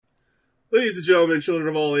Ladies and gentlemen, children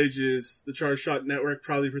of all ages, the Charge Shot Network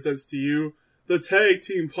proudly presents to you the tag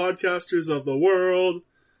team podcasters of the world,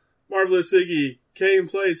 Marvelous Iggy, Kane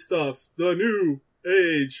Play Stuff, the New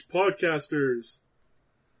Age Podcasters.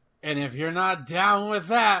 And if you're not down with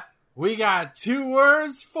that, we got 2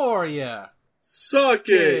 words for you. Suck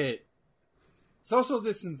it! Social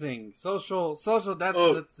distancing. Social,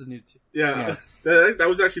 that's the new Yeah. That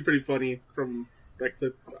was actually pretty funny from that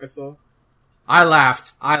clip I saw. I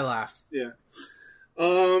laughed. Yeah.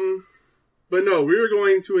 But no, we were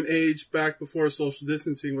going to an age back before social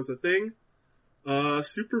distancing was a thing.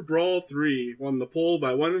 Super Brawl 3 won the poll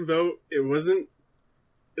by 1 vote. It was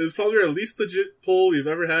probably our least legit poll we've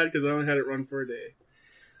ever had because I only had it run for a day.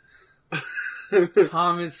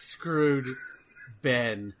 Thomas screwed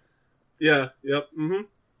Ben. Yeah, yep,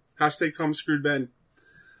 Hashtag Thomas screwed Ben.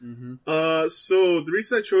 Mm-hmm. So the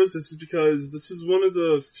reason I chose this is because this is one of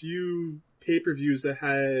the few pay-per-views that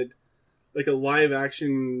had like a live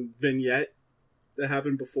action vignette that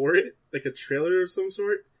happened before it, like a trailer of some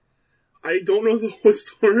sort. I don't know the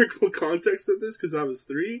historical context of this because I was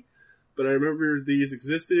 3, but I remember these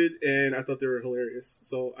existed and I thought they were hilarious.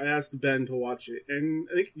 So I asked Ben to watch it, and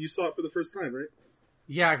I think you saw it for the first time, right?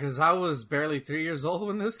 Yeah, because I was barely 3 years old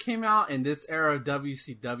when this came out, and this era of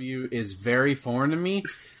WCW is very foreign to me.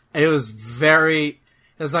 It was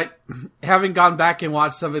like having gone back and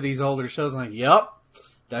watched some of these older shows. I'm like, yep,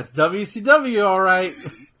 that's WCW, all right.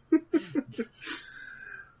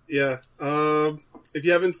 Yeah. If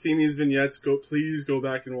you haven't seen these vignettes, please go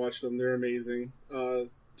back and watch them. They're amazing.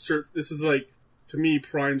 This is like, to me,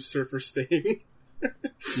 prime Surfer Sting.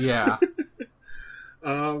 Yeah.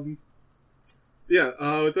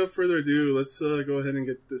 Without further ado, let's go ahead and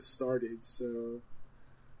get this started. So,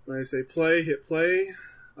 when I say play, hit play.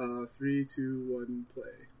 3, 2, 1, play.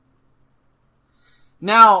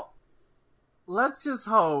 Now, let's just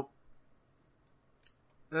hope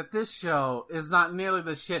that this show is not nearly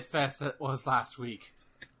the shit fest that was last week.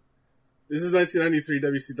 This is 1993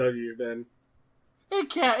 WCW, Ben.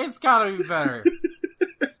 It's gotta be better.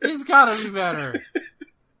 It's gotta be better.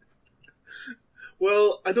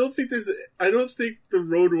 Well, I don't think the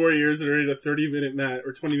Road Warriors are in a 30-minute match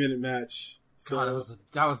or 20-minute match. So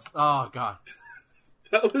God, oh god.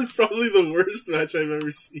 That was probably the worst match I've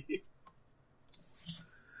ever seen.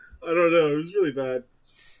 I don't know. It was really bad.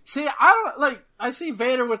 See, I see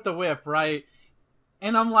Vader with the whip, right?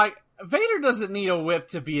 And I'm like, Vader doesn't need a whip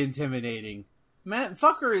to be intimidating. Man,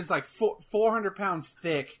 fucker is like 400 pounds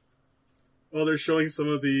thick. Oh, they're showing some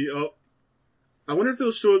of the... Oh, I wonder if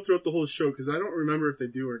they'll show it throughout the whole show, because I don't remember if they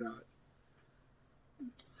do or not.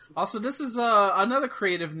 Also, this is another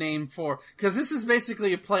creative name for... Because this is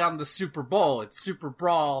basically a play on the Super Bowl. It's Super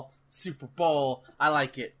Brawl, Super Bowl. I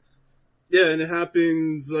like it. Yeah, and it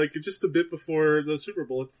happens like just a bit before the Super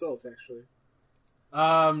Bowl itself, actually.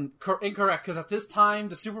 Incorrect, because at this time,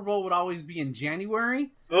 the Super Bowl would always be in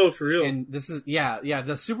January. Oh, for real? And this is... Yeah,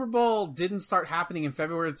 the Super Bowl didn't start happening in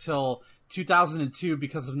February until 2002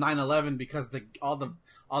 because of 9/11, because all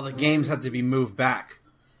the games had to be moved back.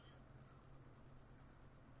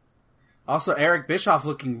 Also, Eric Bischoff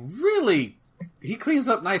looking really... He cleans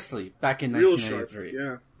up nicely back in 1993. Real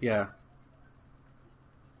sharp, yeah.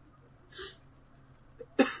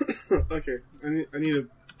 Okay, I need to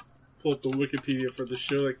pull up the Wikipedia for the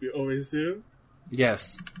show like we always do.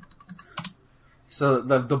 Yes. So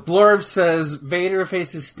the blurb says, Vader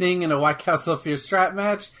faces Sting in a White Castle Fear strap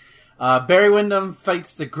match. Barry Windham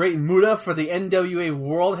fights the Great Muta for the NWA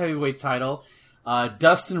World Heavyweight title.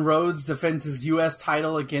 Dustin Rhodes defends his U.S.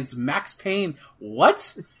 title against Max Payne.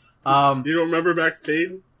 What? You don't remember Max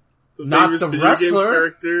Payne? Not the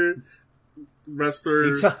wrestler.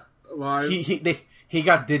 Wrestler alive. He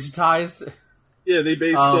got digitized. Yeah, they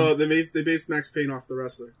based Max Payne off the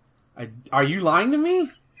wrestler. Are you lying to me?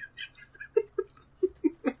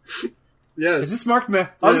 Yes. Is this Mark?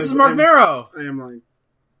 This is Mark Marrow. I am lying.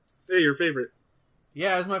 Hey, your favorite.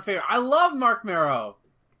 Yeah, it's my favorite. I love Mark Marrow.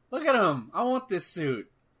 Look at him. I want this suit.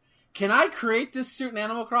 Can I create this suit in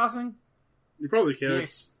Animal Crossing? You probably can.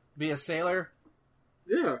 Be a sailor?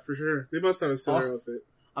 Yeah, for sure. They must have a sailor outfit.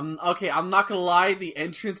 I'm not gonna lie, the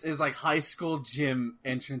entrance is like high school gym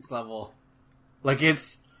entrance level. Did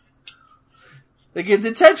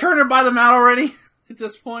Ted Turner buy them out already at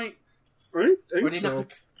this point? Right? I think so.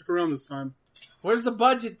 Around this time. Where's the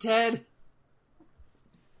budget, Ted?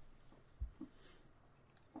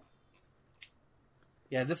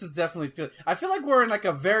 Yeah, this is definitely... I feel like we're in like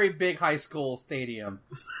a very big high school stadium.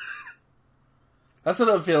 That's what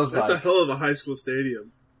it feels like. That's a hell of a high school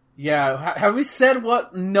stadium. Yeah, have we said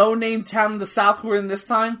what no-name town in the South we're in this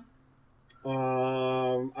time? I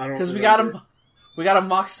don't. Because we got them. We gotta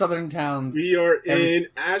mock Southern towns. We are in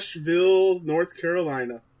Asheville, North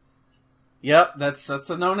Carolina. Yep, that's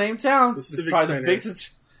a no-name town. The It's Civic probably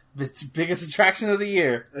Center. the biggest attraction of the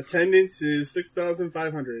year. Attendance is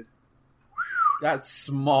 6,500. That's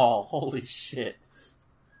small. Holy shit.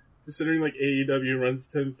 Considering like AEW runs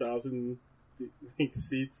 10,000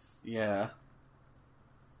 seats. Yeah.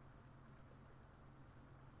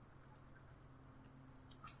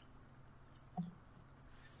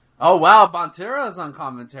 Oh wow, Bonterra's on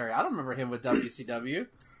commentary. I don't remember him with WCW.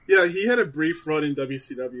 Yeah, he had a brief run in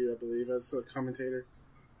WCW, I believe, as a commentator.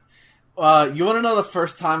 You want to know the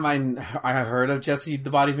first time I heard of Jesse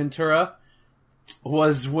the Body Ventura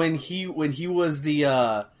was when he was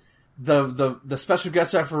the special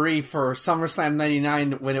guest referee for SummerSlam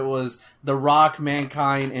 '99 when it was The Rock,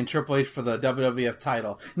 Mankind, and Triple H for the WWF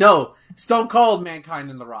title. No, Stone Cold,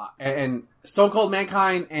 Mankind, and The Rock, and Stone Cold,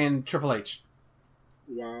 Mankind, and Triple H.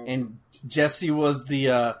 Wow. And Jesse was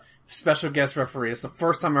the special guest referee. It's the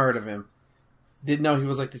first time I heard of him. Didn't know he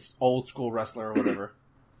was like this old school wrestler or whatever.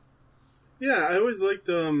 Yeah, I always liked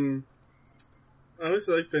Ventura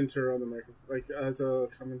on the mic, like as a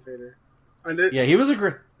commentator. Yeah, he was a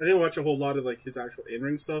great. I didn't watch a whole lot of like his actual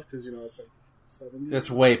in-ring stuff because it's like 70s.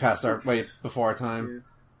 That's way before our time.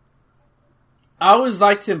 Yeah. I always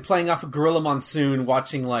liked him playing off of Gorilla Monsoon,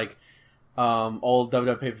 watching like old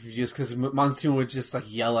WWE pay-per-views because Monsoon would just like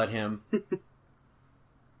yell at him.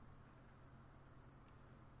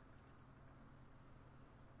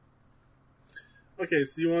 Okay,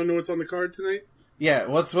 so you want to know what's on the card tonight? Yeah,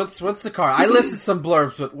 what's the card? I listed some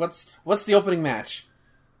blurbs, but what's the opening match?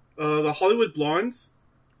 The Hollywood Blondes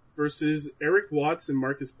versus Eric Watts and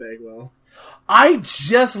Marcus Bagwell. I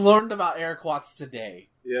just learned about Eric Watts today.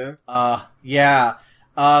 Yeah. Yeah.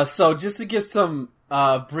 So just to give some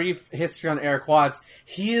brief history on Eric Watts,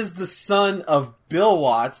 he is the son of Bill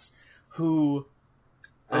Watts, who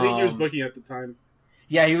I think he was booking at the time.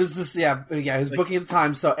 Yeah, he was this. Yeah, he was booking at the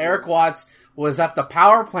time. So Eric Watts was at the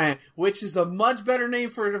Power Plant, which is a much better name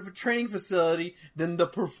for a training facility than the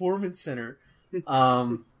Performance Center.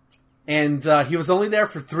 And he was only there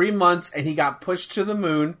for 3 months, and he got pushed to the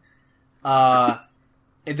moon.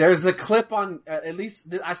 There's a clip on, at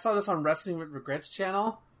least I saw this on Wrestling with Regrets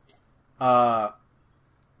channel.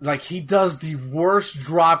 Like he does the worst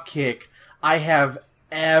drop kick I have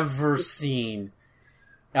ever seen.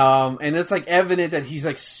 And it's like evident that he's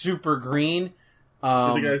like super green. Did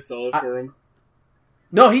the guy sell it for him?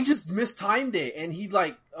 No, he just mistimed it, and he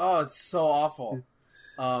like, it's so awful.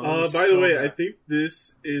 By the way, bad. I think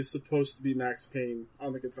this is supposed to be Max Payne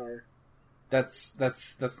on the guitar. That's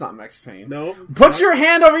not Max Payne. No, put your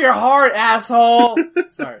hand over your heart, asshole.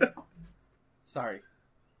 Sorry.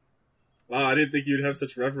 Wow, I didn't think you'd have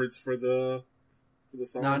such reverence for the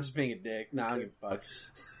song. No, I'm just being a dick. No, I don't give a fuck.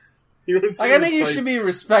 I think you should be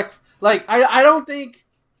respect. Like, I think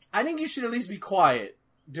you should at least be quiet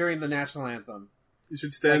during the national anthem. You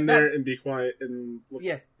should stand there and be quiet and look.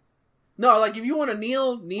 Yeah. No, like if you want to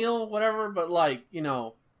kneel, whatever. But like,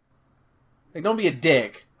 like don't be a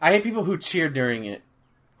dick. I hate people who cheer during it.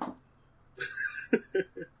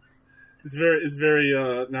 It's very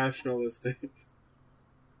nationalistic.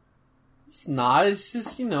 It's not. It's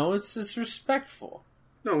just it's just respectful.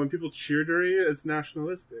 No, when people cheer during it, it's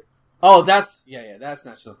nationalistic. Oh, that's that's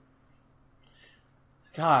national.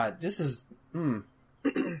 God, this is.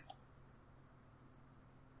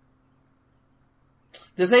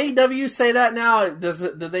 Does AEW say that now?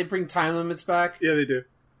 Did they bring time limits back? Yeah, they do.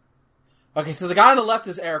 Okay, so the guy on the left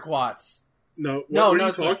is Eric Watts. No, what are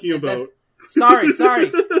you talking about? Sorry. He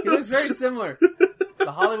looks very similar. This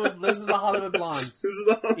is the Hollywood Blondes.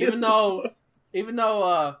 Even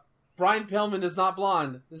though Brian Pillman is not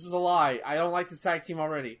blonde. This is a lie. I don't like this tag team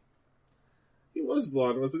already. He was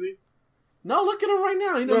blonde, wasn't he? No, look at him right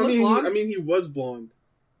now. He doesn't look blonde. I mean, he was blonde.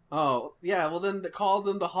 Oh, yeah, well then call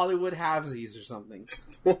them the Hollywood Halvesies or something.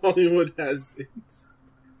 Hollywood Has-Beens.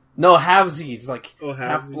 No, Halvesies, like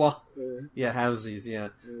half blonde. Yeah, Halvesies, yeah.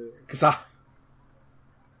 Cause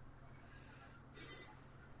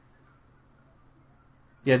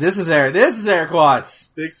yeah, this is Eric Watts.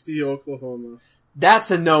 Bixby, Oklahoma.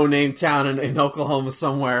 That's a no-name town in Oklahoma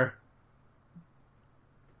somewhere.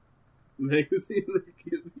 Magazine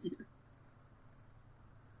Rookie of the Year.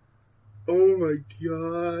 Oh my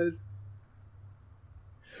god.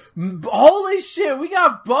 Holy shit, we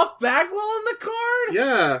got Buff Bagwell on the card?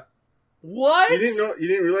 Yeah. What? You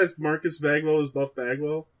didn't realize Marcus Bagwell was Buff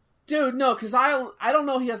Bagwell? Dude, no, because I don't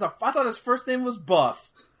know I thought his first name was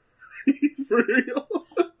Buff. For real?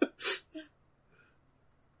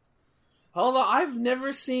 Hold on, I've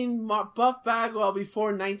never seen Buff Bagwell before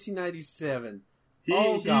 1997. He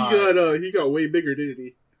got way bigger, didn't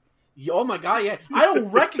he? Oh my god, yeah. I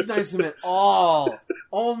don't recognize him at all.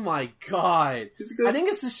 Oh my god. I think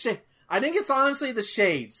it's the shade. I think it's honestly the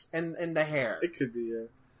shades and the hair. It could be, yeah.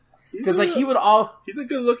 Because he's a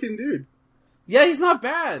good looking dude. Yeah, he's not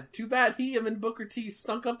bad. Too bad him and Booker T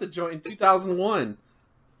stunk up the joint in 2001.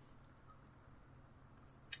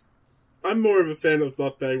 I'm more of a fan of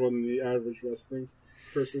Buff Bagwell than the average wrestling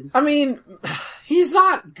person. I mean, he's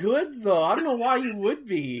not good though. I don't know why you would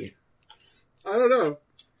be. I don't know.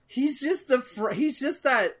 He's just that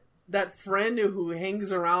friend who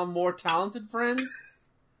hangs around more talented friends.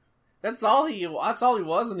 That's all he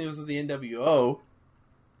was when he was with the NWO.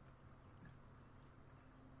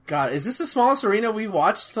 God, is this the smallest arena we've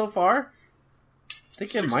watched so far? I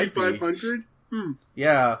think it might be. 6,500?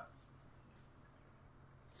 Yeah.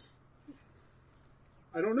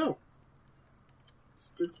 I don't know. It's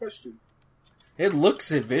a good question. It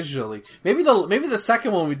looks it visually. Maybe the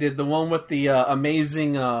second one we did, the one with the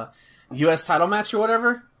amazing U.S. title match or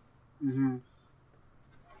whatever. Mm-hmm.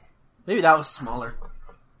 Maybe that was smaller.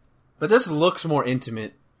 But this looks more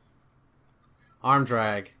intimate. Arm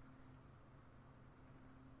drag.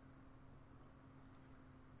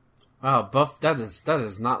 Wow, that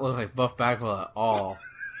does not look like Buff Bagwell at all.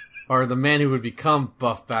 Or the man who would become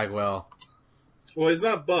Buff Bagwell. Well, he's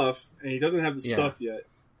not buff, and he doesn't have the stuff yet.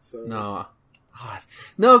 So no,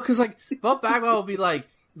 no, because like Buff Bagwell would be like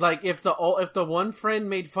if the one friend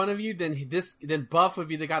made fun of you, then Buff would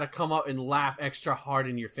be the guy to come up and laugh extra hard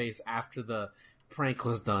in your face after the prank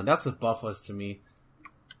was done. That's what Buff was to me.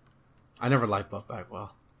 I never liked Buff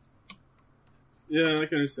Bagwell. Yeah, I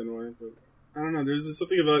can understand why, but I don't know. There's just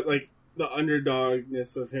something about like the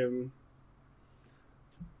underdogness of him.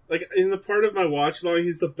 Like, in the part of my watch long,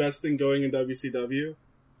 he's the best thing going in WCW.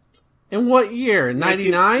 In what year?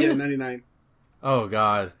 99? Yeah, 99. Oh,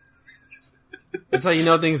 God. That's how you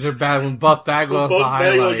know things are bad when Buff Bagwell's the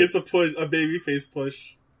highlight. Bagwell gets a babyface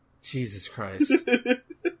push. Jesus Christ.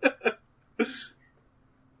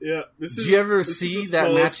 Yeah. Did you ever see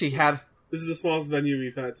that match he had? This is the smallest venue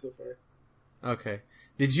we've had so far. Okay.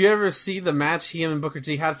 Did you ever see the match him and Booker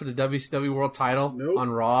T had for the WCW World title on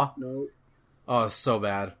Raw? No. Oh, it's so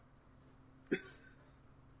bad.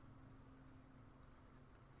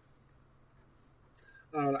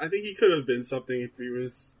 I think he could have been something if he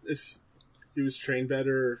was trained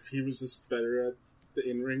better, or if he was just better at the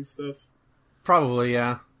in-ring stuff. Probably,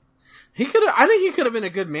 yeah. I think he could have been a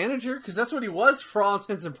good manager, because that's what he was for all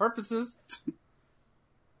intents and purposes.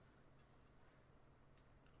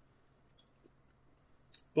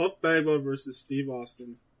 Buff Bagwell versus Steve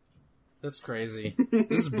Austin. That's crazy.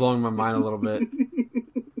 This is blowing my mind a little bit.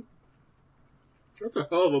 That's a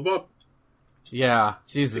hell of a bump. Yeah,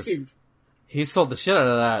 Jesus. He sold the shit out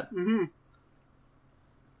of that. Mm-hmm.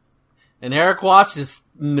 And Eric Watts just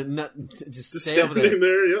stay over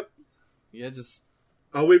there. Yep. Yeah, just...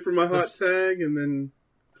 I'll wait for my hot tag and then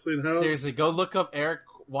clean house. Seriously, go look up Eric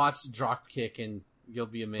Watts dropkick and you'll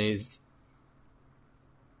be amazed.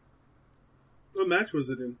 What match was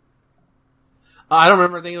it in? I don't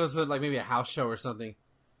remember. I think it was like maybe a house show or something.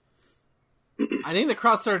 I think the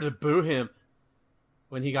crowd started to boo him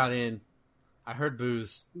when he got in. I heard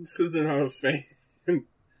boos. It's because they're not a fan.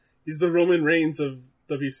 He's the Roman Reigns of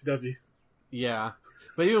WCW. Yeah.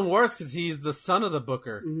 But even worse because he's the son of the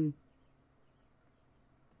booker. Mm-hmm.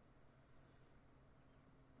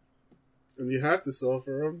 And you have to sell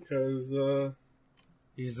for him because...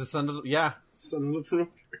 he's the son of the... Yeah. Son of the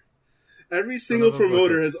promoter. Every single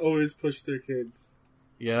promoter has always pushed their kids.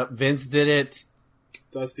 Yep. Vince did it.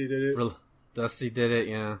 Dusty did it. Dusty did it,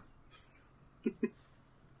 yeah.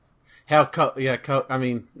 Hell, I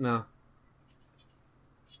mean, no.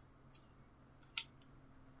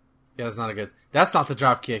 Yeah, that's not a good... That's not the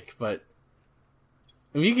drop kick, but...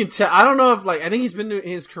 I mean, you can tell... I don't know if, like... I think he's been in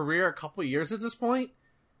his career a couple years at this point.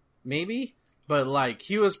 Maybe. But, like,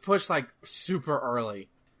 he was pushed, like, super early.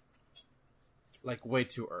 Like, way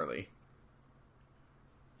too early.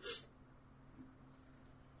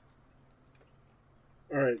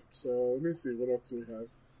 Alright, so let me see. What else do we have?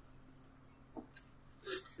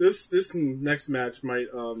 This next match might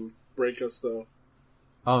break us, though.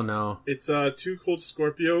 Oh, no. It's Too Cold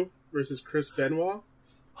Scorpio versus Chris Benoit.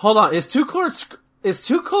 Hold on. Is Too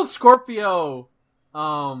Cold Scorpio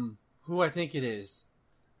who I think it is?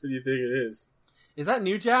 Who do you think it is? Is that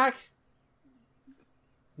New Jack?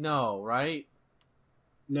 No, right?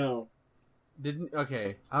 No.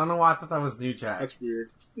 Okay. I don't know why I thought that was New Jack. That's weird.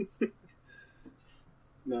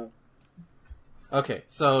 No. Okay,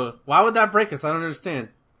 so why would that break us? I don't understand.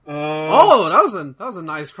 That was a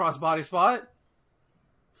nice crossbody spot.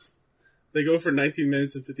 They go for 19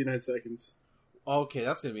 minutes and 59 seconds. Okay,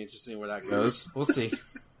 that's gonna be interesting where that goes. We'll see.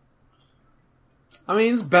 I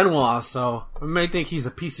mean, it's Benoit, so I may think he's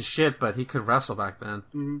a piece of shit, but he could wrestle back then.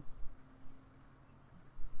 Mm-hmm.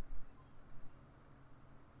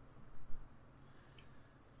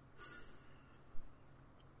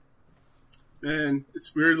 And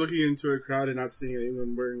it's weird looking into a crowd and not seeing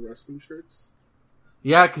anyone wearing wrestling shirts.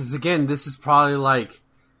 Yeah, because again, this is probably like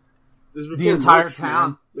This is the before entire merch, town.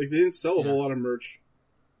 man. Like, they didn't sell a whole lot of merch.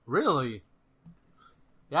 Really?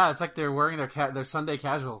 Yeah, it's like they're wearing their Sunday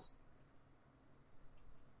casuals.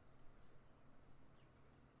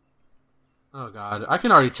 Oh god, I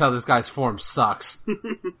can already tell this guy's form sucks.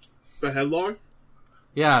 The headlock?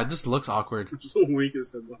 Yeah, it just looks awkward. It's so weak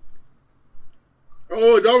as headlock.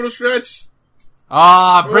 Oh, abdominal stretch!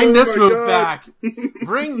 Ah, bring Oh this my move God. back!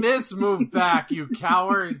 Bring this move back, you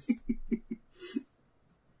cowards!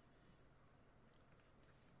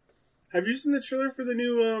 Have you seen the trailer for the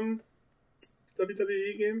new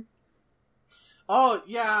WWE game? Oh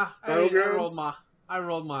yeah, Battlegrounds? I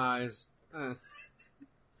rolled my eyes.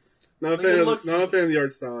 Not a Like, fan it of looks- not a fan of the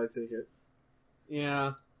art style, I take it.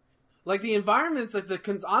 Yeah, like the environments, like the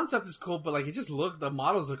concept is cool, but like the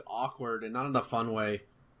models look awkward and not in a fun way.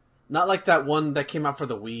 Not like that one that came out for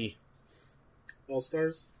the Wii. All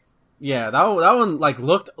Stars? Yeah, that one like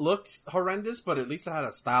looked horrendous, but at least it had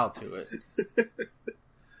a style to it.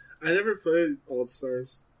 I never played All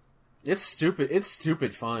Stars. It's stupid. It's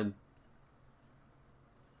stupid fun.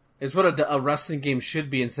 It's what a wrestling game should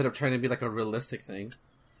be instead of trying to be like a realistic thing.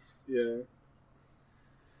 Yeah.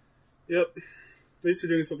 Yep. At least they're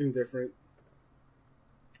doing something different.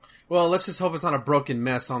 Well, let's just hope it's not a broken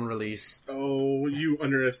mess on release. Oh, you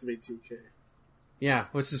underestimate 2K. Yeah,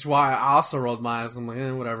 which is why I also rolled my eyes. I'm like,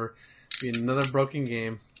 whatever. Be another broken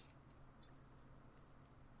game.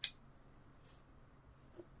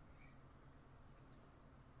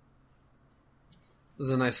 This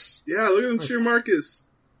is a nice... Yeah, look at them cheer Marcus.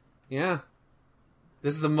 Yeah.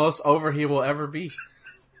 This is the most over he will ever be.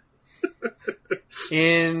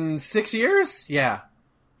 In 6 years? Yeah.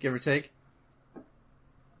 Give or take.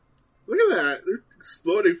 Look at that. They're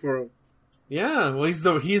exploding for him. Yeah, well he's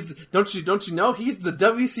don't you know he's the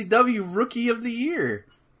WCW Rookie of the Year.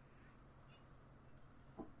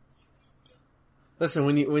 Listen,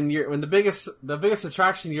 when the biggest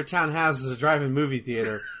attraction your town has is a drive-in movie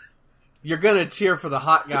theater, you're gonna cheer for the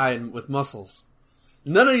hot guy with muscles.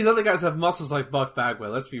 None of these other guys have muscles like Buck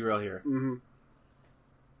Bagwell. Let's be real here. Mm-hmm.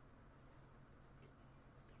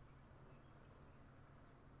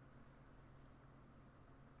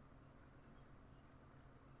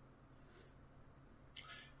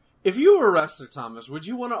 If you were a wrestler, Thomas, would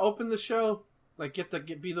you want to open the show? Like,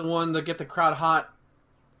 be the one to get the crowd hot?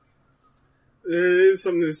 There is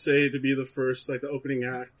something to say to be the first, like the opening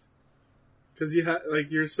act, because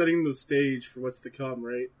you're setting the stage for what's to come,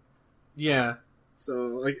 right? Yeah. So,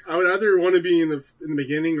 like, I would either want to be in the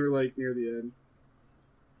beginning or like near the end.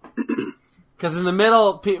 Because in the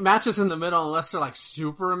middle, matches in the middle, unless they're like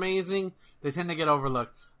super amazing, they tend to get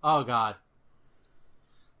overlooked. Oh god,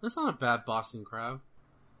 that's not a bad Boston Crab.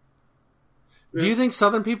 Yeah. Do you think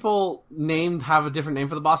Southern people have a different name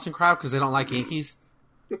for the Boston Crab because they don't like Yankees?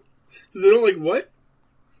 They don't like what?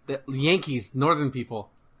 The Yankees, Northern people,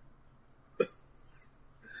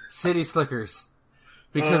 city slickers,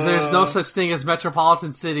 because there's no such thing as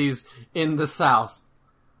metropolitan cities in the South.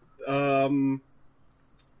 Oh,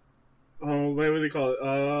 what do they call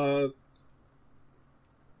it?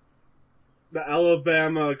 The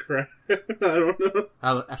Alabama crab. I don't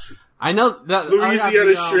know. I know that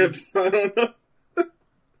Louisiana shrimp. I don't know.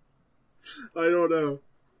 I don't know.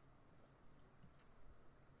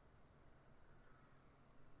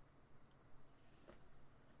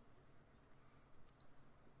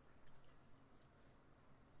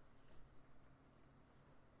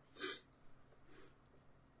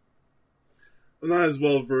 I'm not as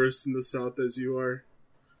well versed in the South as you are.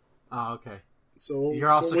 Oh, okay. So You're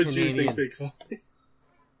also what do you Canadian. think they call it?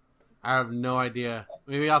 I have no idea.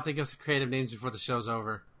 Maybe I'll think of some creative names before the show's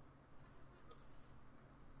over.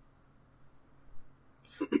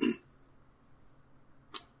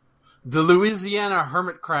 The Louisiana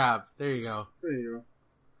hermit crab. There you go. There you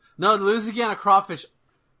No, the Louisiana crawfish.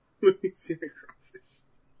 go. Louisiana crawfish.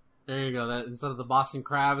 There you go. That instead of the Boston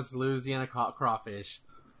crab, it's the Louisiana crawfish.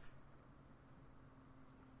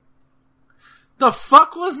 The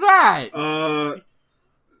fuck was that?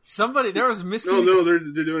 Somebody, there was miscommunication. No, they're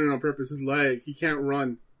doing it on purpose. His leg, he can't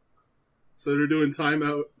run, so they're doing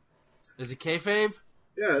timeout. Is it kayfabe?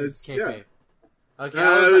 Yeah, it's Kayfabe. yeah. Okay,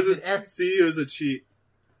 I was like, It was a cheat.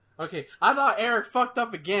 okay, I thought Eric fucked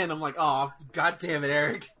up again. I'm like, oh, god damn it,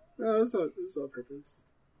 Eric. No, it's on purpose.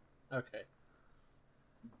 Okay.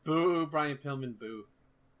 Boo, Brian Pillman, boo.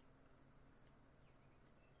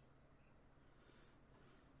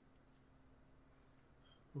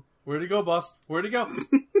 Where'd he go, boss? Where'd he go?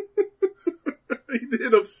 He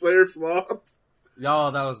did a flare flop.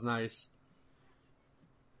 Oh, that was nice.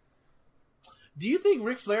 Do you think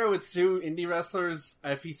Ric Flair would sue indie wrestlers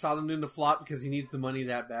if he saw them doing the flop because he needs the money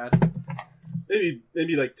that bad?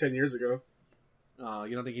 Maybe like 10 years ago. Oh,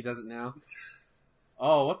 you don't think he does it now?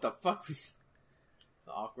 Oh, what the fuck was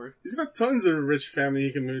awkward? He's got tons of rich family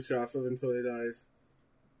he can mooch off of until he dies.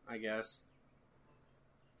 I guess.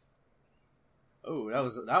 Oh, that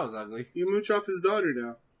was ugly. You mooch off his daughter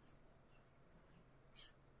now.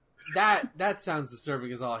 That sounds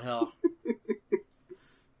disturbing as all hell.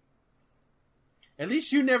 At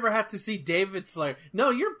least you never had to see David Flair.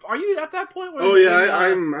 No, are you at that point where? Oh yeah,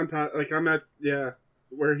 I'm at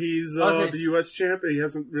where he's Okay, the U.S. champ and he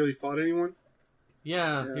hasn't really fought anyone.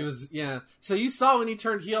 Yeah, he was. Yeah, so you saw when he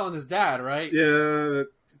turned heel on his dad, right? Yeah.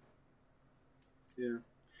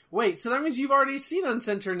 Wait, so that means you've already seen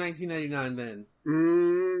Uncensored 1999 then?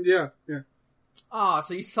 Yeah. Ah,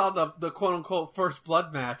 so you saw the quote unquote first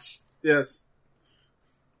blood match. Yes.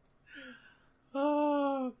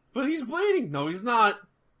 But he's bleeding. No, he's not.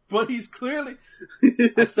 But he's clearly.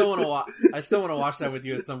 I still want to watch that with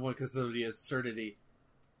you at some point because of the absurdity.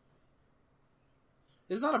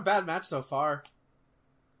 It's not a bad match so far.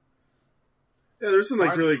 Yeah, there's some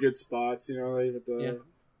like really good spots, you know, like with the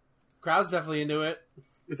crowd's definitely into it.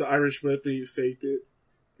 With the Irish whip, and he faked it.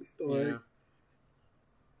 Yeah.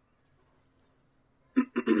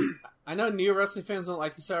 I know new wrestling fans don't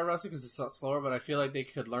like the style of wrestling because it's a lot slower, but I feel like they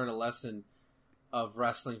could learn a lesson of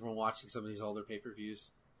wrestling from watching some of these older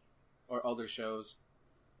pay-per-views or older shows.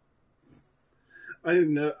 I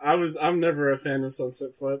didn't know. I'm never a fan of Sunset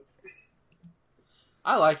Flip.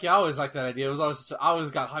 I always liked that idea. It was always I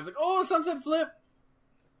always got hyped like, oh, Sunset Flip.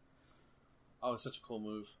 Oh, it's such a cool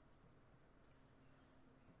move.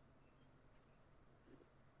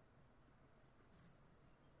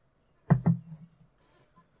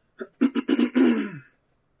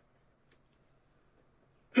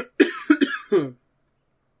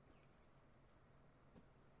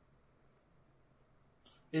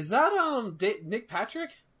 Is that Nick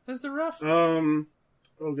Patrick as the ref? Oh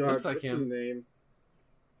god, looks like what's him. his name?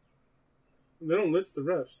 They don't list the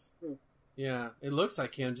refs. Oh. Yeah, it looks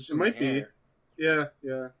like him. Just it might be. Yeah.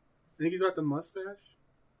 I think he's got the mustache.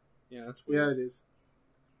 Yeah, that's weird. Yeah, it is.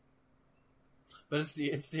 But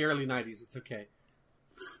it's the early '90s. It's okay.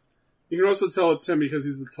 You can also tell it's him because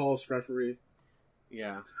he's the tallest referee.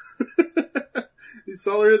 Yeah. He's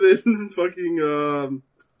taller than fucking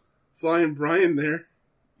Flying Brian there.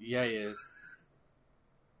 Yeah, he is.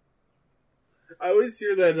 I always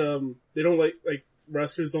hear that they don't like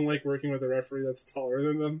wrestlers don't like working with a referee that's taller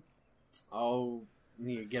than them. Oh,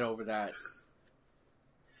 need to get over that.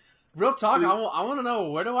 Real talk, I want to know,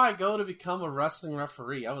 where do I go to become a wrestling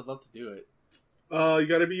referee? I would love to do it. You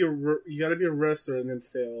gotta be a wrestler and then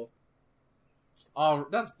fail. Oh,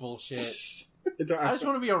 that's bullshit. I just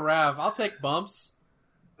want to be a ref. I'll take bumps.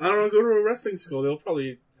 I don't know. Go to a wrestling school. They'll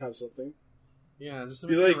probably have something. Yeah, just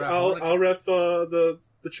be like, I'll ref the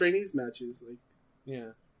trainees matches. Like, yeah.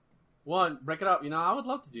 Break it up. You know, I would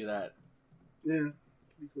love to do that. Yeah, it'd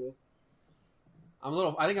be cool.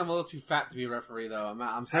 I think I'm a little too fat to be a referee, though.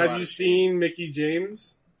 I'm so Have you seen Mickey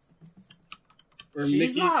James? Or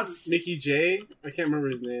Mickey J? I can't remember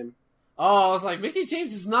his name. Oh, I was like, Mickey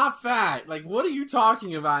James is not fat. Like, what are you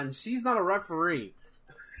talking about? And she's not a referee.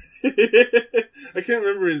 I can't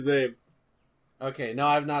remember his name. Okay, no,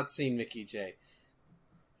 I've not seen Mickey J.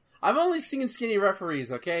 I've only seen skinny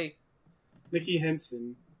referees, okay? Mickey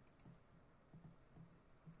Henson.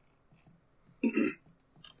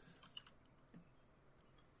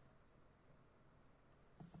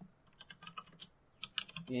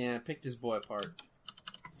 Yeah, pick this boy apart.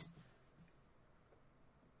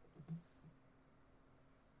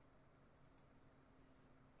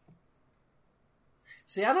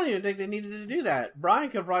 See, I don't even think they needed to do that. Brian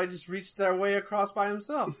could probably just reach their way across by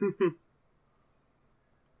himself.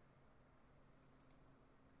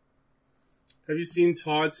 Have you seen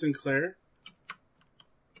Todd Sinclair?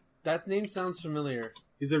 That name sounds familiar.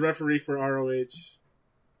 He's a referee for ROH.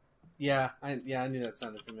 Yeah, I knew that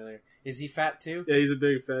sounded familiar. Is he fat too? Yeah, he's a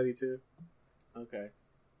big fatty too. Okay.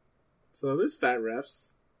 So there's fat refs.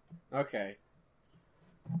 Okay.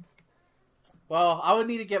 Well, I would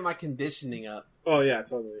need to get my conditioning up. Oh yeah,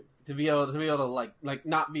 totally. To be able to like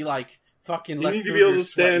not be like fucking. You need to be able to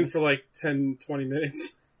stand for like 10, 20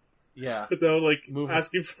 minutes. Yeah. Without like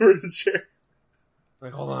asking for a chair.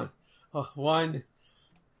 Like, hold on. Oh, 1,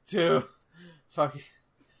 2, fucking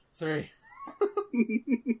 3.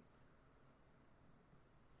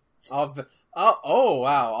 Oh,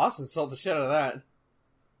 wow. Austin sold the shit out of that.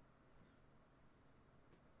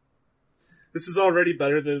 This is already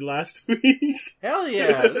better than last week. Hell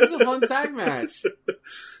yeah. This is a fun tag match.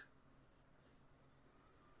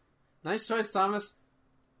 Nice choice, Thomas.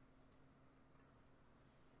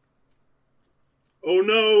 Oh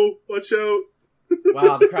no, watch out.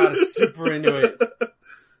 Wow, the crowd is super into it.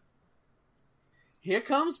 Here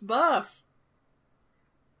comes Buff.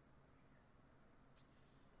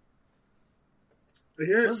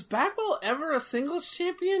 Was Bagwell ever a singles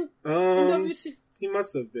champion in WC? He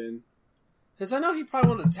must have been. Because I know he probably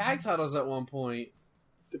won the tag titles at one point.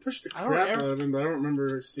 They pushed the crap out of him, but I don't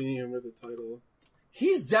remember seeing him with the title.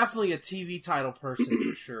 He's definitely a TV title person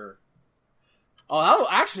for sure. Oh,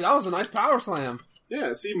 that was a nice power slam.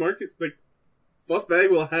 Yeah, see, Buff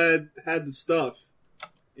Bagwell had the stuff.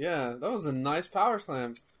 Yeah, that was a nice power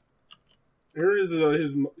slam. I heard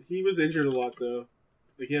he was injured a lot though.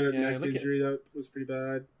 Like he had a neck injury that was pretty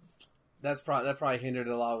bad. That probably hindered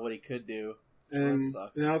a lot of what he could do. And, that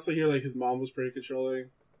sucks. And I also hear his mom was pretty controlling.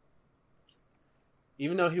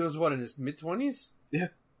 Even though he was in his mid-20s? Yeah.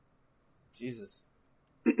 Jesus.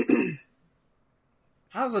 That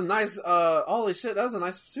was a nice holy shit, that was a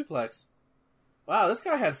nice suplex. Wow, this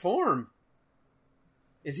guy had form.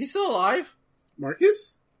 Is he still alive?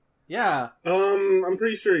 Marcus? Yeah. I'm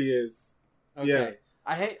pretty sure he is. Okay. Yeah.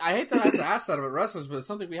 I hate that I have to ask that about wrestlers, but it's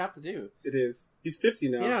something we have to do. It is. He's 50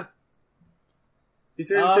 now. Yeah. He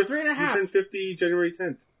turned 3.5. He turned 50 January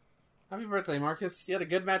 10th. Happy birthday, Marcus. You had a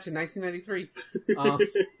good match in 1993.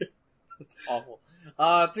 That's awful.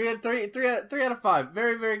 3 out of 5.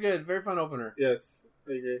 Very, very good. Very fun opener. Yes,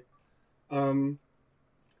 I agree.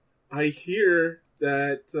 I hear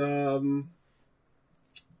that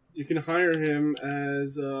you can hire him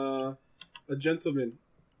as a gentleman.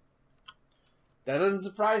 That doesn't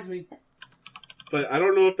surprise me. But I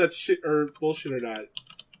don't know if that's shit or bullshit or not.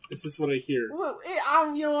 This is what I hear. Well,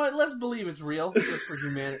 you know what? Let's believe it's real, just for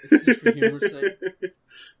humanity, just for humor's sake.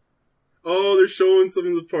 Oh, they're showing some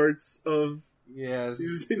of the parts of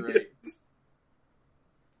these vignettes. great.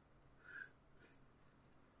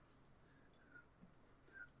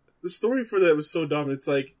 The story for that was so dumb. It's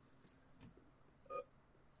like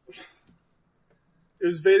it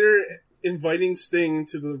was Vader inviting Sting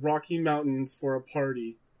to the Rocky Mountains for a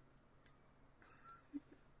party.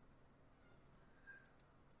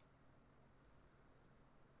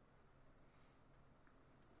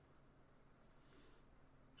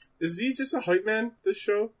 Is he just a hype man, this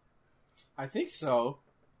show? I think so.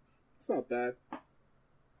 It's not bad.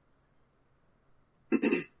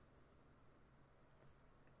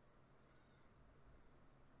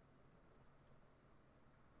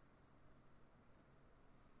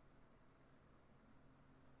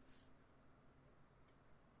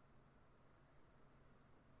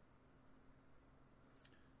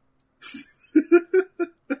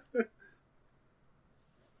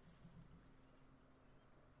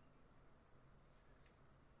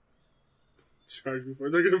 Charge before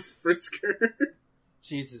they're gonna frisk her.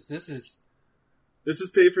 Jesus, this is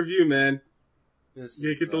pay-per-view, man. You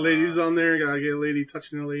gotta get the is, ladies on there. Gotta get a lady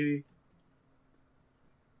touching a lady.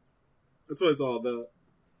 That's what it's all about.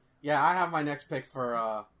 Yeah, I have my next pick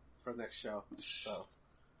for next show. So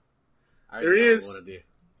there he is. What to do.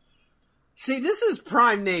 See, this is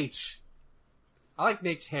prime Nate. I like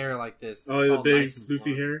Nate's hair like this. Oh, it's the all big nice and floofy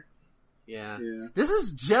blonde. hair. Yeah. Yeah. This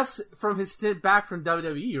is just from his stint back from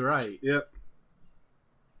WWE, right? Yep.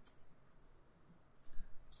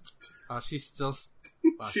 Oh, she's still.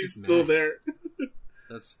 Wow, she's still mad. there.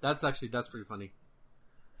 That's pretty funny.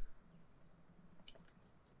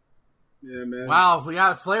 Yeah, man. Wow,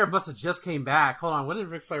 yeah, Flair must have just came back. Hold on, when did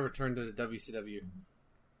Ric Flair return to the WCW?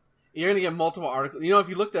 You're gonna get multiple articles. You know, if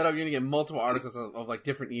you look that up, you're gonna get multiple articles of like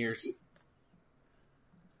different years.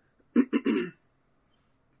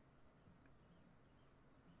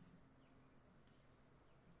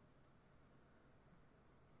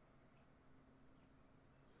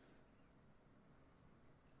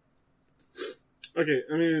 Okay,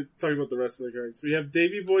 I'm going to talk about the rest of the cards. So we have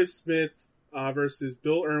Davey Boy Smith versus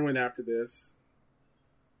Bill Irwin after this.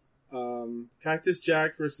 Cactus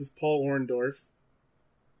Jack versus Paul Orndorff.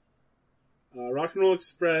 Rock and Roll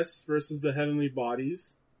Express versus the Heavenly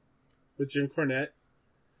Bodies with Jim Cornette.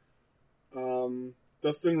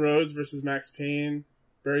 Dustin Rhodes versus Max Payne.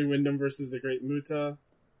 Barry Windham versus the Great Muta.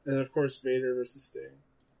 And of course, Vader versus Sting.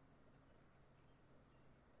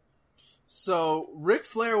 So Ric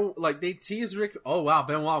Flair, like they teased Rick. Oh wow,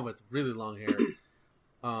 Benoit with really long hair.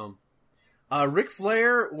 Ric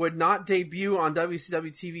Flair would not debut on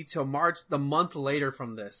WCW TV till March, the month later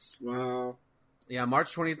from this. Wow. Yeah, March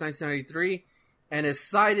 20th, 1993. And it's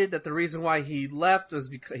cited that the reason why he left was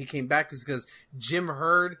because he came back was because Jim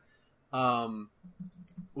Herd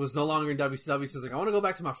was no longer in WCW. So he's like, I want to go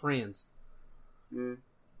back to my friends. Mm.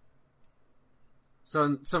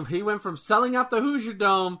 So he went from selling out the Hoosier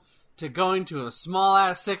Dome to going to a small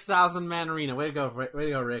ass 6,000 man arena. Way to go,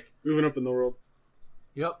 Rick. Moving up in the world.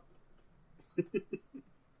 Yep.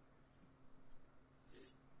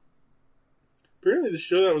 Apparently, the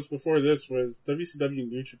show that was before this was WCW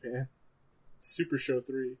New Japan, Super Show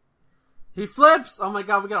 3. He flips. Oh my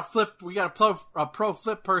god, we got a flip. We got a pro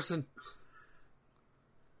flip person.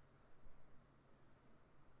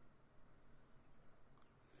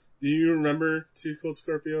 Do you remember Too Cold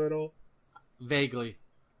Scorpio at all? Vaguely.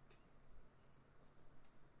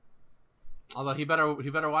 Although he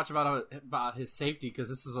better watch about his safety because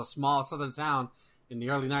this is a small southern town in the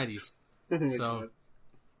early 90s. Oh my So God.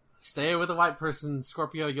 stay with a white person,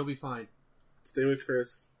 Scorpio. You'll be fine. Stay with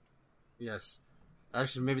Chris. Yes.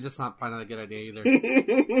 Actually, maybe that's probably not a good idea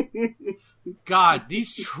either. God,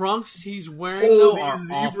 these trunks he's wearing though Holy are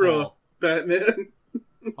zebra, awful. Batman.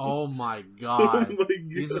 Oh my Oh god. my God.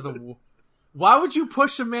 These are the. Why would you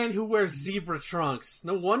push a man who wears zebra trunks?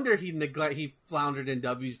 No wonder he floundered in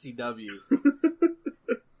WCW.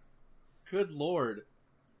 Good lord.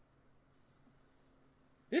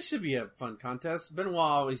 This should be a fun contest. Benoit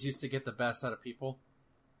always used to get the best out of people.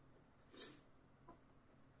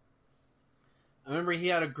 I remember he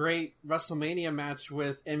had a great WrestleMania match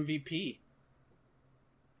with MVP.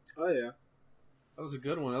 Oh yeah. That was a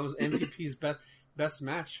good one. That was MVP's best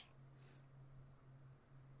match.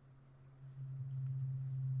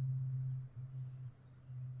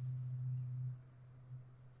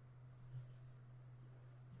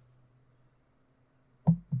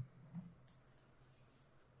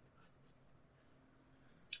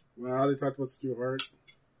 Wow, they talked about Stu Hart.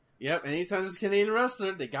 Yep, anytime there's a Canadian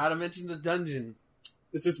wrestler, they gotta mention the dungeon.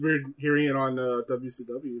 It's just weird hearing it on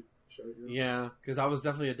WCW show. You know? Yeah, because that was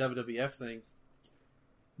definitely a WWF thing.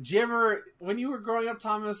 Did you ever, when you were growing up,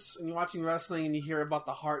 Thomas, and you're watching wrestling and you hear about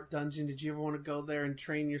the Hart Dungeon, did you ever want to go there and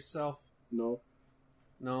train yourself? No.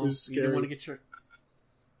 No, It was you didn't scary. want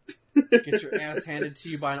to get your ass handed to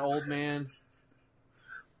you by an old man.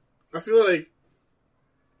 I feel like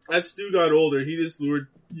as Stu got older, he just lured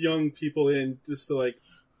young people in just to like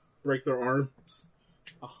break their arms.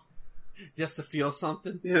 Just to feel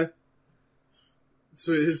something. Yeah.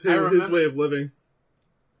 So his remember- way of living.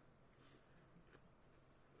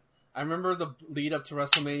 I remember the lead up to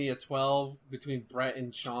WrestleMania 12 between Brett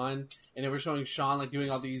and Shawn, and they were showing Shawn like doing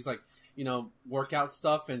all these like, you know, workout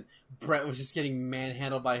stuff, and Brett was just getting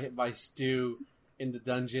manhandled by Stu in the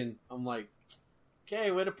dungeon. I'm like,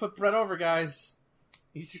 okay, way to put Brett over, guys.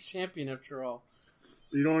 He's your champion after all.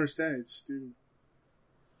 You don't understand. It's Stu.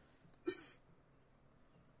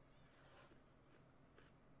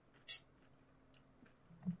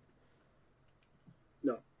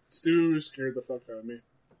 No. Stu scared the fuck out of me.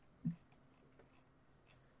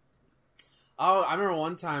 Oh, I remember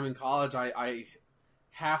one time in college, I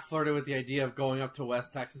half flirted with the idea of going up to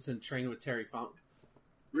West Texas and train with Terry Funk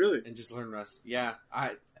Really? and just learn rest. Yeah,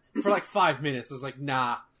 for like 5 minutes. I was like,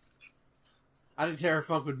 nah. I think Terry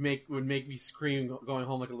Funk would make me scream going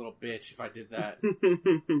home like a little bitch if I did that.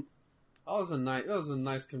 That was a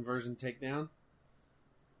nice conversion takedown.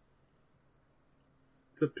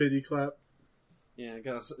 It's a pity clap. Yeah,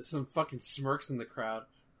 got some fucking smirks in the crowd,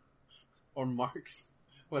 or marks,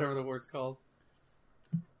 whatever the word's called.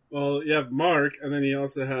 Well, you have Mark, and then you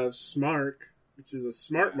also have Smark, which is a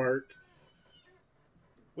smart mark.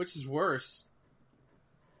 Which is worse?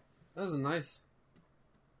 That was a nice.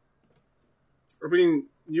 I mean,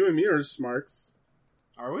 you and me are smarks.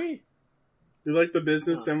 Are we? We like the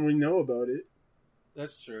business and we know about it.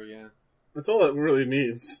 That's true. Yeah. That's all it really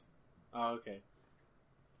means. Oh, okay.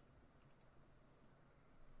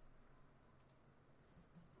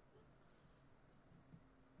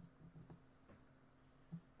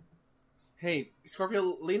 Hey,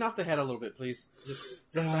 Scorpio, lean off the head a little bit, please.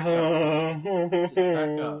 Just back up. Just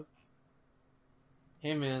back up.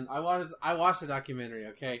 Hey, man, I watched the documentary.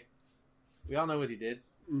 Okay, we all know what he did.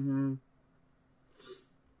 Mm-hmm.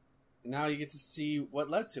 Now you get to see what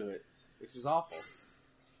led to it, which is awful.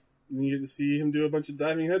 And you get to see him do a bunch of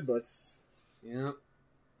diving headbutts. Yeah.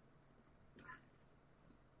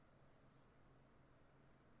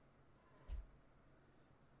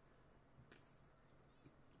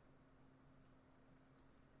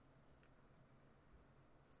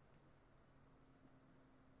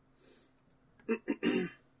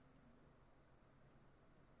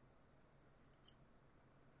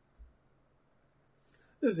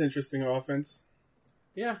 This is interesting offense.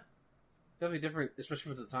 Yeah. Definitely different,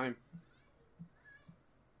 especially for the time.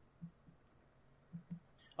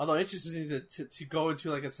 Although interesting to go into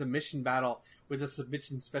like a submission battle with a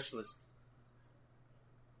submission specialist.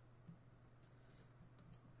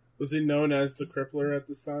 Was he known as the Crippler at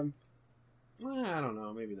this time? I don't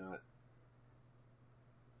know. Maybe not.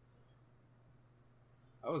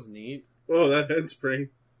 That was neat. Oh, that head spring.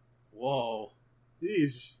 Whoa.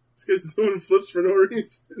 Jeez. This guy's doing flips for no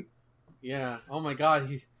reason. Yeah. Oh my god.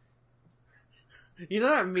 You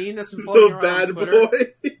know that meme that's been floating around bad on Twitter?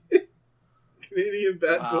 boy. Canadian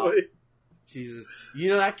bad boy. Jesus. You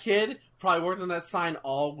know that kid probably worked on that sign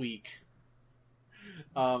all week.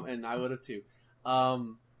 And I would have too.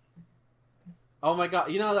 Oh my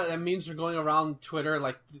god, you know that memes are going around Twitter,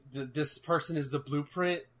 like, this person is the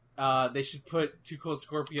blueprint? They should put Too Cold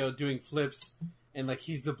Scorpio doing flips, and, like,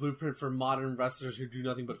 he's the blueprint for modern wrestlers who do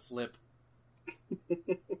nothing but flip.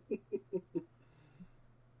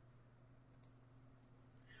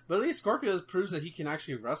 But at least Scorpio proves that he can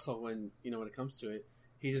actually wrestle when it comes to it.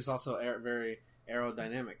 He's just also very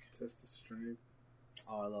aerodynamic. Test of strength.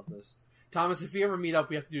 Oh, I love this. Thomas, if we ever meet up,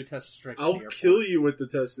 we have to do a test of strength. I'll kill you with the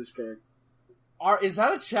test of strength. Is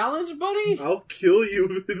that a challenge, buddy? I'll kill you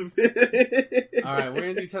with it. Alright, we're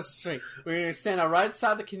going to do test of strength. We're going to stand right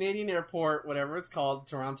outside the Canadian airport, whatever it's called,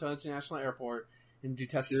 Toronto International Airport, and do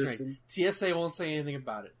test of strength. TSA won't say anything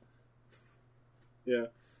about it. Yeah.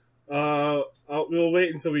 We'll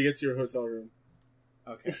wait until we get to your hotel room.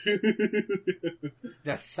 Okay.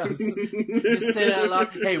 That sounds... Just say that out loud.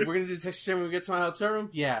 Hey, we're going to do test of strength when we get to my hotel room?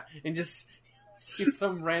 Yeah. And just see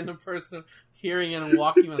some random person hearing it and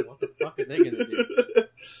walking like, what the fuck are they going to do?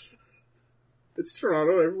 It's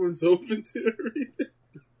Toronto. Everyone's open to everything.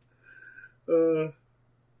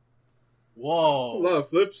 Whoa. A lot of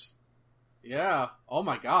flips. Yeah. Oh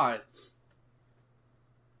my god.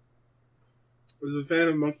 As a fan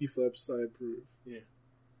of monkey flips, I approve. Yeah.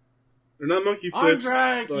 They're not monkey Arm flips.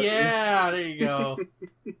 drag! But... Yeah, there you go.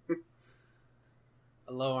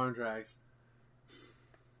 I love arm drags.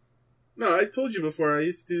 No, I told you before, I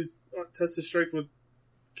used to do test of strength with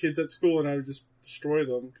kids at school, and I would just destroy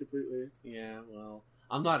them completely. Yeah, well,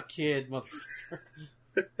 I'm not a kid,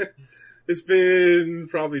 motherfucker. It's been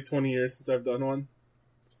probably 20 years since I've done one.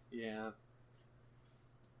 Yeah.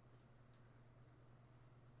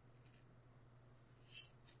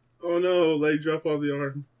 Oh no, leg drop on the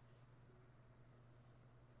arm.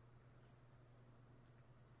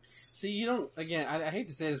 See, you don't, again, I hate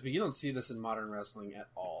to say this, but you don't see this in modern wrestling at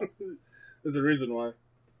all. There's a reason why.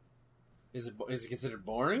 Is it considered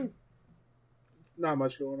boring? Not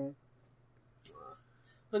much going on.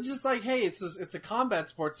 But just like, hey, it's a combat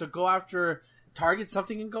sport, so target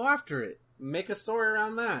something and go after it. Make a story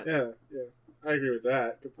around that. Yeah. I agree with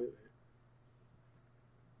that completely.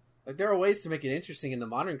 Like, there are ways to make it interesting in the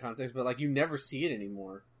modern context, but, like, you never see it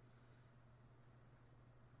anymore.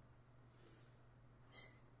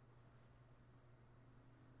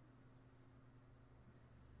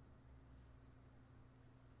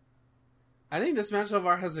 I think this match so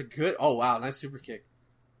far has a good... Oh, wow, nice super kick.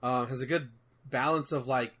 Has a good balance of,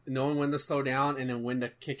 like, knowing when to slow down and then when to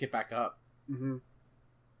kick it back up. Mm-hmm.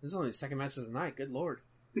 This is only the second match of the night. Good lord.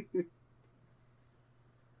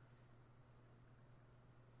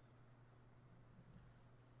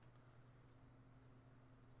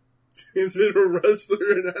 Is it a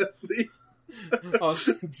wrestler and athlete? Oh,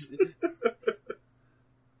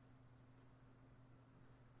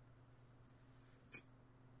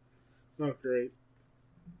 oh, great.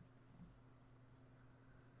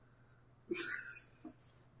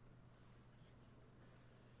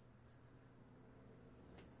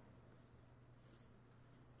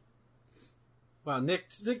 wow, Nick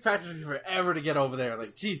Patrick took forever to get over there.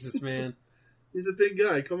 Like, Jesus, man. He's a big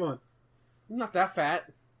guy. Come on. I'm not that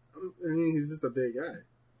fat. I mean, he's just a big guy.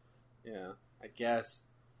 Yeah, I guess.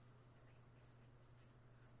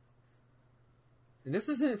 And this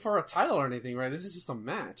isn't for a title or anything, right? This is just a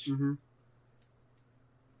match. Mm-hmm.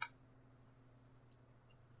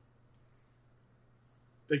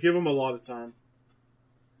 They give him a lot of time.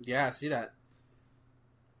 Yeah, I see that.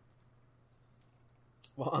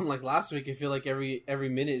 Well, unlike last week, I feel like every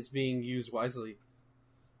minute is being used wisely.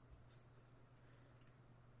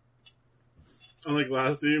 Unlike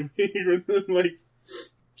last week, within like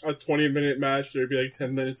a 20-minute match, there'd be like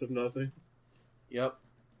 10 minutes of nothing. Yep.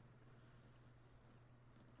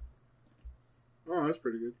 Oh, that's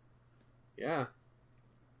pretty good. Yeah.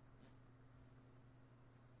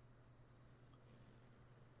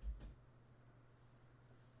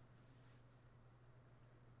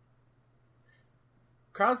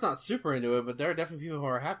 Crowd's not super into it, but there are definitely people who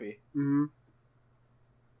are happy. Mm-hmm.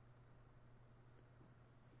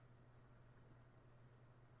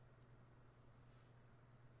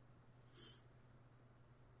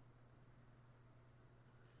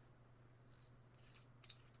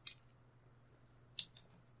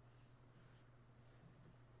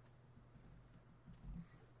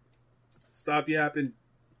 Stop yapping.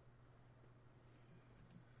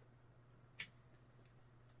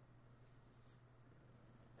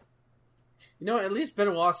 You know, at least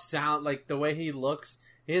Benoit sound like the way he looks.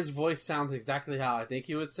 His voice sounds exactly how I think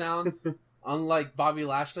he would sound. Unlike Bobby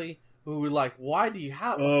Lashley, who like, why do you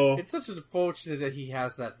have? Oh. It's such unfortunate that he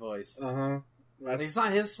has that voice. That's... It's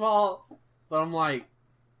not his fault, but I'm like,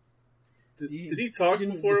 did he talk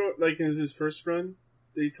before, like in his first run?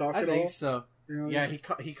 Did he talk at all? I think so. You know? Yeah,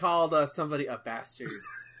 he called somebody a bastard.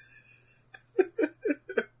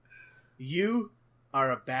 You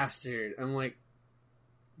are a bastard. I'm like,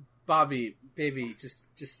 Bobby, baby, just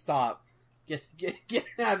stop. Get an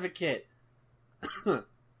advocate.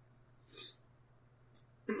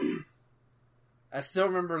 I still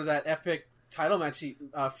remember that epic title match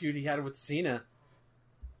feud he had with Cena.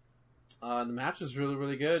 The match was really,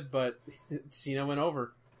 really good, but Cena went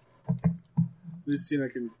over. This Cena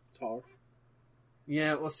can talk.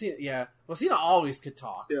 Yeah, well, Cena always could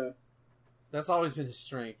talk. Yeah, that's always been his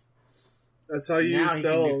strength. That's how you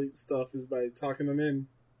sell stuff, is by talking them in.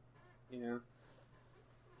 Yeah.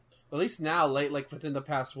 At least now, like within the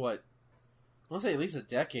past, I want to say at least a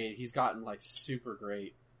decade, he's gotten like super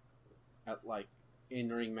great at like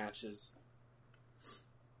in-ring matches.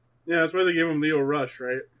 Yeah, that's why they gave him Leo Rush,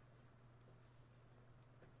 right?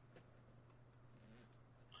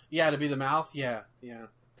 Yeah, to be the mouth. Yeah.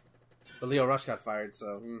 But Leo Rush got fired,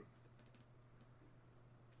 so.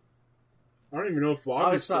 I don't even know if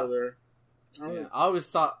Bobby's still there. I always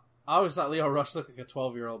thought Leo Rush looked like a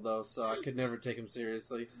 12-year-old though, so I could never take him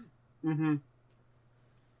seriously. Mm-hmm.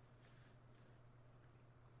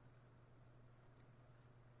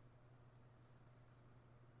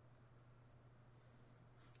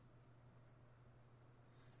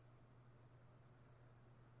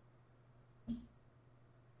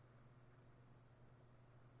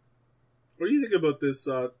 What do you think about this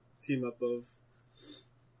team up of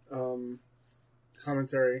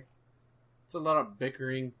commentary? It's a lot of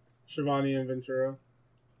bickering. Shivani and Ventura.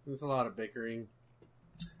 There's a lot of bickering.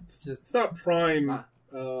 It's not prime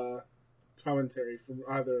commentary from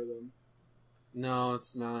either of them. No,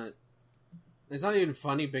 it's not. It's not even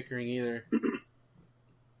funny bickering either.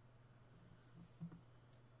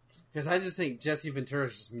 Because I just think Jesse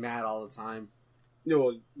Ventura's just mad all the time.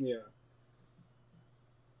 No, yeah.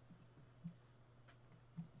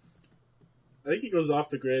 I think he goes off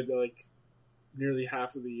the grid like nearly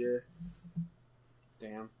half of the year.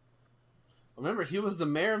 Damn. Remember, he was the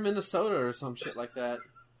mayor of Minnesota or some shit like that.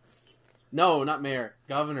 No, not mayor.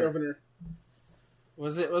 Governor.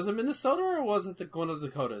 Was it Minnesota or was it one of the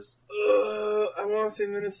Dakotas? I want to say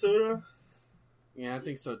Minnesota. Yeah, I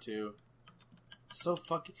think so too. So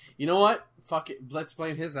fucking. You know what? Fuck it. Let's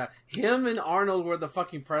blame his ass. Him and Arnold were the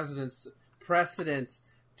fucking precedents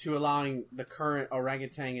to allowing the current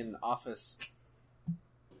orangutan in office.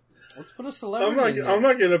 Let's put a celebrity. I'm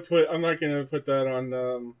not gonna put that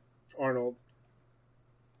on Arnold.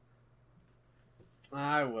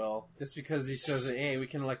 I will, just because he shows that hey, we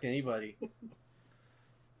can elect anybody.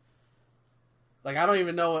 Like I don't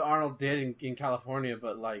even know what Arnold did in California,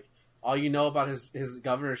 but like all you know about his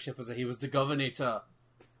governorship is that he was the governor. It's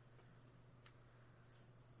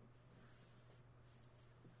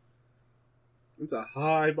a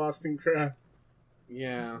high Boston crab.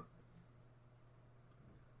 Yeah.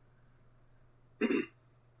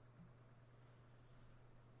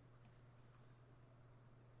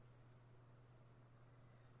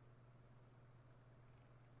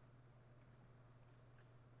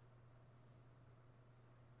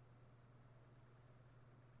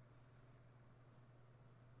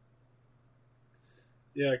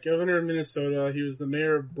 Yeah, governor of Minnesota. He was the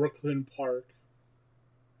mayor of Brooklyn Park.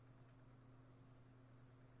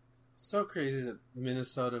 So crazy that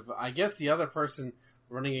Minnesota. I guess the other person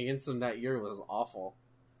running against him that year was awful.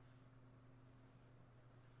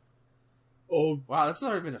 Oh wow, this has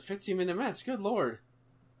already been a 15-minute match. Good lord.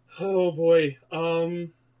 Oh boy.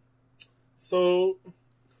 So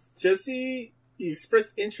Jesse, he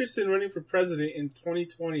expressed interest in running for president in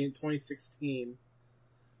 2020 and 2016.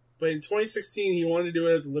 But in 2016, he wanted to do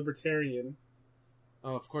it as a libertarian.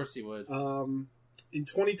 Oh, of course he would. In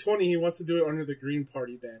 2020, he wants to do it under the Green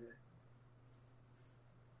Party banner.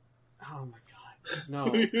 Oh my god.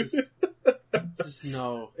 No. just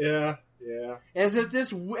no. Yeah. As if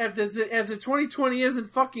 2020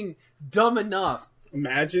 isn't fucking dumb enough.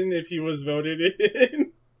 Imagine if he was voted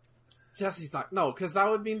in. Jesse's like, no, because that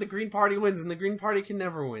would mean the Green Party wins, and the Green Party can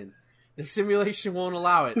never win. The simulation won't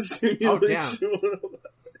allow it. Oh, damn.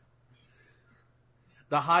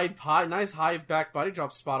 The nice high back body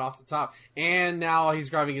drop spot off the top. And now he's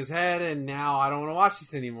grabbing his head, and now I don't want to watch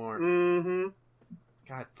this anymore. Mm-hmm.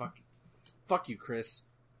 God, fuck. Fuck you, Chris.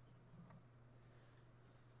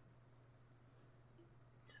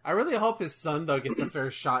 I really hope his son, though, gets a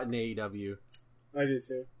fair shot in AEW. I do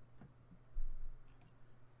too.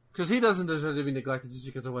 Because he doesn't deserve to be neglected just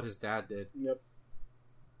because of what his dad did. Yep.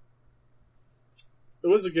 It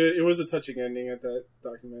was a touching ending at that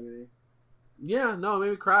documentary. Yeah, no, it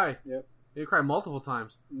made me cry. Yep. Made me cry multiple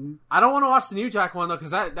times. Mm-hmm. I don't want to watch the New Jack one, though,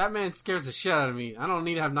 because that man scares the shit out of me. I don't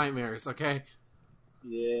need to have nightmares, okay?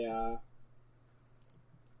 Yeah.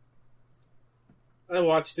 I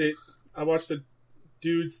watched it. I watched a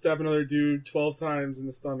dude stab another dude 12 times in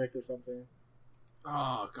the stomach or something.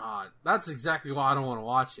 Oh, God. That's exactly why I don't want to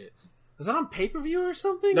watch it. Is that on pay-per-view or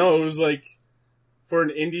something? No, it was like for an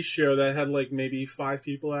indie show that had like maybe 5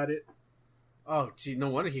 people at it. Oh, gee, no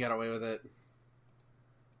wonder he got away with it.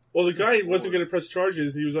 Well, the guy wasn't going to press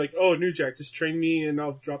charges. He was like, "Oh, New Jack, just train me and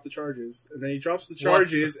I'll drop the charges." And then he drops the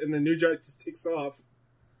charges, and then New Jack just takes off.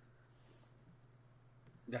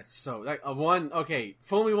 That's so... one, okay,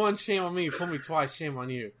 fool me once, shame on me. Fool me twice, shame on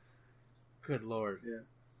you. Good Lord. Yeah.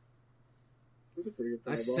 That's a pretty good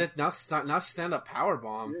powerbomb. Now stand up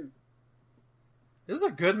powerbomb. Yeah. This is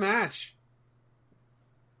a good match.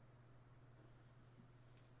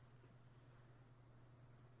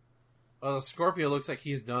 Well, Scorpio looks like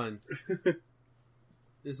he's done.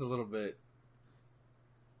 Just a little bit.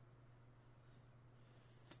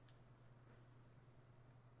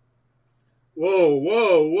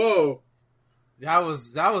 Whoa. That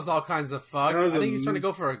was all kinds of fuck. I think he's trying to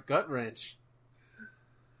go for a gut wrench.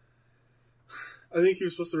 I think he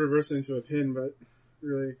was supposed to reverse it into a pin, but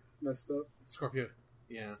really messed up. Scorpio.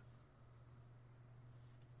 Yeah.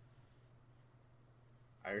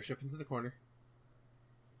 Irish up into the corner.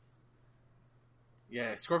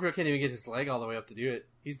 Yeah, Scorpio can't even get his leg all the way up to do it.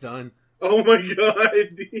 He's done. Oh my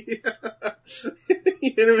god! Yeah.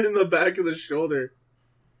 He hit him in the back of the shoulder.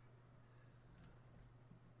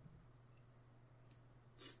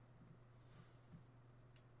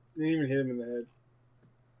 Didn't even hit him in the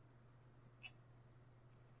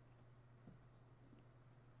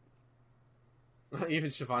head. Even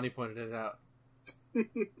Shivani pointed it out.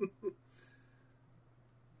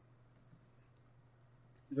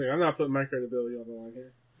 He's like, I'm not putting my credibility on the line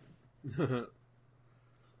here.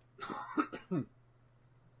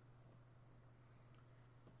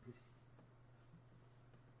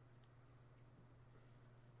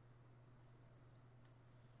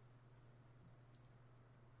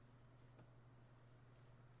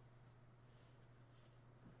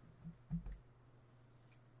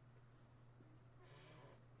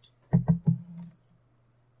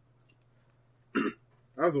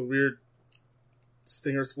 That was a weird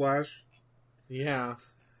stinger splash. Yeah.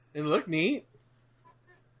 It looked neat.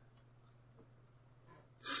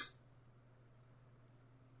 I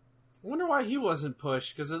wonder why he wasn't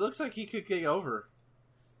pushed, because it looks like he could get over.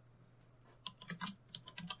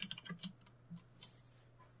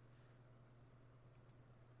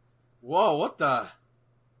 Whoa, what the...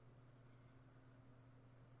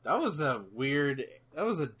 That was a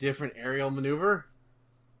different aerial maneuver.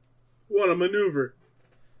 What a maneuver.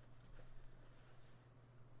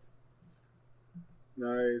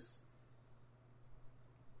 Nice.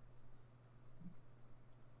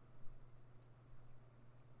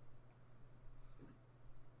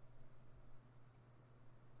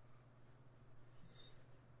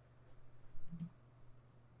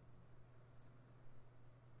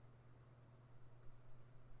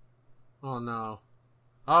 Oh no.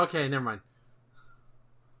 Okay, never mind.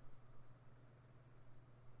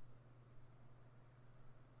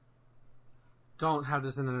 Don't have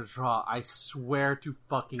this in a draw. I swear to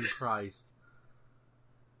fucking Christ.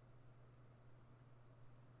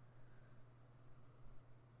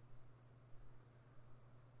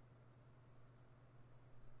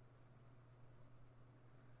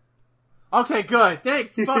 Okay, good.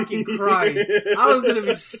 Thank fucking Christ. I was gonna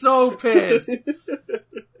be so pissed.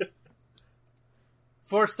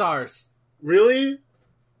 4 stars. Really?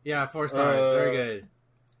 Yeah, 4 stars. Very good.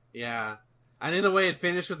 Yeah. And in the way it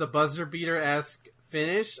finished with the buzzer beater-esque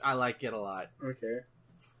finish, I like it a lot. Okay.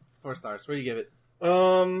 4 stars. What do you give it?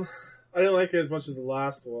 I didn't like it as much as the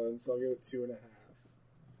last one, so I'll give it 2.5.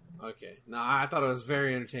 Okay. No, I thought it was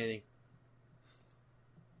very entertaining.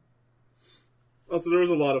 Also, there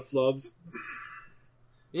was a lot of flubs.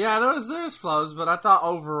 Yeah, there was flows, but I thought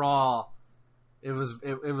overall it was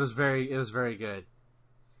very good.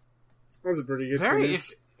 That was a pretty good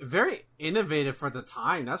finish. Very innovative for the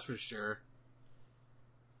time, that's for sure.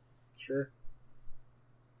 Sure.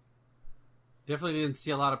 Definitely didn't see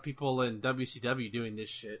a lot of people in WCW doing this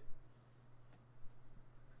shit.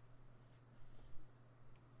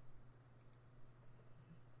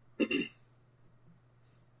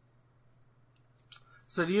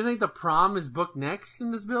 So do you think the prom is booked next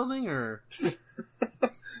in this building, or?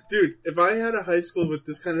 Dude, if I had a high school with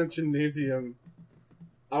this kind of gymnasium,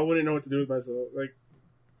 I wouldn't know what to do with myself. Like,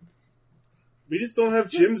 we just don't have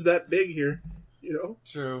gyms that big here, you know?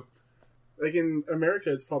 True. Like in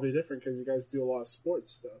America, it's probably different because you guys do a lot of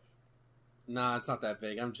sports stuff. Nah, it's not that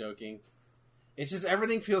big. I'm joking. It's just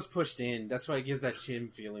everything feels pushed in. That's why it gives that gym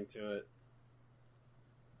feeling to it.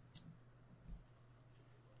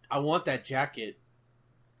 I want that jacket.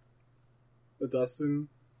 The Dustin.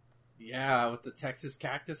 Yeah, with the Texas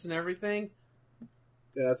cactus and everything.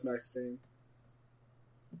 Yeah, that's Max Payne.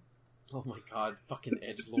 Oh my god, fucking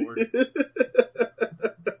edgelord.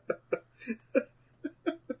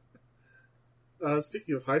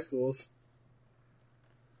 Speaking of high schools.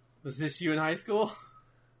 Was this you in high school?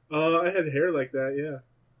 I had hair like that, yeah.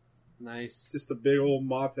 Nice. Just a big old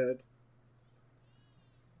mop head.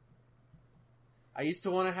 I used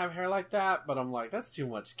to want to have hair like that, but I'm like, that's too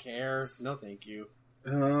much care. No, thank you.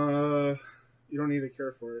 You don't need to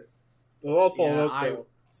care for it. They'll all fall out though.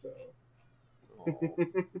 So. Oh.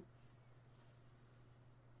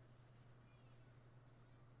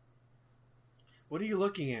 What are you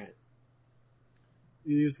looking at?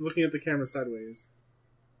 He's looking at the camera sideways.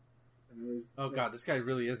 Oh god, this guy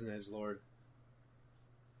really is an edgelord.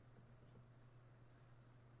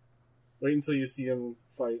 Wait until you see him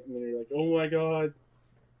fight, and then you're like, oh my god.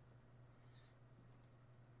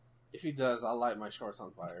 If he does, I'll light my shorts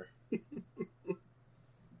on fire.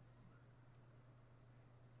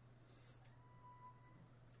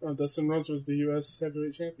 Dustin Rhodes was the U.S.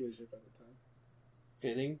 Heavyweight Championship at the time.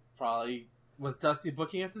 Fitting, probably. Was Dusty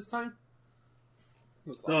booking at this time?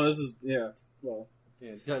 No, this is, yeah, well.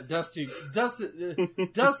 Yeah, Dustin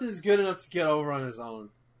is good enough to get over on his own.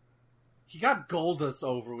 He got Goldust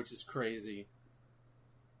over, which is crazy.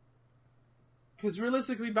 Because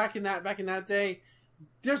realistically, back in that day,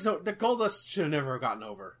 the Goldust should have never gotten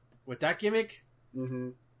over with that gimmick. Mm-hmm.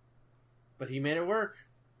 But he made it work.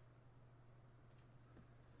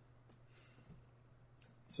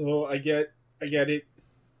 So I get it.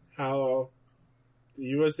 How the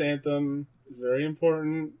U.S. anthem is very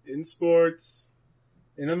important in sports,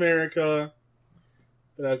 in America.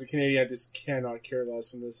 But as a Canadian, I just cannot care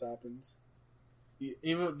less when this happens.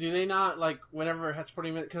 Even do they not like whenever it has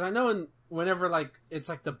 40 minutes? Because I know whenever like it's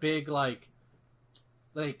like the big like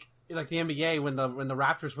the NBA when the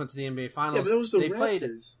Raptors went to the NBA finals. Yeah, but that was the Raptors. Played,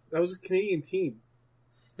 that was a Canadian team.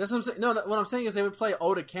 That's what I'm saying. No, what I'm saying is they would play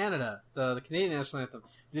 "Ode to Canada," the Canadian national anthem.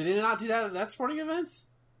 Did they not do that at that sporting events?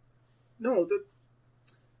 No,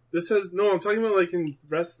 I'm talking about like in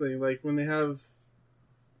wrestling, like when they have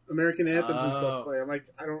American anthems and stuff play. I'm like,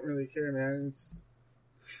 I don't really care, man. It's,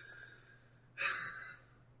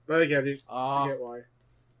 but I get it. I get why.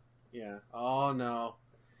 Yeah. Oh no.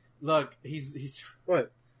 Look, he's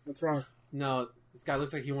what? What's wrong? No, this guy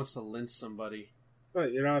looks like he wants to lynch somebody.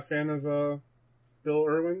 What? You're not a fan of Bill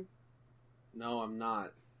Irwin? No, I'm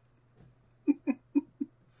not.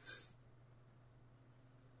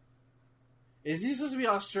 Is he supposed to be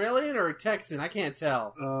Australian or Texan? I can't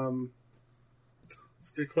tell.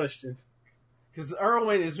 It's a good question. Because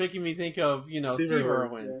Irwin is making me think of, Steve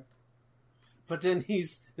Irwin. Yeah. But then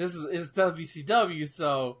this is WCW,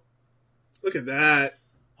 so... Look at that.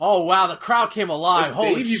 Oh, wow, the crowd came alive. That's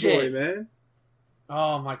Holy Davey shit. Boy, man.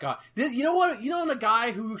 Oh, my God. You know what? You know the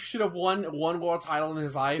guy who should have won one world title in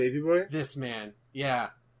his life? Davey Boy? This man. Yeah.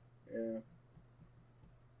 Yeah.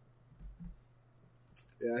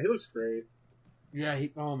 Yeah, he looks great. Yeah,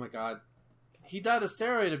 oh, my God. He died of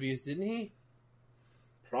steroid abuse, didn't he?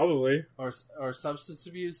 Probably. Or substance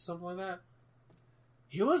abuse, something like that.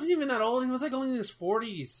 He wasn't even that old. He was like only in his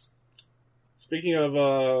 40s. Speaking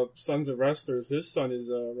of sons of wrestlers, his son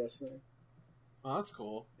is wrestling. Oh, that's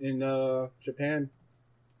cool. In Japan.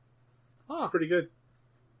 Huh. It's pretty good.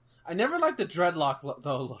 I never liked the dreadlock look,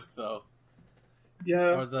 though.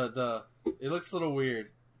 Yeah. Or the it looks a little weird.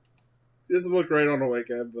 It doesn't look right on a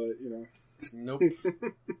whitehead, but, Nope.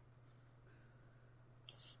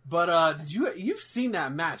 But you've seen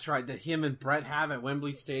that match, right, that him and Brett have at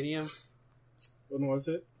Wembley Stadium? When was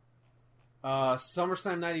it?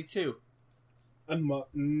 SummerSlam 92.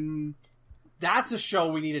 That's a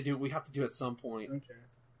show we need to do. We have to do at some point.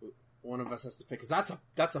 Okay. One of us has to pick, because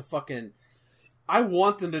that's a fucking... I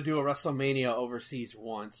want them to do a WrestleMania overseas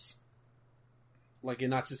once. Like, and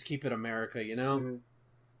not just keep it America, you know? Mm-hmm.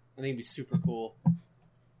 I think it'd be super cool.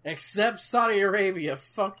 Except Saudi Arabia.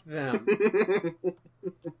 Fuck them.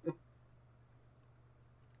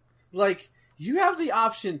 Like, you have the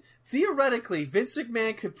option. Theoretically, Vince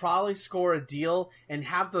McMahon could probably score a deal and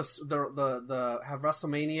have have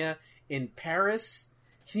WrestleMania in Paris.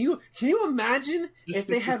 Can you imagine if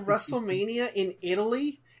they had WrestleMania in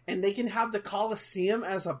Italy and they can have the Coliseum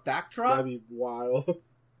as a backdrop? That'd be wild.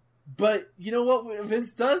 But you know what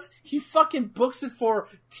Vince does? He fucking books it for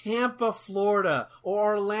Tampa, Florida,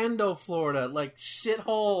 or Orlando, Florida, like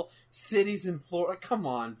shithole cities in Florida. Come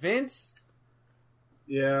on, Vince.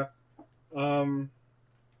 Yeah. That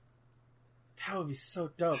would be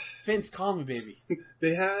so dope. Vince, call me, baby.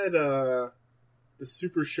 They had the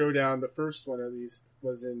Super Showdown, the first one at least,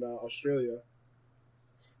 was in Australia.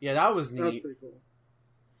 Yeah, that was neat. That was pretty cool.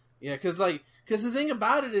 Yeah, because the thing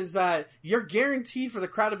about it is that you're guaranteed for the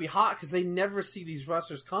crowd to be hot because they never see these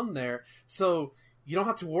wrestlers come there, so you don't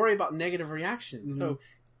have to worry about negative reaction. Mm-hmm. So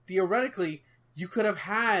theoretically, you could have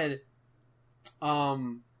had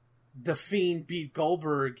the Fiend beat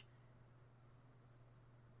Goldberg,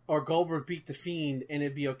 or Goldberg beat the Fiend, and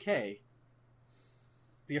it'd be okay.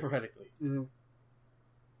 Theoretically. Mm-hmm.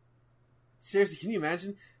 Seriously, can you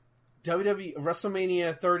imagine WWE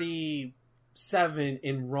WrestleMania 37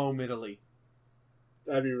 in Rome, Italy?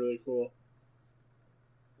 That'd be really cool.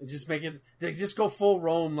 And just make it. They just go full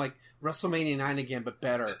Rome, like WrestleMania 9 again, but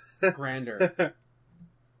better, grander.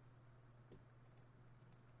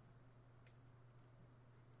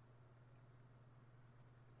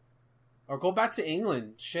 Or go back to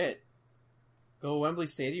England. Shit. Go to Wembley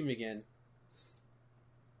Stadium again.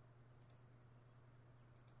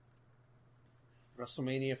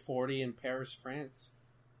 WrestleMania 40 in Paris, France.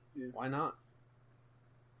 Yeah. Why not?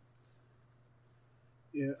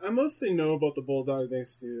 Yeah, I mostly know about the Bulldog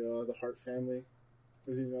thanks to the Hart family.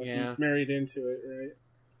 Because, he married into it, right?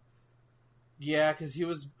 Yeah, because he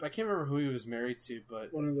was... I can't remember who he was married to,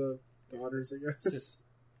 but... One of the daughters, I guess.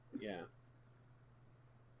 Yeah.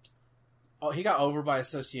 Oh, he got over by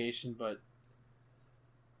association, but...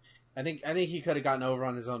 I think he could have gotten over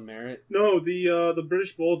on his own merit. No, the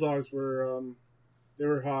British Bulldogs were... they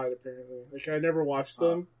were hot, apparently. Like, I never watched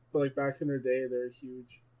them, but, like, back in their day, they were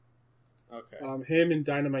huge. Okay. Him and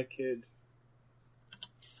Dynamite Kid.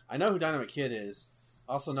 I know who Dynamite Kid is.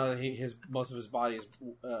 I also know that most of his body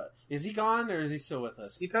is he gone or is he still with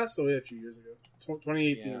us? He passed away a few years ago.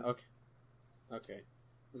 2018. Yeah, okay.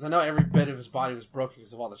 Because I know every bit of his body was broken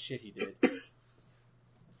because of all the shit he did.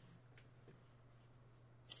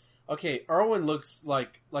 Okay, Erwin looks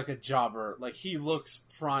like a jobber. Like, he looks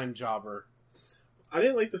prime jobber. I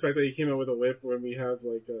didn't like the fact that he came out with a whip when we have,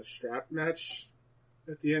 like, a strap match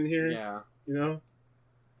at the end here. Yeah. You know?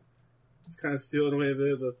 It's kind of stealing away a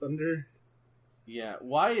bit of the thunder. Yeah.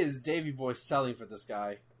 Why is Davey Boy selling for this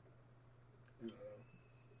guy? I don't know.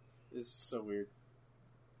 This is so weird.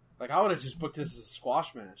 Like, I would have just booked this as a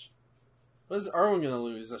squash match. What is Erwin going to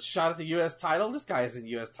lose? A shot at the U.S. title? This guy isn't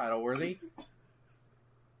U.S. title worthy.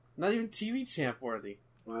 Not even TV champ worthy.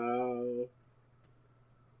 Wow.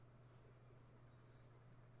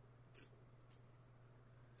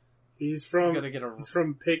 He's from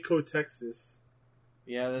Pecos, Texas.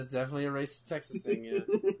 Yeah, that's definitely a racist Texas thing, yeah.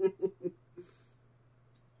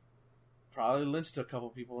 Probably lynched a couple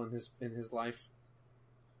people in his life.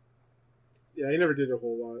 Yeah, he never did a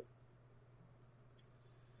whole lot.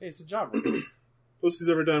 Hey, it's a job. Most he's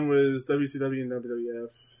ever done was WCW and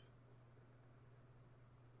WWF.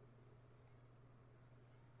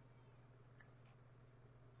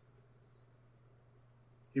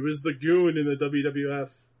 He was the goon in the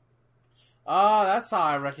WWF. Oh, that's how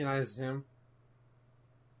I recognize him.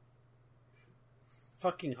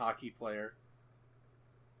 Fucking hockey player.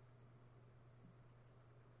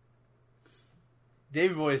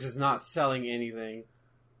 Davey Boy is just not selling anything.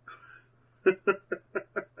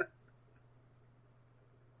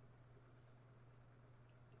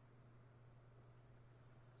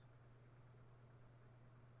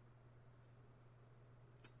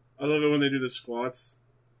 I love it when they do the squats.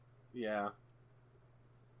 Yeah.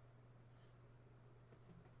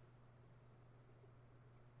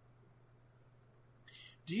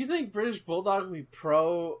 Do you think British Bulldog will be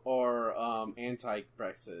pro or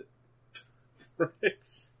anti-Brexit?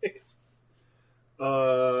 Brexit.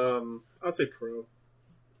 I'll say pro.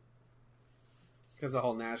 Because the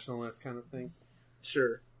whole nationalist kind of thing?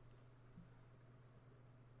 Sure.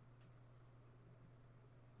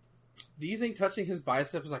 Do you think touching his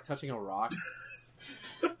bicep is like touching a rock?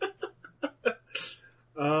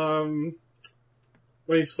 When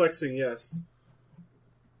he's flexing, yes.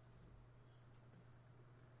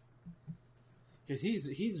 Because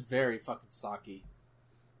he's very fucking stocky.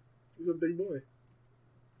 He's a big boy.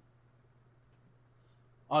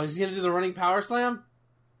 Oh, he's gonna do the running power slam?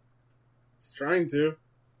 He's trying to.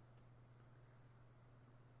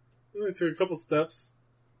 He only took a couple steps.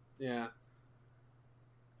 Yeah.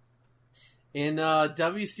 In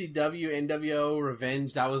WCW NWO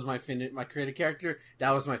Revenge, that was my my creative character.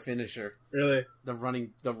 That was my finisher. Really? The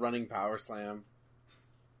running power slam.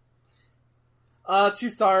 2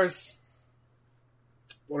 stars.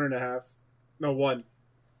 1.5. No, 1.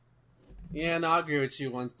 Yeah, no, I agree with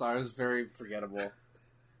you. 1 star is very forgettable.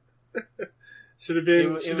 Should have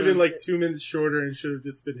been like 2 minutes shorter, and should have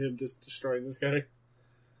just been him just destroying this guy.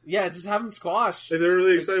 Yeah, just have him squash. Like, they were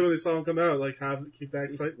really excited when they saw him come out. Like, keep that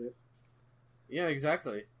excitement. Yeah,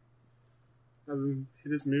 exactly. Have him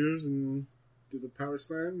hit his moves and do the power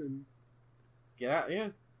slam, and yeah.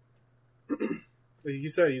 like you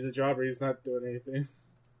said, he's a jobber. He's not doing anything.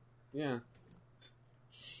 Yeah.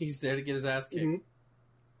 He's there to get his ass kicked. Mm-hmm.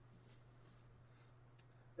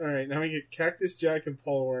 All right, now we get Cactus Jack and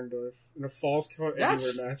Paul Orndorff in a Falls Count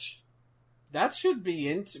Anywhere match. That should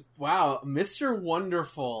be wow, Mr.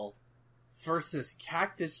 Wonderful versus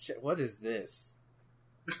Cactus Jack. What is this?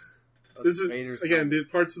 This is Vader's again the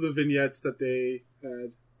parts of the vignettes that they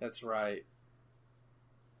had. That's right.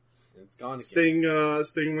 It's gone again.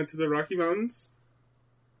 Sting went to the Rocky Mountains.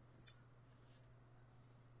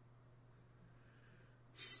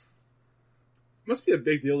 Must be a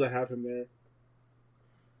big deal to have him there.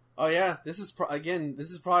 Oh yeah, this is probably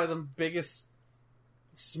the biggest,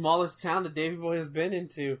 smallest town that Davey Boy has been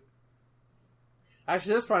into.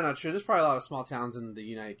 Actually, that's probably not true. There's probably a lot of small towns in the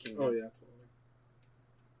United Kingdom. Oh yeah, totally.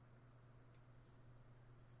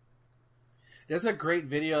 There's a great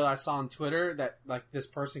video I saw on Twitter that like this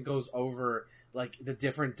person goes over like the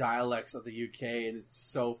different dialects of the UK, and it's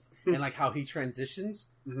so and like how he transitions.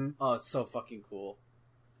 Mm-hmm. Oh, it's so fucking cool.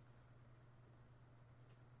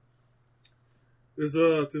 There's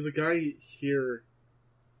a guy here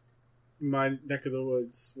in my neck of the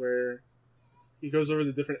woods where he goes over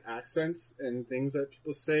the different accents and things that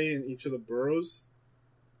people say in each of the boroughs.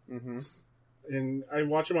 Mm-hmm. And I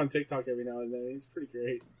watch him on TikTok every now and then. He's pretty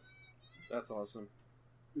great. That's awesome.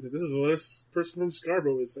 He's like, this is what a person from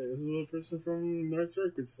Scarborough would say. This is what a person from North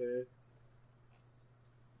York would say.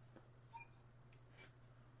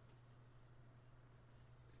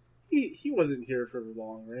 He wasn't here for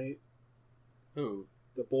long, right? Who?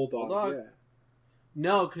 The Bulldog? Yeah.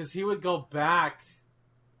 No, because he would go back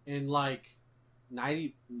in like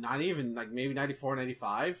 90, not even, like maybe 94,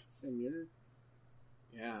 95. Same year?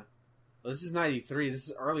 Yeah. Well, this is 93. This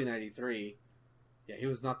is early 93. Yeah, he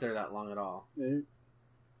was not there that long at all. Yeah.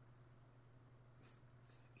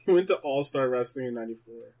 He went to All-Star Wrestling in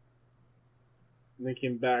 94. And then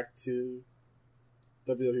came back to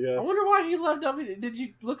WWF. I wonder why he left WWF. Did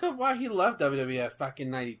you look up why he left WWF back in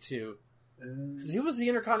 92? Because he was the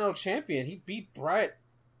Intercontinental Champion. He beat Brett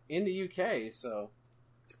in the UK, so...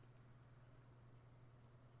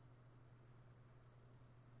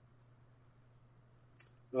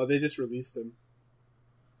 Oh, they just released him.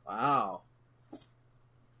 Wow.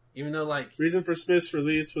 Even though, like... Reason for Smith's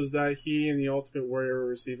release was that he and the Ultimate Warrior were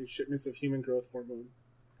receiving shipments of human growth hormone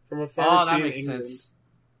from a pharmacy in England. Sense.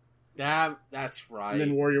 That's right. And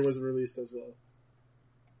then Warrior was released as well.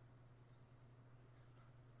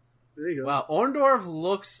 There you go. Wow, Orndorff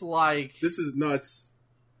looks like... This is nuts.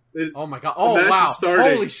 Oh my god. Oh, wow.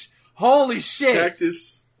 Holy shit.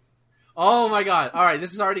 Cactus. Oh my god. Alright,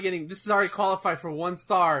 this is already qualified for 1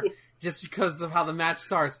 star just because of how the match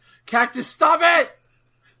starts. Cactus, stop it!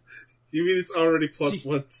 You mean it's already plus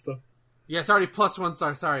 1 star? Yeah, it's already plus 1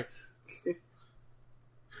 star, sorry.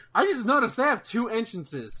 I just noticed they have 2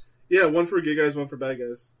 entrances. Yeah, one for good guys, one for bad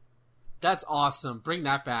guys. That's awesome. Bring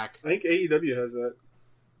that back. I think AEW has that.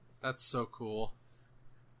 That's so cool.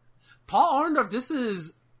 Paul Orndorff, this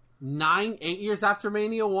is 8 years after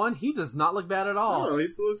Mania 1. He does not look bad at all. No, he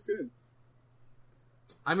still looks good.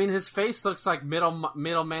 I mean, his face looks like middle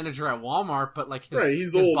manager at Walmart, but like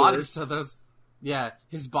he's his older. body says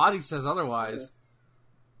his body says otherwise.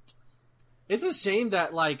 Yeah. It's a shame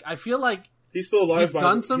that like I feel like he's still alive.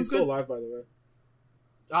 He's still alive, by the way.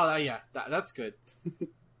 Oh yeah, that's good.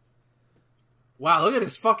 Wow, look at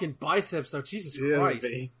his fucking biceps, though. Jesus Christ.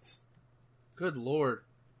 Veins. Good lord.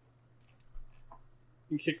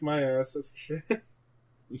 You can kick my ass, that's for sure.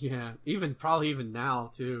 Yeah, probably even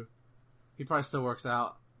now, too. He probably still works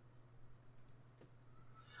out.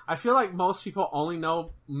 I feel like most people only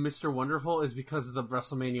know Mr. Wonderful is because of the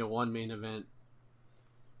WrestleMania 1 main event.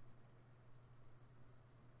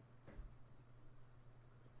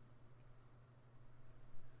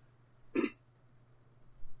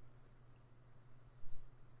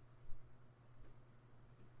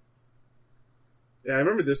 Yeah, I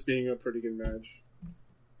remember this being a pretty good match.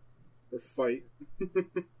 Or fight.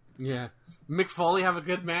 Yeah. Mick Foley have a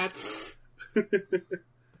good match? Or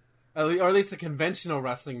at least a conventional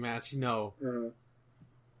wrestling match, no.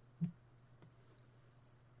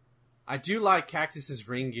 I do like Cactus's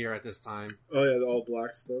ring gear at this time. Oh yeah, the all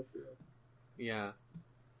black stuff. Yeah.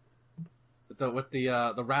 With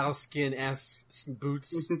the rattleskin-esque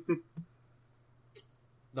boots.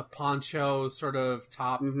 The poncho sort of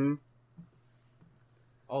top. Mm-hmm.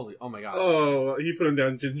 Oh my god. Oh, he put him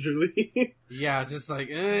down gingerly. Yeah, just like,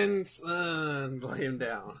 and lay him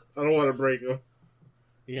down. I don't want to break him.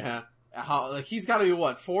 Yeah. He's got to be,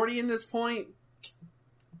 what, 40 in this point?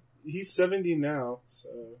 He's 70 now, so...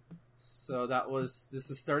 So this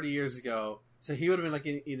is 30 years ago. So he would have been like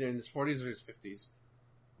either in his 40s or his 50s.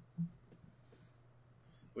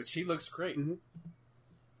 Which he looks great. Mm-hmm.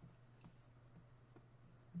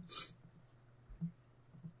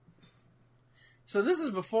 So this is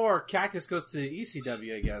before Cactus goes to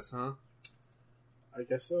ECW, I guess, huh? I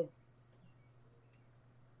guess so.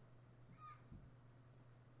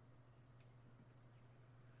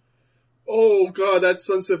 Oh god, that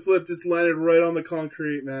sunset flip just landed right on the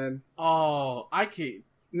concrete, man. Oh, I can't.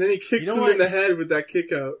 And then he kicked him what? in the head with that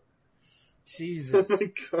kick out. Jesus. Oh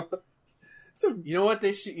my god. You know what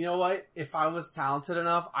they should? You know what? If I was talented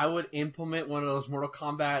enough, I would implement one of those Mortal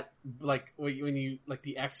Kombat, like when you like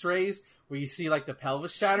the X-rays, where you see like the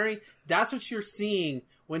pelvis shattering. That's what you're seeing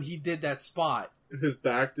when he did that spot. His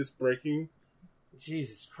back just breaking.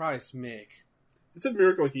 Jesus Christ, Mick! It's a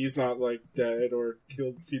miracle he's not like dead or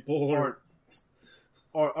killed people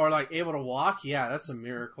or like able to walk. Yeah, that's a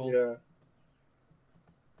miracle. Yeah.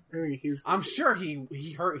 I think I'm sure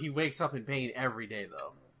he wakes up in pain every day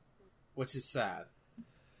though, which is sad.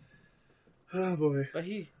 Oh boy. But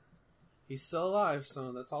he's still alive,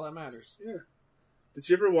 so that's all that matters. Yeah. Did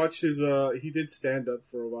you ever watch his he did stand up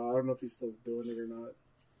for a while. I don't know if he's still doing it or not.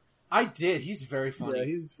 I did. He's very funny. Yeah,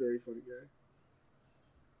 he's a very funny guy.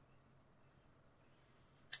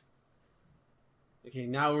 Okay,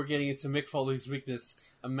 now we're getting into Mick Foley's weakness.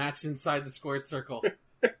 A match inside the squared circle.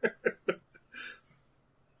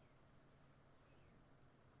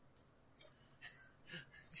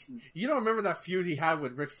 You don't remember that feud he had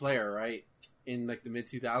with Ric Flair, right? In like the mid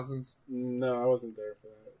 2000s. No, I wasn't there for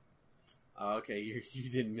that. Oh, okay, you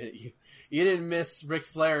didn't miss Ric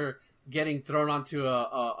Flair getting thrown onto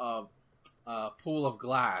a pool of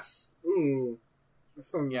glass. Ooh, that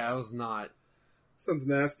sounds. Yeah, it was not. Sounds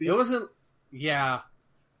nasty. It wasn't. Yeah,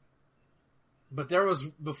 but there was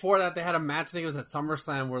before that they had a match. I think it was at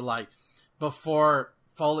SummerSlam where like before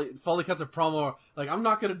Foley cuts a promo like, I'm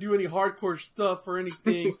not gonna do any hardcore stuff or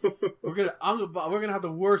anything. we're gonna have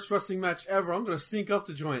the worst wrestling match ever. I'm gonna stink up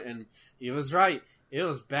the joint, and he was right. It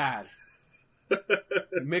was bad.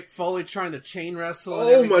 Mick Foley trying to chain wrestle. And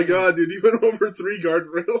oh my god, dude! He went over 3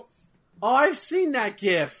 guardrails. Oh, I've seen that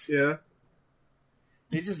GIF. Yeah.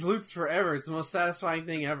 It just loots forever. It's the most satisfying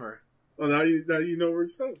thing ever. Well, now you know where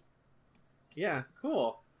it's from. Yeah,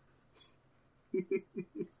 cool.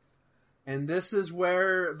 And this is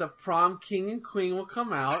where the prom king and queen will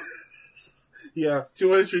come out. Yeah,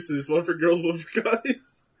 2 entrances, one for girls, one for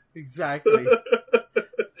guys. Exactly.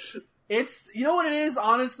 It's, you know what it is,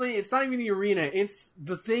 honestly? It's not even the arena. It's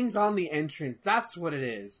the things on the entrance. That's what it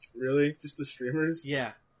is. Really? Just the streamers?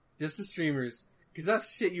 Yeah. Just the streamers. Because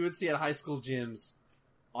that's shit you would see at high school gyms.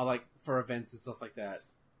 Or like, for events and stuff like that.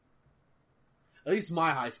 At least my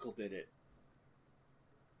high school did it.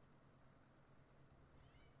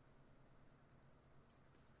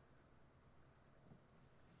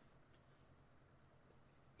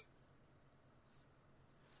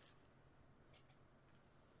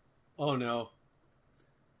 Oh no.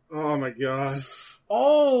 Oh my god.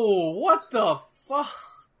 Oh, what the fuck?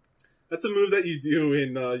 That's a move that you do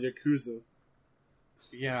in Yakuza.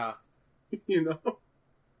 Yeah. You know?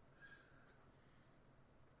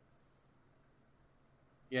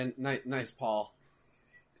 Yeah, nice, Paul.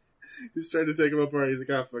 He's trying to take him apart. He's like,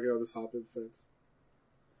 ah, fuck it, I'll just hop in the fence.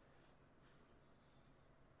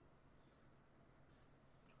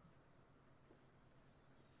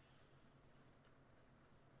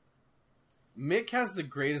 Mick has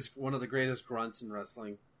one of the greatest grunts in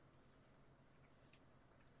wrestling.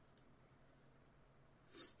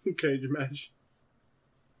 Cage match.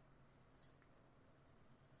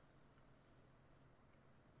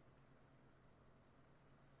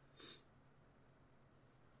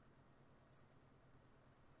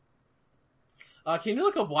 Can you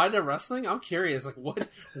look up why they're wrestling? I'm curious. Like, what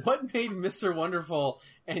made Mr. Wonderful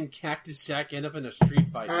and Cactus Jack end up in a street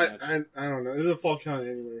fight match? I don't know. There's a fall count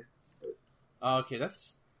anyway. Okay,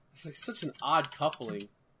 that's like such an odd coupling.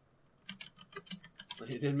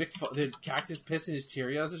 Did Cactus piss in his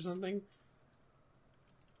Cheerios or something?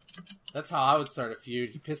 That's how I would start a feud.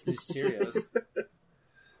 He pissed in his Cheerios.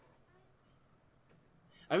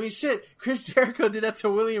 I mean, shit. Chris Jericho did that to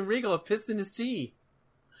William Regal. Pissed in his tea.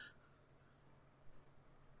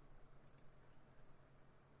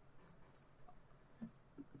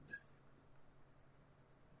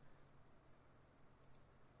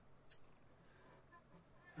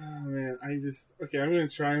 Okay, I'm gonna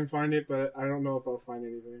try and find it, but I don't know if I'll find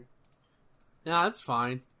anything. Yeah, that's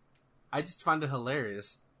fine. I just find it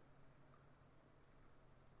hilarious.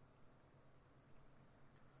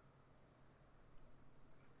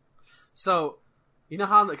 So, you know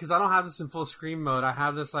how, because I don't have this in full screen mode, I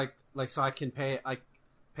have this like so I can pay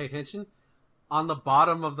attention. On the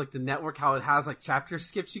bottom of like the network, how it has like chapter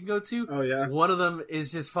skips you can go to. Oh yeah. One of them is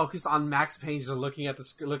just focused on Max Payne, just looking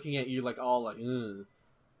at you like all like,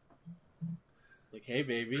 like, hey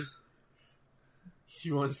baby,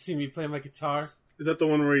 you want to see me play my guitar? Is that the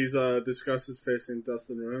one where he's discussed his facing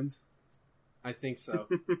Dustin Rhodes? I think so.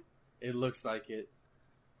 It looks like it.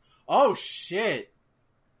 Oh shit!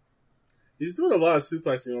 He's doing a lot of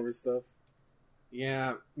suplexing over stuff.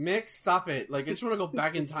 Yeah, Mick, stop it! Like, I just want to go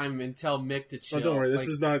back in time and tell Mick to chill. Oh, don't worry, this like,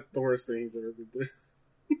 is not the worst thing he's ever been through.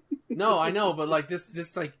 No, I know, but like this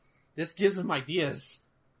gives him ideas.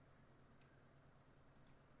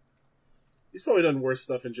 He's probably done worse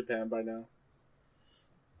stuff in Japan by now.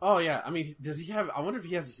 Oh yeah, I mean, does he have? I wonder if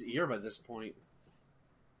he has his ear by this point.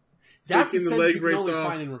 Taking the leg brace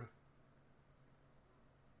off. I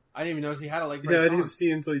didn't even notice he had a leg brace. Yeah, I on. didn't see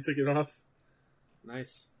it until he took it off.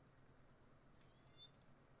 Nice.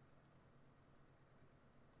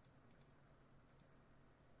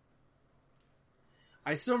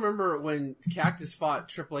 I still remember when Cactus fought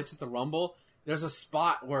Triple H at the Rumble. There's a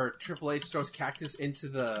spot where Triple H throws Cactus into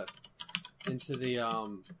the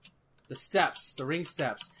steps, the ring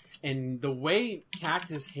steps, and the way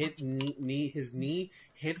Cactus hit his knee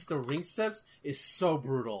hits the ring steps is so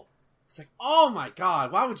brutal. It's like, oh my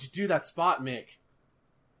god, why would you do that spot, Mick?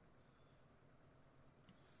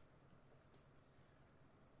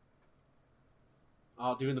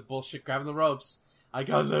 Oh, doing the bullshit, grabbing the ropes. I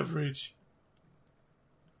got leverage.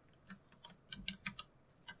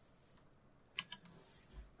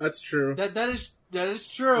 That's true. That is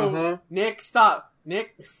true. Uh-huh. Nick, stop.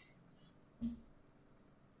 Nick.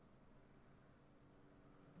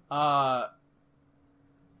 I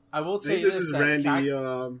will I tell think you this is Randy.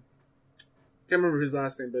 Can't remember his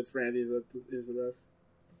last name, but it's Randy that is the ref.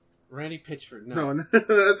 Randy Pitchford. No. No,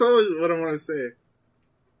 that's always what I want to say.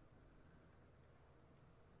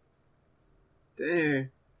 Dang.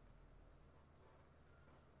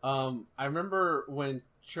 I remember when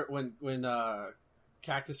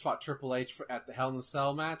Cactus fought Triple H at the Hell in the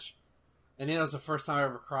Cell match, and that was the first time I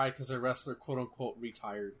ever cried because the wrestler quote unquote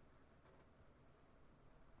retired.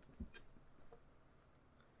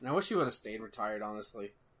 And I wish he would have stayed retired,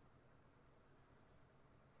 honestly.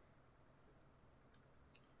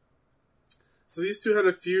 So these two had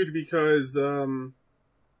a feud because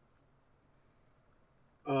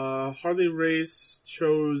Harley Race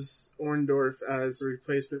chose Orndorff as a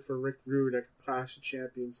replacement for Rick Rude at Clash of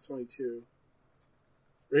Champions 22.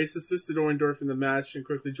 Race assisted Orndorff in the match and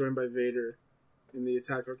quickly joined by Vader in the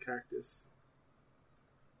attack on Cactus.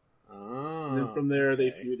 Oh, And then from there,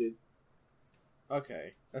 they feuded.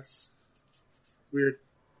 Okay, that's Weird.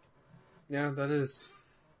 yeah, that is.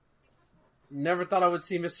 Never thought I would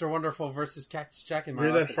see Mr. Wonderful versus Cactus Jack in my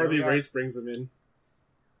Weird life. that but here Harley we are. Race brings him in.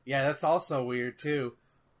 Yeah, that's also weird too.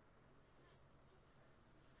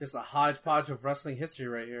 Just a hodgepodge of wrestling history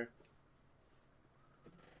right here.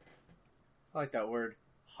 I like that word.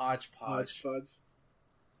 Hodgepodge.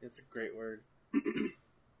 It's a great word.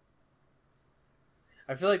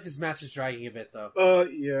 I feel like this match is dragging a bit though.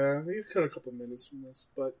 Yeah, we cut a couple minutes from this,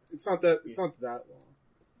 but it's not that long.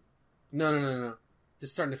 No.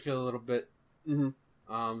 Just starting to feel a little bit.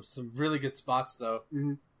 Mm-hmm. Some really good spots though.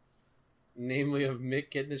 Mm-hmm. Namely of Mick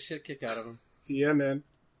getting the shit kicked out of him. Yeah, man.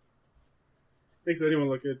 Makes anyone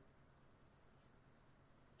look good.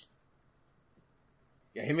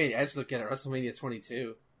 Yeah, he made Edge look good at WrestleMania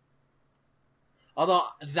 22. Although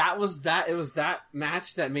it was that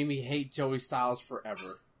match that made me hate Joey Styles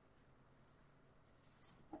forever.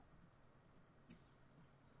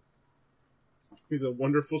 He's a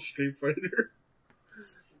wonderful Street Fighter.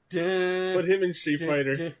 Dun, Put him in Street dun,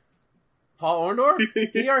 Fighter. dun. Paul Orndorff?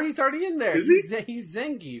 He's already in there. Is he? He's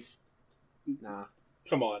Zangief. Nah.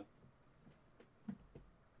 Come on.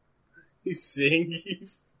 He's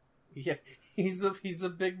Zangief. Yeah, he's a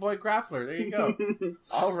big boy grappler. There you go.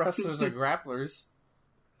 All wrestlers are grapplers.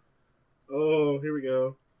 Oh, here we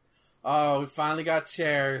go. Oh, we finally got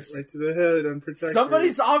chairs. Right to the head, unprotected.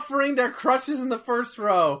 Somebody's offering their crutches in the first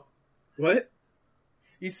row. What?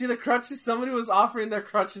 You see the crutches? Somebody was offering their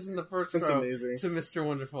crutches in the first That's row amazing. to Mr.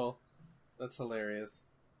 Wonderful. That's hilarious.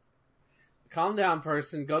 Calm down,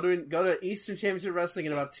 person. Go to Eastern Championship Wrestling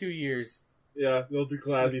in about 2 years. Yeah, they'll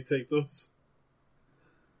gladly take those.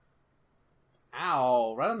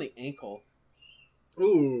 Ow! Right on the ankle.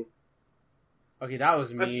 Ooh. Okay, that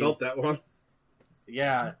was I mean. felt that one.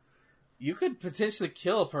 Yeah. You could potentially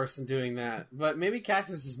kill a person doing that, but maybe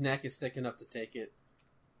Cactus's neck is thick enough to take it.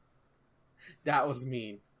 That was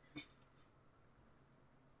mean.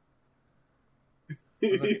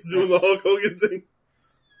 He's doing the Hulk Hogan thing.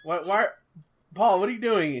 What? Why? Paul, what are you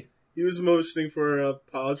doing? He was motioning for a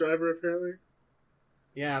pile driver, apparently.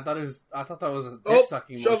 Yeah, I thought that was a dick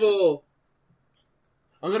sucking motion. Shovel!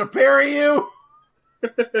 I'm gonna bury you.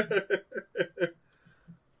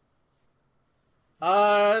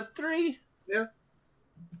 3. Yeah,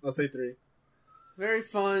 I'll say 3. Very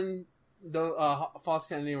fun. The Falls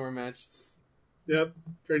Count Anywhere match. Yep,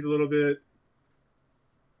 dragged a little bit,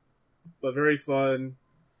 but very fun.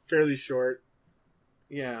 Fairly short.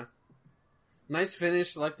 Yeah. Nice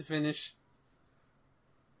finish. I like the finish.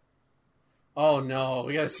 Oh no,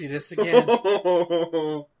 we gotta see this again.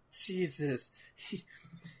 Jesus.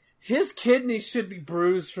 His kidney should be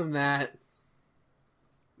bruised from that.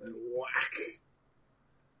 And whack.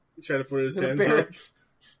 He tried to put his hands up.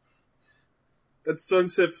 That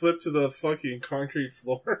sunset flip to the fucking concrete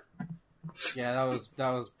floor. Yeah, that was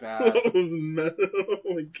bad. That was metal.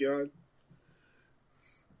 Oh my god.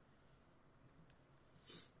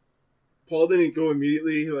 Paul didn't go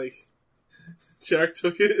immediately, like, Jack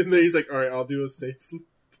took it, and then he's like, alright, I'll do a safe flip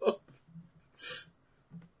up.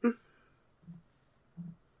 The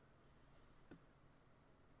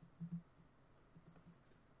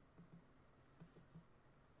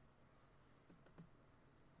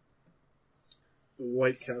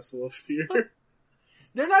White Castle of Fear.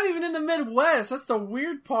 They're not even in the Midwest. That's the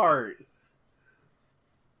weird part.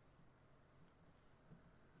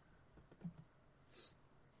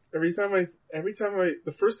 The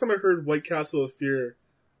first time I heard White Castle of Fear,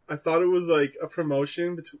 I thought it was like a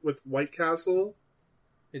promotion with White Castle.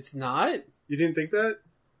 It's not? You didn't think that?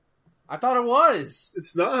 I thought it was.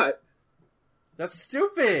 It's not. That's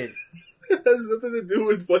stupid. It has nothing to do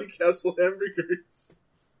with White Castle hamburgers.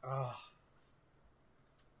 Oh.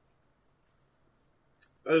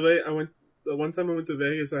 By the way, the one time I went to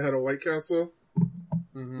Vegas, I had a White Castle.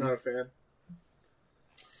 Mm-hmm. Not a fan.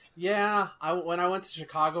 Yeah, when I went to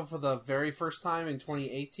Chicago for the very first time in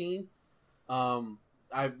 2018,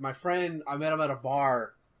 my friend, I met him at a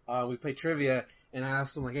bar. We played trivia, and I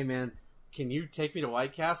asked him, like, hey man, can you take me to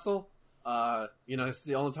White Castle? It's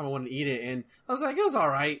the only time I want to eat it, and I was like, it was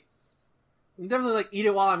alright. Definitely, like, eat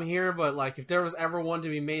it while I'm here, but, like, if there was ever one to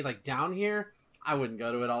be made, like, down here, I wouldn't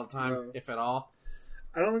go to it all the time, No. if at all.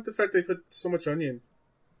 I don't like the fact they put so much onion.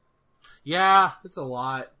 Yeah, it's a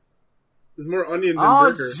lot. There's more onion than Oh,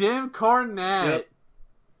 burger. Jim Cornette. Yep.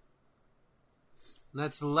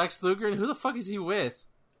 That's Lex Luger, and who the fuck is he with?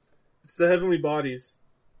 It's the Heavenly Bodies.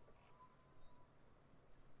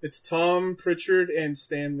 It's Tom Pritchard and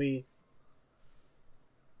Stan Lee.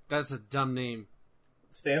 That's a dumb name.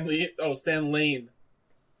 Stan Lee? Oh, Stan Lane.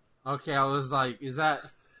 Okay, I was like, is that...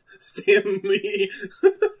 Stan Lee.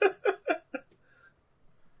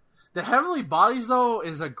 The Heavenly Bodies, though,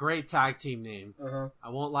 is a great tag team name. Uh-huh. I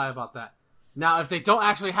won't lie about that. Now, if they don't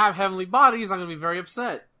actually have Heavenly Bodies, I'm going to be very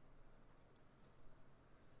upset.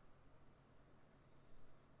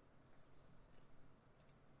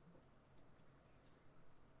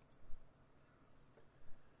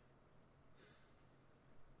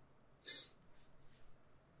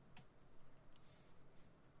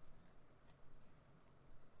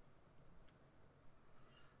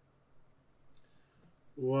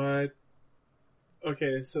 What?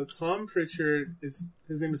 Okay, so Tom Pritchard his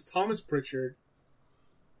name is Thomas Pritchard,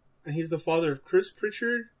 and he's the father of Chris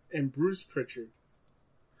Pritchard and Bruce Pritchard.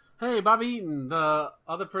 Hey, Bobby Eaton, the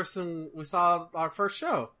other person we saw our first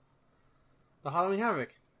show. The Halloween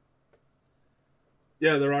Havoc.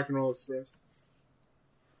 Yeah, the Rock and Roll Express.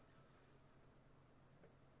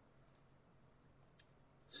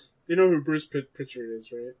 You know who Bruce Pritchard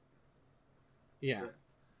is, right? Yeah.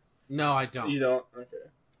 No, I don't. You don't? Okay.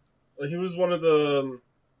 Well, he was one of the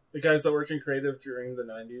guys that worked in creative during the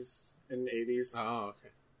 90s and 80s. Oh,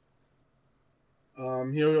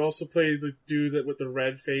 okay. He also played the dude with the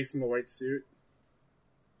red face and the white suit.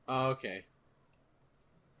 Oh, okay.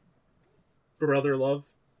 Brother Love.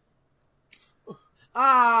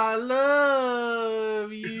 I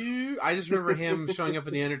love you. I just remember him showing up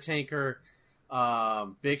in the Undertaker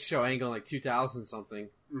Big Show angle in like 2000 something.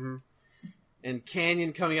 Mm-hmm. And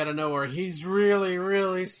Canyon coming out of nowhere. He's really,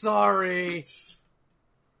 really sorry. It's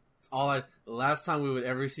the last time we would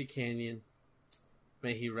ever see Canyon.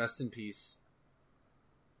 May he rest in peace.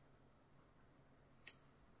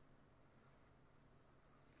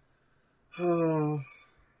 Oh,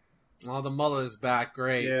 Oh, the mullet is back.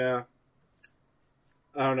 Great. yeah.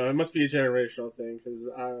 I don't know. It must be a generational thing because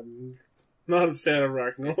I'm Not a fan of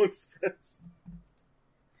Rock and Roll Express.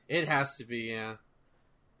 It has to be, yeah.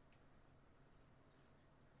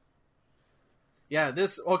 Yeah,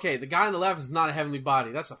 the guy on the left is not a heavenly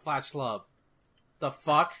body. That's a flat schlub. The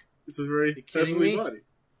fuck? It's a very You kidding heavenly me? body.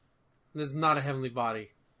 This is not a heavenly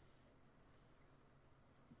body.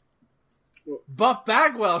 Well- Buff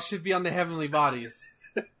Bagwell should be on the heavenly bodies.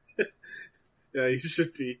 Yeah, he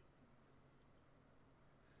should be.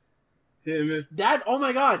 Him. Oh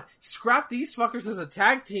my god, scrap these fuckers as a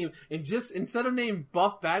tag team and just, instead of name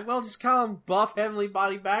Buff Bagwell, just call him Buff Heavenly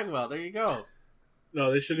Body Bagwell. There you go.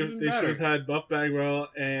 No, they should have. Even They should have better. had Buff Bagwell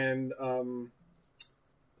and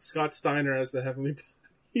Scott Steiner as the heavenly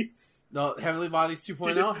bodies. No, Heavenly Bodies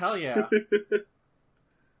 2.0? Hell yeah.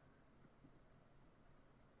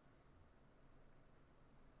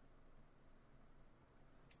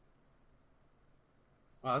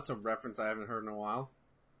 Wow, that's a reference I haven't heard in a while.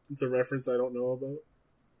 It's a reference I don't know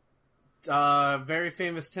about. Very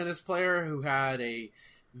famous tennis player who had a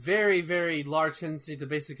very, very large tendency to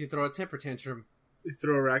basically throw a temper tantrum. You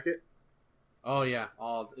throw a racket. Oh yeah,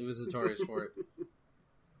 it was notorious for it.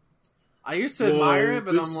 I used to admire it,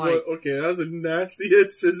 but I'm like, okay, that was a nasty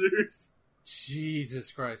hit, scissors.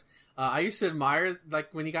 Jesus Christ. I used to admire, like,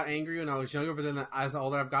 when he got angry when I was younger, but then as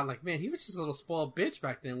older I've gotten like, man, he was just a little spoiled bitch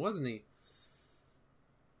back then, wasn't he?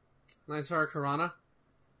 Nice Hurricanrana.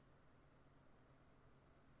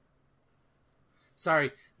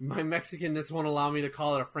 Sorry, my Mexicanness won't allow me to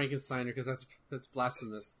call it a Frankensteiner because that's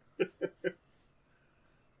blasphemous.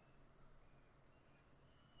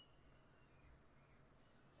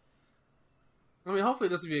 I mean, hopefully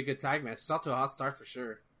this will be a good tag match. It's off to a hot start for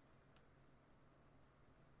sure.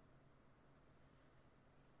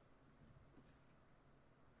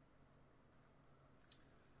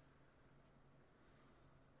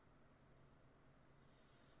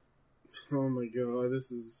 Oh my god,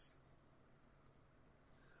 this is.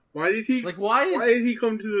 Why did he? Like, why did he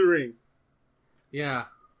come to the ring? Yeah.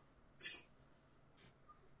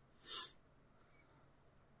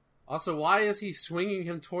 Also, why is he swinging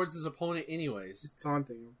him towards his opponent anyways?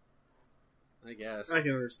 Taunting him. I guess. I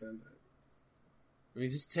can understand that. I mean,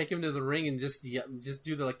 just take him to the ring and just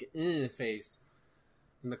do the, like, face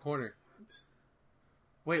in the corner.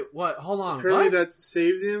 Wait, what? Hold on. Apparently What? that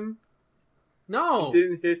saved him. No! It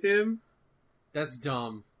didn't hit him. That's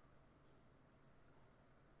dumb.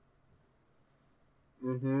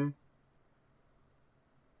 Mm-hmm.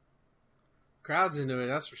 Crowd's into it,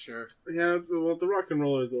 that's for sure. Yeah, well, the rock and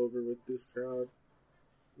roll is over with this crowd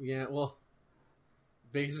Yeah, well,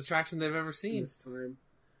 biggest attraction they've ever seen. this time.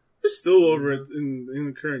 They're still over it in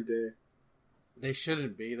the current day. They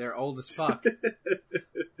shouldn't be. They're old as fuck.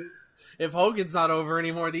 If Hogan's not over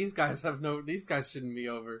anymore, these guys shouldn't be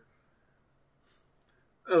over.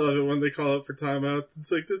 I love it when they call out for timeout.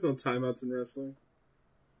 It's like there's no timeouts in wrestling.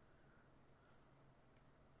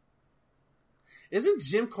 Isn't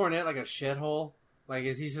Jim Cornette like a shithole? Like,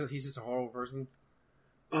 he's just a horrible person?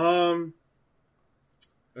 Um,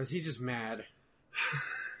 Or is he just mad?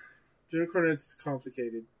 Jim Cornette's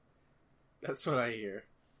complicated. That's what I hear.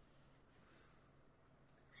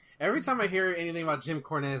 Every time I hear anything about Jim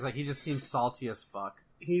Cornette, it's like he just seems salty as fuck.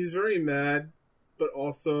 He's very mad, but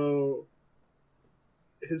also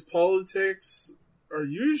his politics are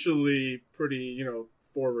usually pretty,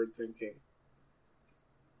 forward thinking.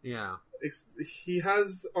 Yeah. He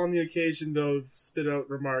has, on the occasion, though, spit out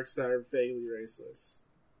remarks that are vaguely racist.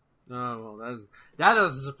 Oh, well, that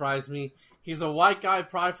doesn't surprise me. He's a white guy,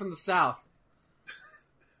 probably from the South.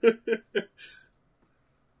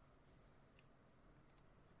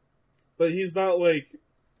 But he's not like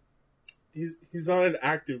he's not an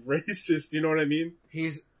active racist. You know what I mean?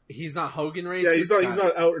 He's not Hogan racist. Yeah, he's Got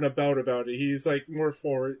not out and about it. He's like more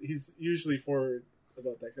forward. He's usually forward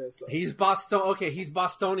about that kind of stuff. He's Boston. Okay, he's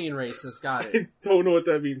Bostonian racist. Got it. I don't know what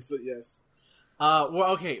that means, but yes.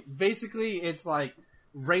 Well, okay. Basically, it's like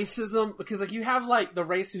racism because like you have like the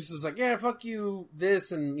racist who's like, yeah, fuck you,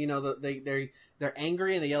 this, and they're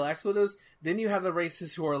angry and they yell expletives. Then you have the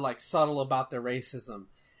racists who are like subtle about their racism,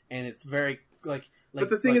 and it's very like. But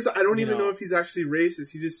the thing is, I don't even know if he's actually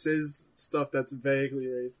racist. He just says stuff that's vaguely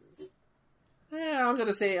racist. Yeah, I'm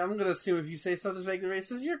gonna assume if you say something vaguely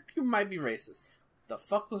racist, you might be racist. The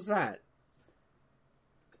fuck was that?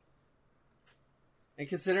 And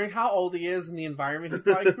considering how old he is and the environment he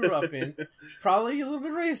probably grew up in, probably a little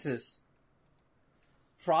bit racist.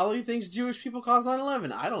 Probably thinks Jewish people caused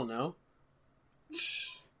 9/11. I don't know.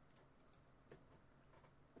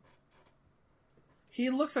 He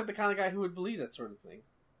looks like the kind of guy who would believe that sort of thing.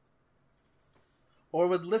 Or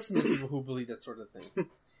would listen to people who believe that sort of thing.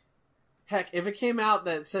 Heck, if it came out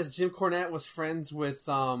that says Jim Cornette was friends with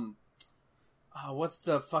what's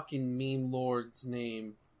the fucking meme lord's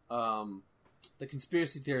name? The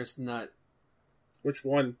conspiracy theorist nut. Which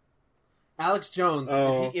one? Alex Jones.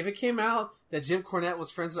 Oh. If it came out that Jim Cornette was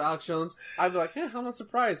friends with Alex Jones, I'd be like, I'm not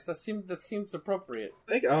surprised. That seems appropriate.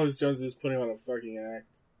 I think Alex Jones is putting on a fucking act.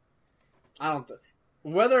 I don't.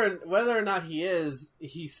 Whether or not he is,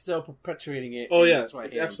 he's still perpetuating it. Oh yeah, that's why I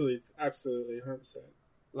hate absolutely, 100%.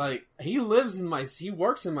 Like he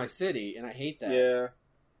works in my city, and I hate that. Yeah,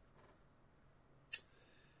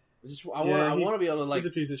 I want to be able to, like, he's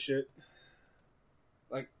a piece of shit.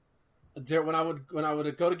 When I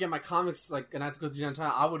would go to get my comics, like, and I have to go through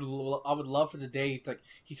downtown, I would love for the day, like,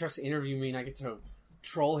 he tries to interview me and I get to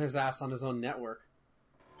troll his ass on his own network,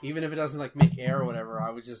 even if it doesn't, like, make air or whatever.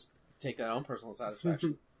 I would just take that own personal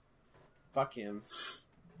satisfaction. Fuck him.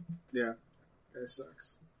 Yeah, it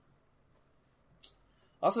sucks.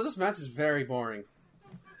 Also, this match is very boring.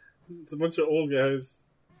 It's a bunch of old guys.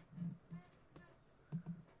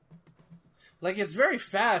 Like, it's very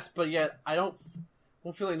fast, but yet I don't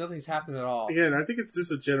feel like nothing's happened at all. Again, I think it's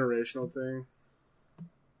just a generational thing.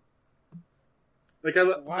 Like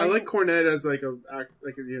I like Cornette as like an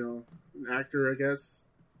actor, I guess.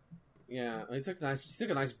 Yeah, he took a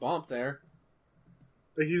nice bump there.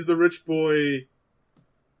 Like he's the rich boy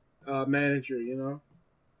manager, you know.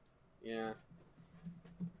 Yeah,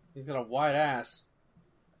 he's got a wide ass.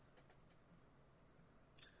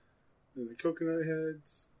 And the coconut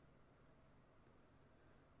heads.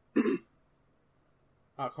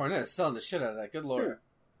 Oh, Cornette is selling the shit out of that. Good lord. Yeah.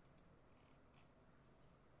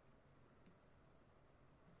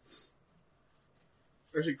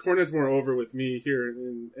 Actually, Cornette's more over with me here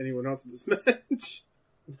than anyone else in this match.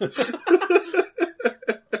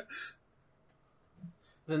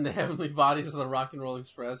 Than the heavenly bodies of the Rock and Roll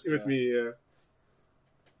Express. With me, yeah.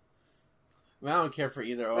 I mean, I don't care for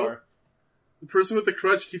either or. The person with the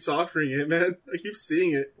crutch keeps offering it, man. I keep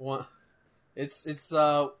seeing it. It's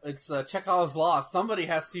Chekhov's law. Somebody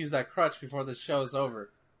has to use that crutch before the show is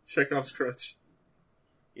over. Chekhov's crutch.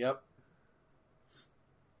 Yep.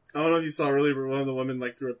 I don't know if you saw earlier, but one of the women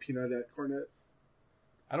like threw a peanut at Cornette.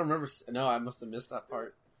 I don't remember. No, I must have missed that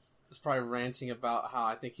part. It's probably ranting about how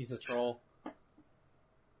I think he's a troll.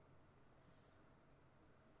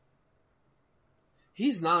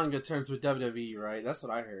 He's not on good terms with WWE, right? That's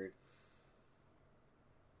what I heard.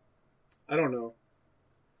 I don't know.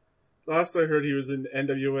 Last I heard, he was in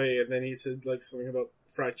NWA, and then he said like something about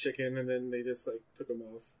fried chicken, and then they just like took him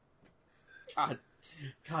off.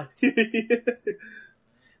 God.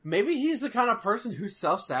 Maybe he's the kind of person who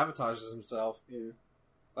self-sabotages himself. Yeah.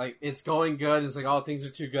 Like, it's going good, it's like, oh, things are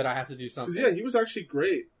too good, I have to do something. Yeah, he was actually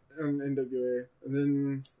great on NWA, and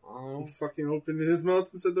then he fucking opened his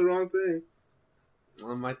mouth and said the wrong thing.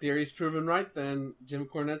 Well, my theory's proven right then. Jim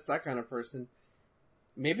Cornette's that kind of person.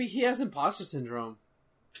 Maybe he has imposter syndrome.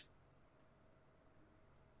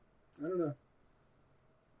 I don't know. You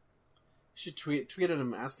should tweet at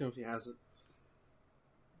him, ask him if he has it.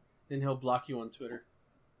 Then he'll block you on Twitter.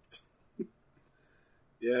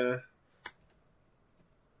 Yeah.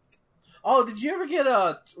 Oh, did you ever get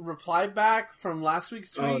a reply back from last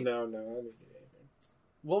week's tweet? Oh, no, I didn't get anything.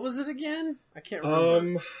 What was it again? I can't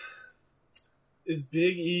remember. Is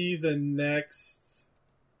Big E the next...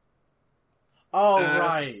 Oh,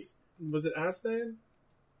 right. Was it Ass Man?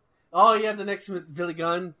 Oh, yeah, the next was Billy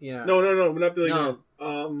Gunn? Yeah. No, not Billy Gunn.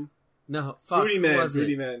 No, fuck. Booty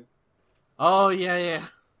Man. Oh, yeah.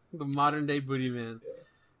 The modern day Booty Man.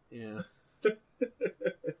 Yeah.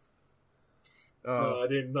 No, I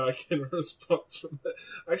did not get a response from that.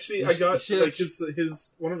 Actually, I got like his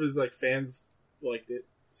one of his like fans liked it,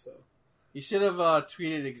 so you should have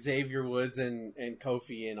tweeted Xavier Woods and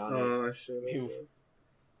Kofi in on it. Oh, I should have.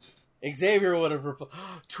 Xavier would have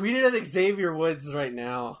tweeted at Xavier Woods right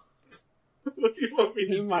now. What do you want me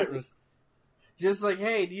to do? Might just like,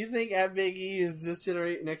 hey, do you think at Big E is this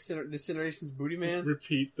generation's Booty Man? Just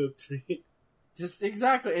repeat the tweet. Just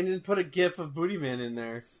exactly, and then put a GIF of Booty Man in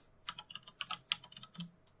there.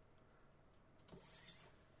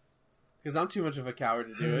 Because I'm too much of a coward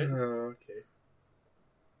to do it. Okay.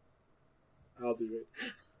 I'll do it.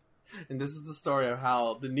 And this is the story of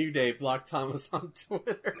how the New Day blocked Thomas on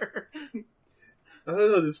Twitter. I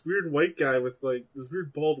don't know, this weird white guy with like this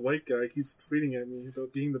weird bald white guy keeps tweeting at me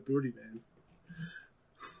about being the Booty Man.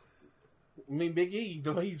 I mean, Big E,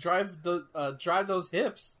 the way you drive those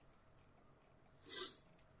hips.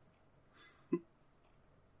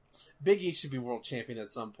 Big E should be world champion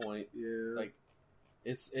at some point. Yeah. Like,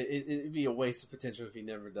 it'd be a waste of potential if he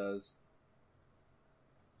never does.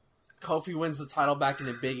 Kofi wins the title back and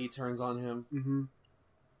then Big E turns on him. Mm-hmm.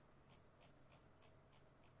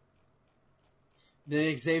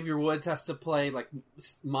 Then Xavier Woods has to play like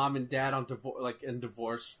mom and dad on in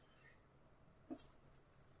divorce.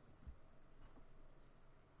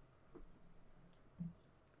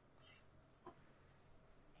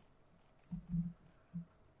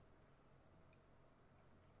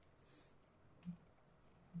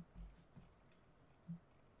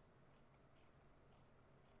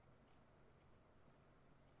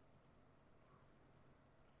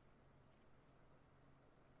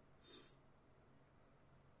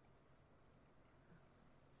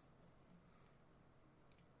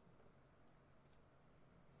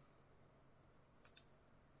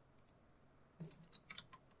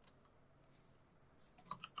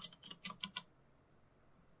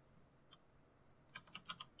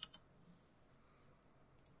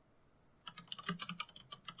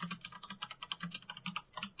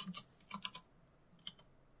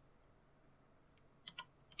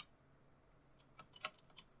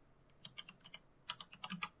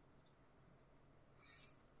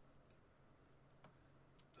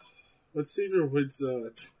 Let's see your Woods.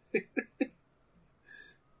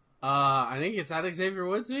 I think it's at Xavier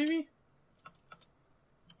Woods, maybe?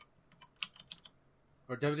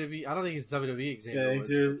 Or WWE. I don't think it's WWE Xavier Woods.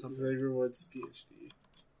 Xavier Woods, PhD.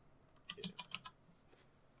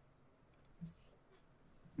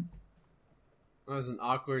 That was an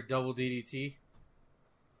awkward double DDT.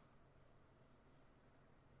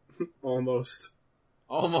 Almost.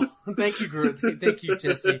 Thank you, Groot. Thank you,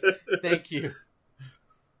 Jesse. Thank you.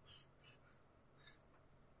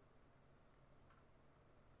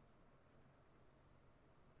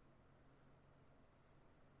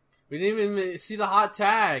 We didn't even see the hot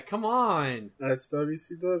tag. Come on. That's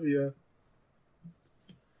WCW.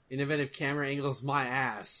 Innovative camera angles my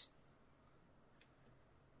ass.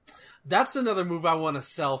 That's another move I want to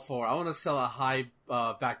sell for. I want to sell a high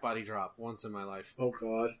back body drop once in my life. Oh,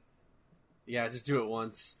 God. Yeah, just do it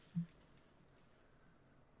once.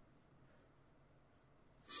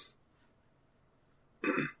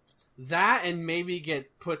 That and maybe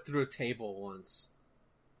get put through a table once.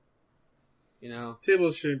 You know?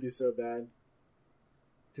 Table shouldn't be so bad.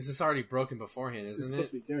 Because it's already broken beforehand, isn't it? It's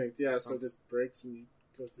supposed to be gimmicked, yeah, so it just breaks when you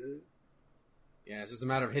go through it. Yeah, it's just a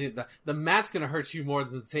matter of hitting the mat's going to hurt you more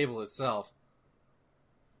than the table itself.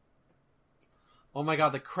 Oh my god,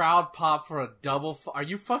 the crowd popped for a double... Are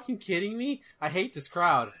you fucking kidding me? I hate this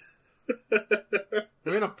crowd. They're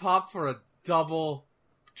going to pop for a double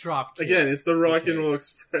drop kick. Again, it's the Rock and Roll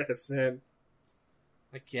Express, man.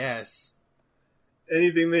 I guess.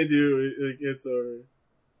 Anything they do, it's over.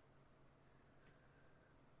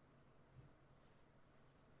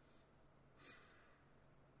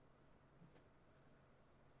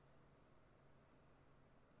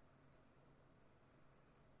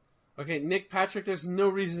 Okay, Nick Patrick, there's no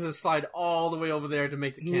reason to slide all the way over there to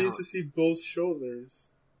make the count. He needs to see both shoulders.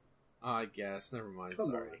 Oh, I guess. Never mind. Come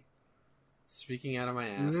Sorry. on. Speaking out of my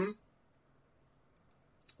ass. Mm-hmm.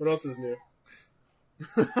 What else is new?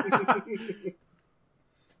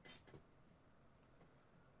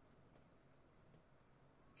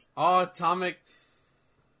 Oh, atomic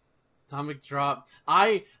drop.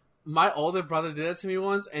 My older brother did it to me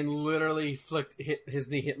once and literally his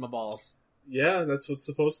knee hit my balls. Yeah, that's what's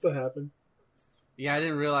supposed to happen. Yeah, I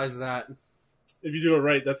didn't realize that. If you do it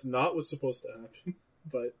right, that's not what's supposed to happen.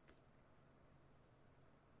 But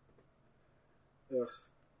ugh.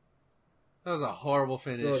 That was a horrible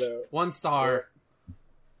finish. Throw it out. 1 star.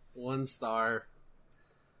 1 star.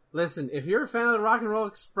 Listen, if you're a fan of the Rock and Roll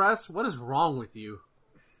Express, what is wrong with you?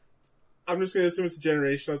 I'm just going to assume it's a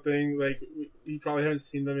generational thing. Like, we probably haven't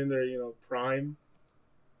seen them in their, prime.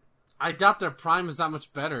 I doubt their prime is that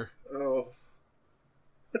much better. Oh.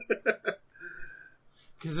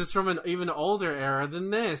 Because it's from an even older era than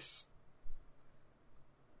this.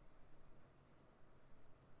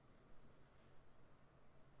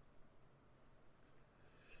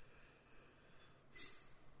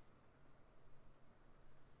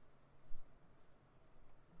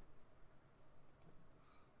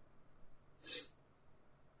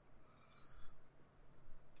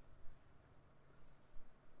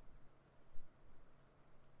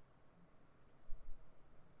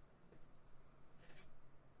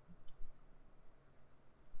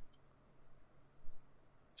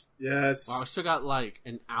 Yes. Wow, I still got like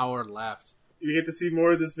an hour left. You get to see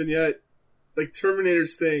more of this vignette. Like Terminator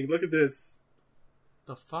Sting. Look at this.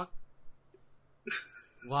 The fuck?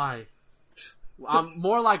 Why?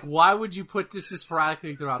 More like, why would you put this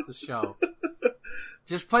sporadically throughout the show?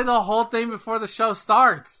 Just play the whole thing before the show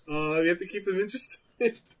starts. You have to keep them interested.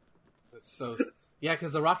 That's so... Yeah,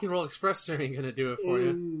 because the Rock and Roll Express ain't gonna do it for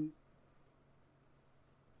you.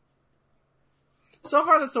 So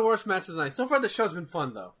far, that's the worst match of the night. So far, the show's been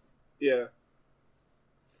fun, though. Yeah.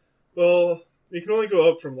 Well, we can only go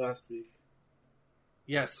up from last week.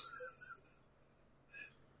 Yes.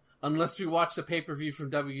 Unless we watch the pay-per-view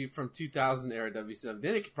from 2000 era WCW,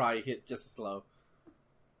 then it could probably hit just as low.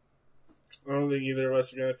 I don't think either of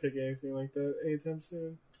us are going to pick anything like that anytime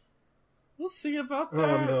soon. We'll see about that.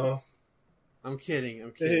 Oh, no. I'm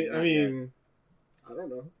kidding. Hey, I mean, I don't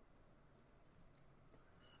know.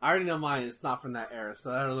 I already know mine. It's not from that era,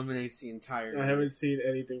 so that eliminates the entire... I haven't seen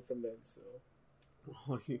anything from then, so...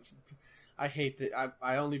 I hate that.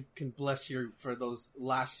 I only can bless you for those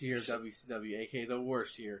last year of WCW, aka the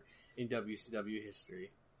worst year in WCW history.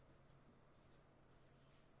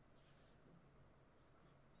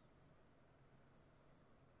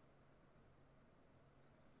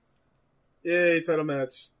 Yay, title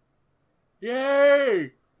match.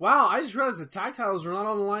 Yay! Wow, I just realized the tag titles were not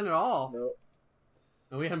on the line at all. Nope.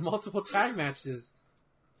 And we had multiple tag matches.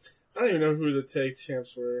 I don't even know who the tag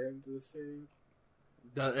champs were in this area.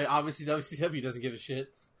 Obviously, WCW doesn't give a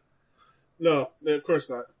shit. No, of course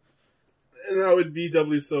not. And that would be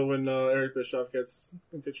doubly so when Eric Bischoff gets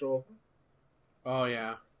in control. Oh,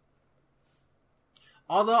 yeah.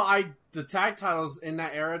 Although the tag titles in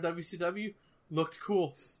that era of WCW looked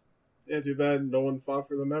cool. Yeah, too bad no one fought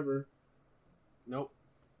for them ever. Nope.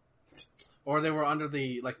 Or they were under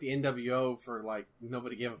the NWO for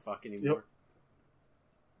nobody gave a fuck anymore. Yep.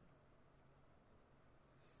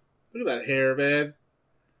 Look at that hair, man.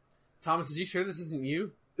 Thomas, is you sure this isn't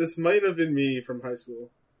you? This might have been me from high school.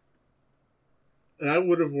 And I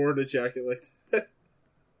would have worn a jacket like that.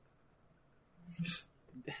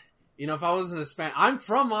 You know, if I wasn't Hispanic... I'm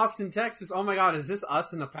from Austin, Texas. Oh my god, is this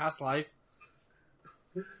us in a past life?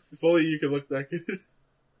 If only you could look that good.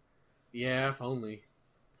 Yeah, if only.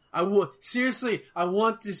 Seriously, I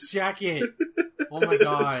want this jacket. Oh my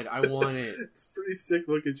god, I want it. It's a pretty sick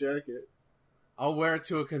looking jacket. I'll wear it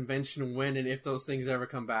to a convention when and if those things ever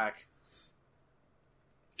come back.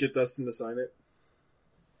 Get Dustin to sign it.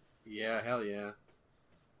 Yeah, hell yeah.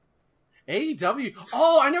 AEW.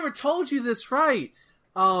 Oh, I never told you this right.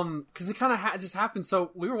 Because it kind of just happened.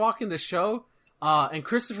 So we were walking the show, and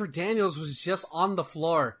Christopher Daniels was just on the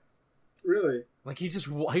floor. Really? Like he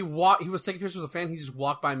was taking pictures with a fan. He just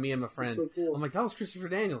walked by me and my friend. That's so cool. I'm like, that was Christopher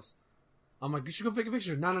Daniels. I'm like, you should go take a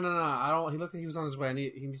picture. No. I don't. He looked like he was on his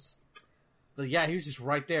way. But yeah, he was just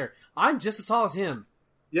right there. I'm just as tall as him.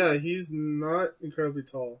 Yeah, he's not incredibly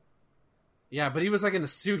tall. Yeah, but he was like in a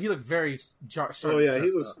suit. He looked very sharp. Oh yeah, he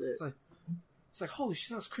looks great. It's like, holy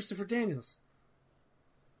shit, that was Christopher Daniels.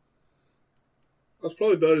 I was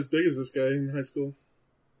probably about as big as this guy in high school.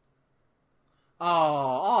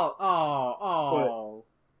 Oh.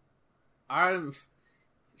 I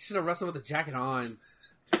should have wrestled with a jacket on.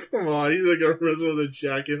 Come on, he's like a wrestler with a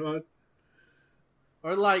jacket on.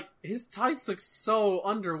 Or like, his tights look so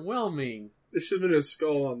underwhelming. There should have been a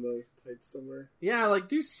skull on the tights somewhere. Yeah, like,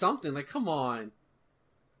 do something. Like, come on.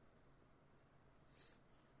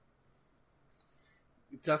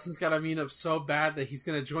 Dustin's got to mean up so bad that he's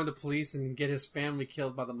going to join the police and get his family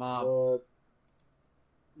killed by the mob.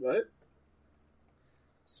 What?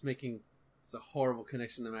 It's a horrible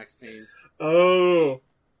connection to Max Payne. Oh.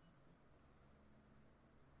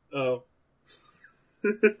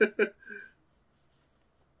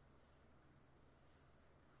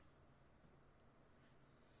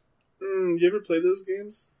 You ever play those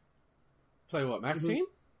games? Play what, Max Payne?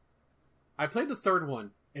 I played the third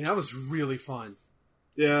one, and that was really fun.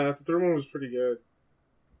 Yeah, the third one was pretty good.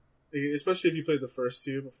 Especially if you played the first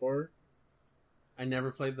two before. I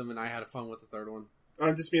never played them, and I had fun with the third one.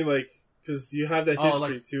 I just mean, like, because you have that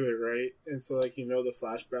history to it, right? And so, like, you know the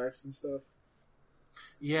flashbacks and stuff.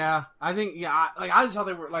 Yeah, I think, I just thought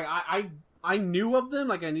they were, like, I knew of them,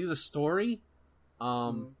 like, I knew the story.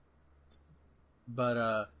 But,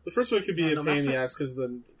 the first one could be a pain in the ass because of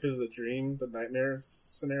the nightmare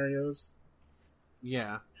scenarios.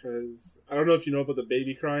 Yeah. Because, I don't know if you know about the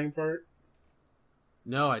baby crying part.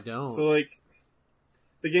 No, I don't. So, like,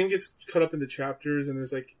 the game gets cut up into chapters, and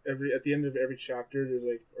there's, like, at the end of every chapter, there's,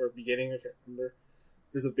 like, or beginning, I can't remember,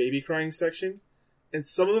 there's a baby crying section. And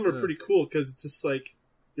some of them are pretty cool, because it's just, like,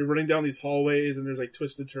 you're running down these hallways, and there's, like,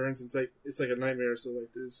 twisted turns, and it's like a nightmare, so, like,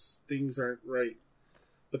 things aren't right.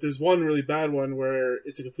 But there's one really bad one where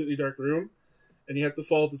it's a completely dark room, and you have to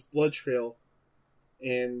follow this blood trail,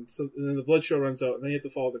 and then the blood trail runs out, and then you have to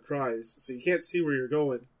follow the cries, so you can't see where you're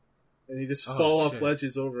going, and you just fall off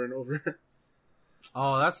ledges over and over.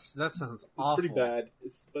 Oh, that sounds awful. It's pretty bad.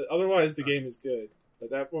 But otherwise, the game is good.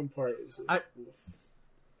 But that one part is just...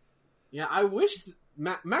 Yeah, I wish...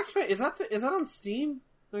 Max Payne, is that on Steam?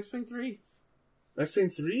 Max Payne 3? Max Payne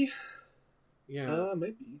 3? Yeah.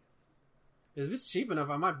 Might be. If it's cheap enough,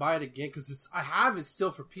 I might buy it again because I have it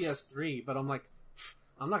still for PS3, but I'm like,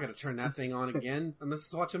 I'm not gonna turn that thing on again unless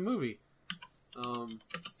to watch a movie. Yeah,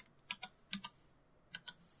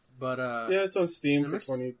 it's on Steam for next-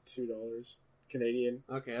 $22 Canadian.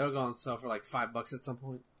 Okay, it'll go on sale for like $5 at some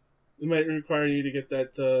point. It might require you to get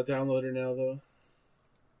that downloader now, though.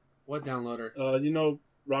 What downloader?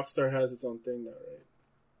 Rockstar has its own thing now, right?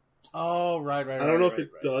 Oh, right. I don't know if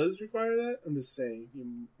it does require that. I'm just saying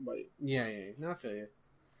you might. Yeah. No, I feel you.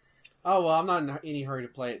 Oh well, I'm not in any hurry to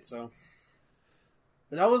play it, so.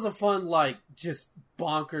 But that was a fun, like, just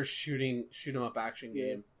bonkers shoot 'em up action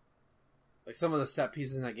game. Like some of the set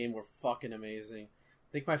pieces in that game were fucking amazing.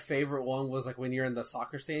 I think my favorite one was like when you're in the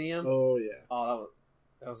soccer stadium. Oh yeah. Oh,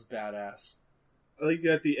 that was badass. I like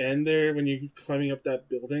at the end there when you're climbing up that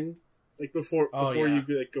building, like before you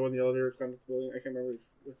like go in the elevator, climb up the building. I can't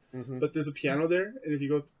remember, but there's a piano there, and if you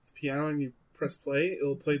go to the piano and you press play,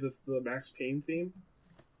 it'll play the Max Payne theme.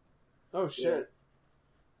 Oh shit!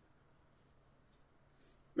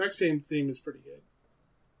 Max Payne theme is pretty good.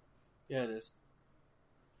 Yeah, it is.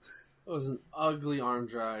 It was an ugly arm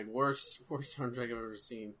drag. Worst arm drag I've ever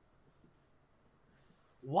seen.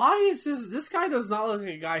 Why is this guy does not look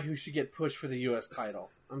like a guy who should get pushed for the US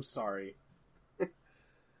title. I'm sorry.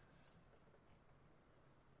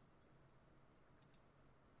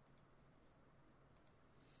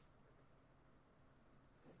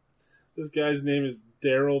 This guy's name is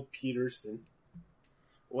Daryl Peterson.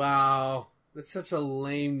 Wow. That's such a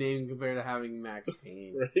lame name compared to having Max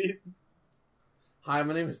Payne. Right? Hi,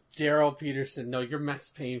 my name is Daryl Peterson. No, you're Max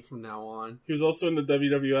Payne from now on. He was also in the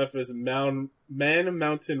WWF as Man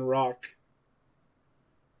Mountain Rock.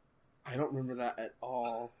 I don't remember that at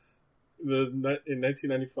all. In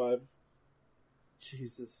 1995.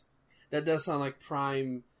 Jesus. That does sound like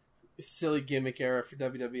prime silly gimmick era for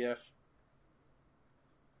WWF.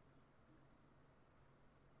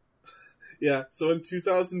 Yeah, so in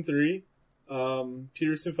 2003,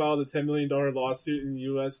 Peterson filed a $10 million lawsuit in the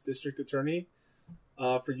U.S. District Attorney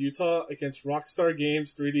for Utah against Rockstar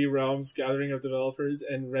Games, 3D Realms, Gathering of Developers,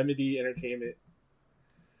 and Remedy Entertainment.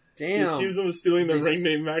 Damn. He accused them of stealing the ring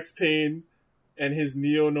name Max Payne and his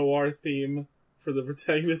neo-noir theme for the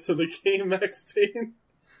protagonist of the game, Max Payne.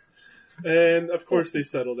 And, of course, they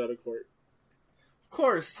settled out of court. Of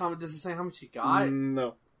course. Does it say how much he got?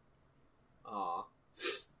 No. Aw.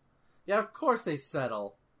 Yeah, of course they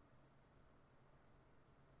settle.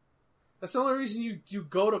 That's the only reason you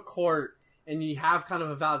go to court and you have kind of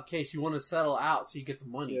a valid case. You want to settle out so you get the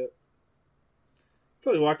money. Yep.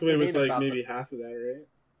 Probably walked away It with ain't like maybe about half of that, right?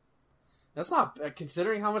 That's not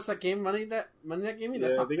considering how much that game money that gave me.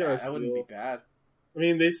 That's Yeah, not they bad. gotta That wouldn't be steal. bad. I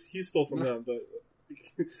mean, he stole from them, but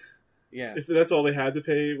Yeah. if that's all they had to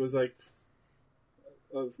pay was like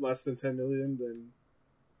less than $10 million, then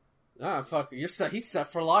Ah, fuck. You're set. He's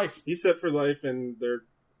set for life. he's set for life, and they're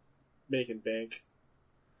making bank.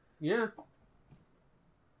 Yeah.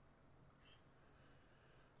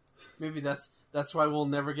 Maybe that's why we'll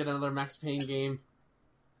never get another Max Payne game.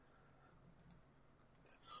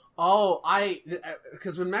 Oh,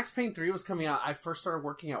 because when Max Payne 3 was coming out, I first started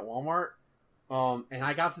working at Walmart, and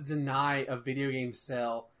I got to deny a video game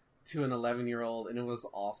sale to an 11-year-old, and it was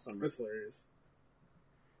awesome. That's hilarious.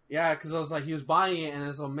 Yeah, because I was like, he was buying it, and I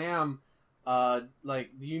was like, ma'am, like,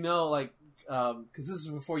 do you know, like, because this is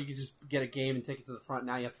before you could just get a game and take it to the front.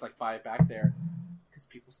 Now you have to, like, buy it back there. Because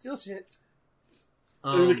people steal shit.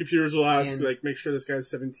 And then the computers will ask, and- like, make sure this guy's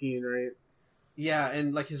 17, right? Yeah,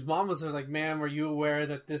 and, like, his mom was there, like, ma'am, are you aware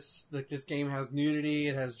that this game has nudity,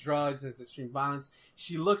 it has drugs, it has extreme violence?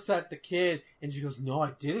 She looks at the kid, and she goes, no,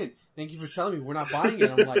 I didn't. Thank you for telling me. We're not buying it.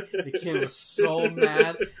 I'm like, the kid was so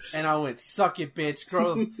mad, and I went, suck it, bitch.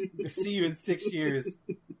 Grow. See you in 6 years.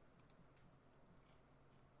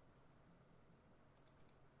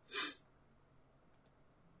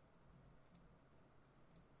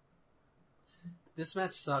 This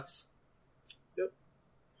match sucks. Yep.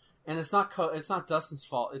 And it's not Dustin's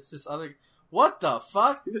fault. It's this other. What the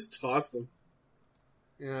fuck? He just tossed him.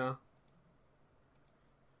 Yeah.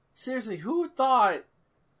 Seriously, who thought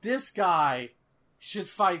this guy should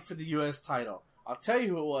fight for the U.S. title? I'll tell you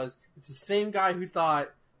who it was. It's the same guy who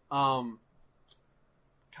thought, God,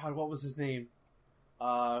 what was his name?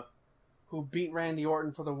 Who beat Randy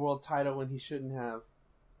Orton for the world title when he shouldn't have.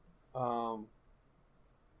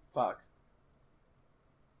 Fuck.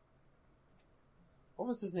 What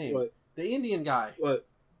was his name? What? The Indian guy. What?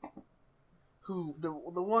 Who the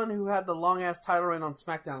one who had the long ass title reign on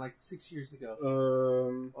SmackDown like 6 years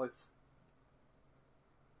ago. Like,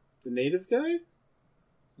 The native guy?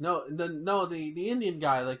 The Indian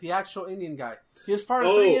guy, like the actual Indian guy. He was part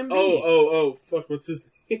of Oh, 3MB. fuck, what's his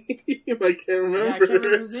name? I can't remember. Yeah, I can't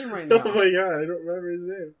remember his name right now. Oh my god, I don't remember his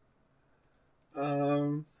name.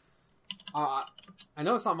 I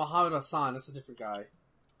know it's not Muhammad Hassan. That's a different guy.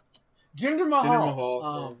 Jinder Mahal. Jinder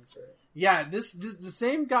Mahal. That's right. Yeah, this the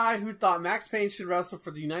same guy who thought Max Payne should wrestle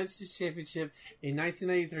for the United States Championship in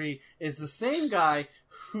 1993 is the same guy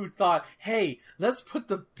who thought, "Hey, let's put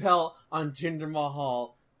the belt on Jinder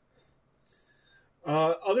Mahal."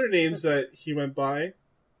 Other names that he went by.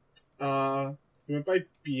 He went by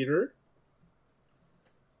Beater,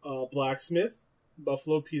 Blacksmith,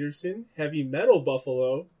 Buffalo Peterson, Heavy Metal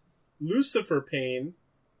Buffalo, Lucifer Payne,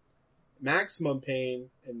 Maximum Pain,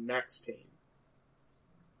 and Max Payne.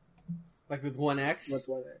 Like with one X? With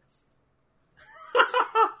one X.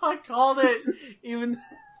 I called it. Even.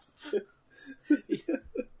 He's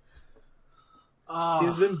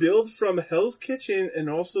been billed from Hell's Kitchen and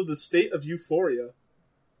also the State of Euphoria.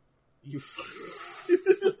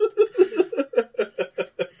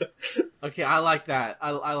 Okay, I like that.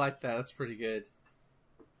 I like that. That's pretty good.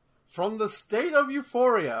 From the State of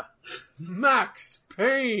Euphoria, Max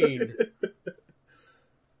Payne.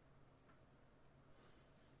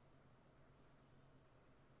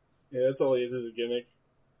 Yeah, that's all he is a gimmick.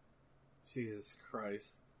 Jesus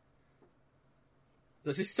Christ.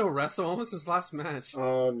 Does he still wrestle? When was his last match?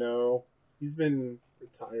 Oh, no. He's been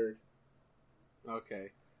retired.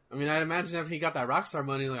 Okay. I mean, I'd imagine if he got that Rockstar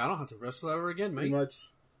money, like, I don't have to wrestle ever again, mate. Pretty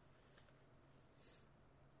much.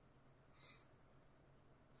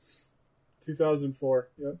 2004.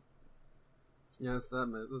 Yep. Yeah, that's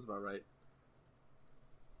about right.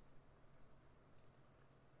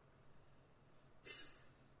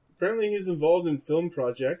 Apparently he's involved in film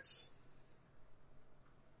projects.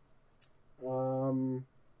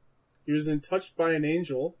 He was in Touched by an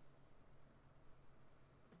Angel.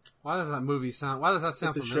 Why does that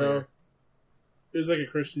sound It's a familiar? show. It was like a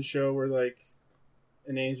Christian show where like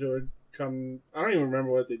an angel would come. I don't even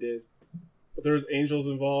remember what they did, but there was angels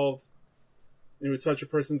involved. It would touch a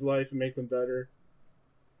person's life and make them better.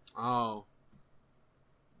 Oh.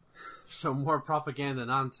 So more propaganda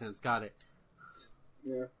nonsense. Got it.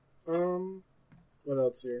 Yeah. What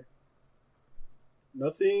else here?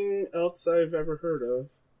 Nothing else I've ever heard of.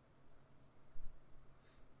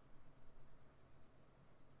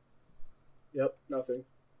 Yep, nothing.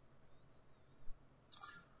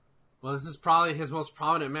 Well, this is probably his most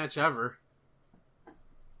prominent match ever.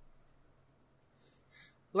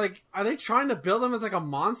 Like, are they trying to build him as like a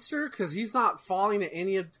monster? Because he's not falling to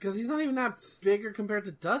any of... Because he's not even that bigger compared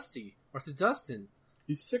to Dusty. Or to Dustin.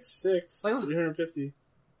 He's 6'6", Like, 350.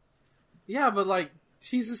 Yeah, but like,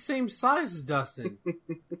 he's the same size as Dustin.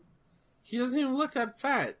 He doesn't even look that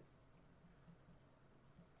fat.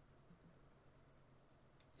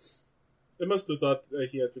 They must have thought that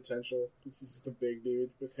he had potential because he's just a big dude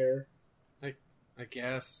with hair. I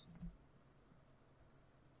guess.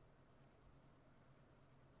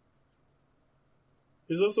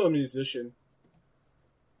 He's also a musician.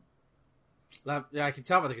 Yeah, I can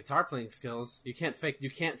tell by the guitar playing skills. You can't fake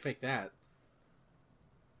that.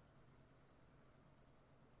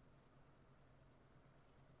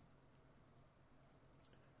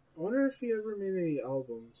 I wonder if he ever made any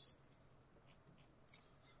albums.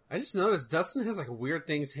 I just noticed Dustin has like weird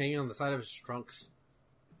things hanging on the side of his trunks.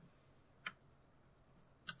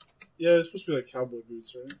 Yeah, it's supposed to be like cowboy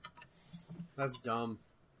boots, right? That's dumb.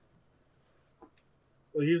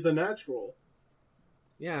 Well, he's the natural.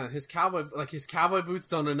 Yeah, his cowboy boots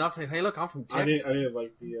don't do nothing. Hey, look, I'm from Texas. I didn't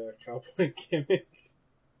like the cowboy gimmick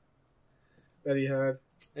that he had.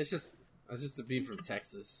 It's just to be from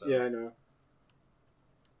Texas. So. Yeah, I know.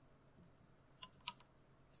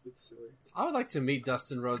 It's a bit silly. I would like to meet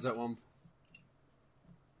Dustin Rhodes at one.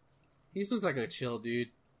 He seems like a chill dude.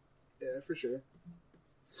 Yeah, for sure.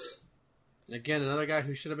 Again, another guy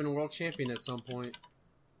who should have been world champion at some point.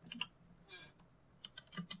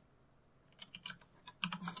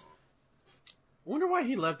 I wonder why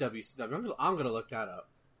he left WCW. I'm gonna look that up.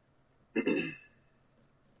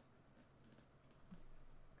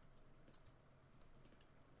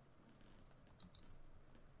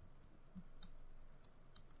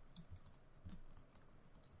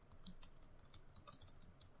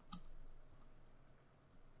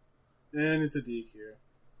 And it's a DQ.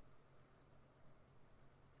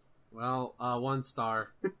 Well, 1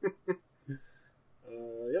 star.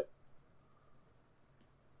 Yep.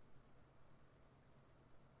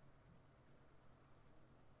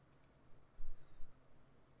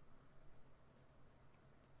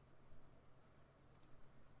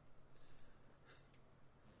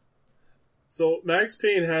 So Max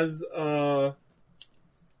Payne has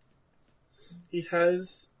He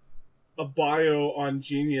has a bio on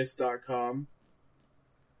Genius.com.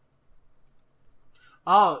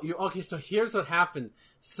 Oh, okay. So here's what happened.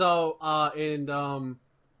 So in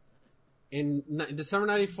December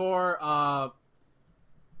 '94,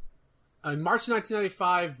 in March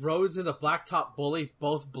 1995, Rhodes and the Blacktop Bully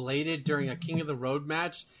both bladed during a King of the Road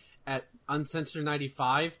match at Uncensored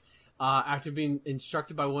 95. After being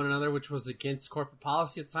instructed by one another, which was against corporate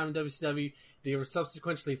policy at the time in WCW, they were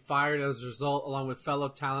subsequently fired as a result, along with fellow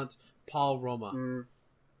talent Paul Roma.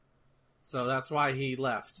 So that's why he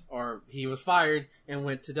left, or he was fired and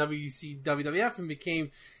went to WWF and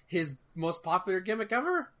became his most popular gimmick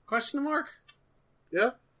ever? Question mark?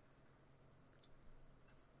 Yeah.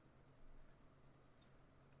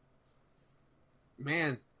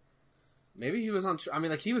 Man, maybe he was on. I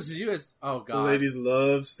mean, like he was US. Oh god, The ladies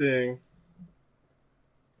love Sting.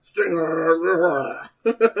 Stinger.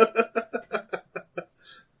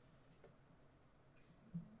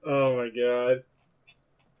 Oh my god.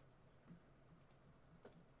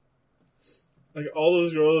 Like all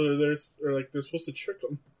those girls are there, are like they're supposed to trick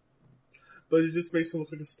him, but it just makes him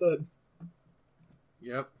look like a stud.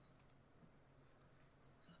 Yep.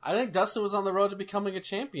 I think Dustin was on the road to becoming a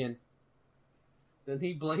champion. Then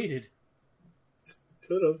he bladed.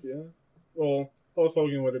 Could have, yeah. Well, Hulk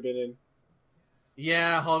Hogan would have been in.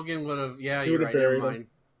 Yeah, Hogan would have. Yeah, He you're would right. have Never buried him. mind.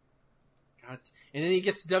 God. And then he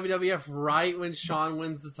gets to WWF right when Shawn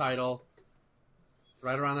wins the title.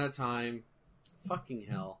 Right around that time. Fucking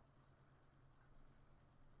hell.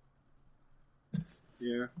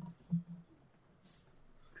 Yeah.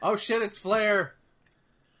 Oh shit, it's Flair.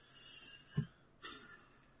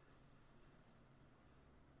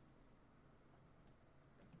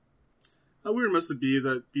 How weird must it be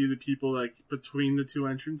the people like between the two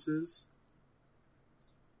entrances?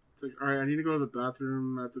 It's like, all right, I need to go to the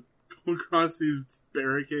bathroom. I have to go across these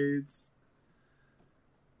barricades.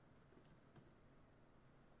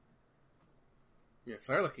 Yeah,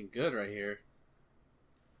 Flair looking good right here.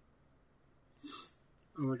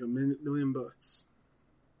 I'm like $1 million.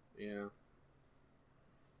 Yeah.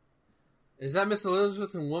 Is that Miss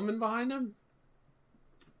Elizabeth and Woman behind him?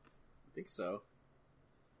 I think so.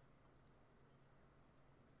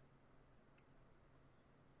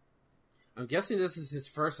 I'm guessing this is his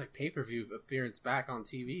first like pay-per-view appearance back on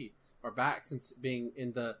TV, or back since being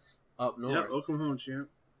in the up north. Yeah, welcome home, champ.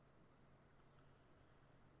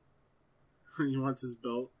 He wants his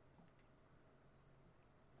belt.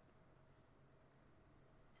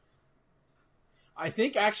 I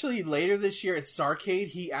think actually later this year at Starrcade,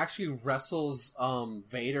 he actually wrestles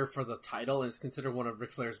Vader for the title, and it's considered one of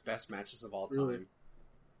Ric Flair's best matches of all time. Really?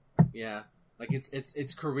 Yeah, like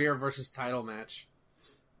it's career versus title match,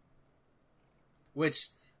 which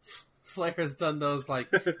Flair has done those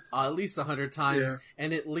like at least 100 times, Yeah.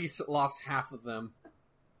 and at least lost half of them.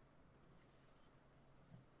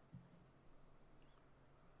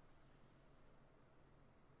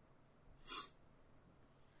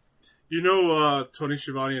 You know, Tony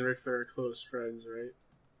Schiavone and Ric Flair are close friends, right?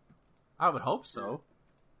 I would hope so.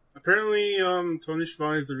 Apparently, Tony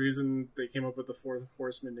Schiavone is the reason they came up with the Fourth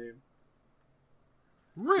Horseman name.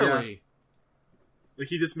 Really? Like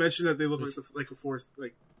he just mentioned that they look like the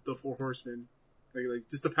Four Horsemen, like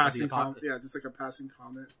just a passing comment. Yeah, just like a passing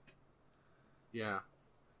comment. Yeah.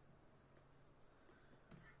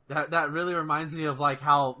 That really reminds me of like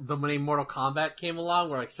how the name Mortal Kombat came along,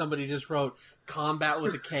 where like somebody just wrote "combat"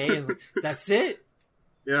 with a K, and like, that's it.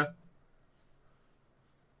 Yeah.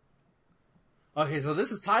 Okay, so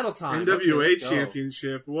this is title time. NWA Okay, let's go.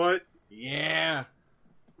 Championship. What? Yeah.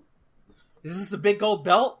 Is this the big gold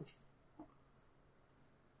belt?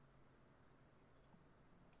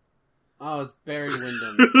 Oh, it's Barry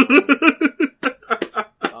Windham.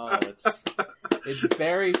 Oh, it's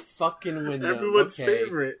Barry fucking Windham. Everyone's okay.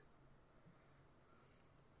 favorite.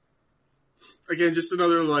 Again, just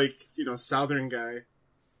another Southern guy.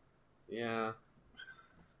 Yeah.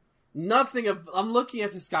 I'm looking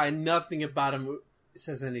at this guy. Nothing about him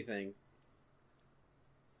says anything.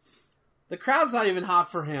 The crowd's not even hot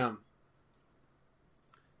for him.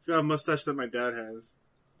 He's got a mustache that my dad has.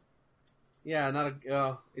 Yeah,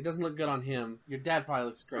 it doesn't look good on him. Your dad probably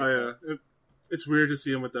looks great. Oh yeah, it's weird to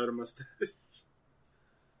see him without a mustache.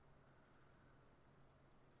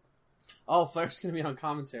 Oh, Flair's gonna be on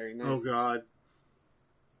commentary. Nice. Oh god.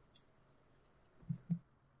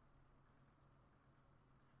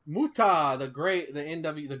 Muta, the great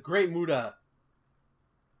Muta.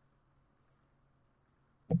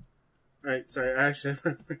 Alright, sorry, I actually have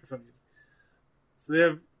my microphone. So they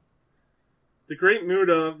have the Great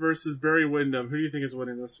Muta versus Barry Windham. Who do you think is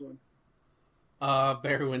winning this one?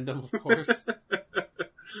 Barry Windham, of course.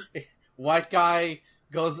 white guy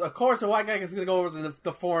goes. Of course, a white guy is going to go over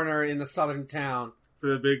the foreigner in the southern town for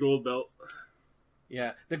the big gold belt.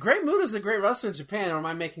 Yeah, the Great Muta is a great wrestler in Japan, or am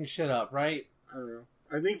I making shit up? Right? I don't know.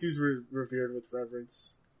 I think he's revered with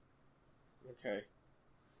reverence. Okay.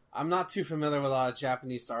 I'm not too familiar with a lot of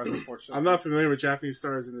Japanese stars, unfortunately. I'm not familiar with Japanese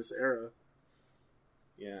stars in this era.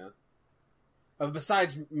 Yeah.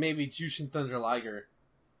 Besides maybe Jushin Thunder Liger.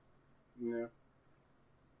 Yeah.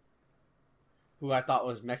 Who I thought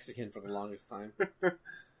was Mexican for the longest time.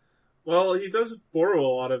 Well, he does borrow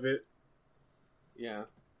a lot of it. Yeah.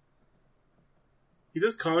 He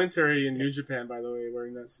does commentary in New Japan, by the way,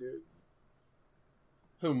 wearing that suit.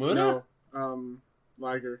 Who, Muta? No,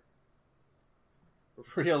 Liger.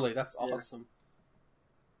 Really? That's awesome.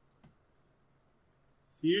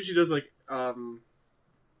 He usually does like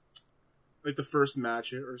the first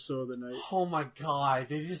match or so of the night. Oh my god,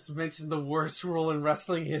 they just mentioned the worst rule in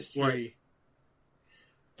wrestling history.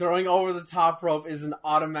 What? Throwing over the top rope is an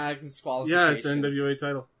automatic disqualification. Yeah, it's the NWA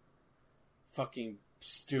title. Fucking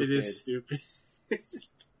stupid. It is stupid.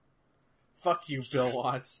 Fuck you, Bill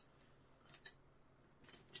Watts.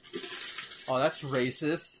 Oh, that's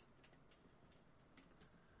racist.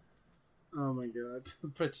 Oh my god.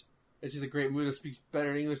 But the Great Muta speaks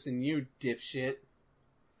better English than you, dipshit.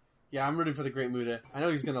 Yeah, I'm rooting for the Great Muta. I know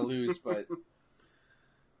he's gonna lose, but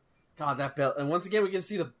God, that belt. And once again, we can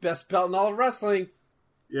see the best belt in all of wrestling.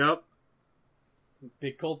 Yep.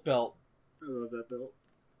 Big Colt belt. I love that belt.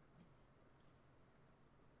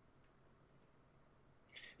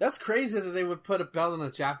 That's crazy that they would put a belt on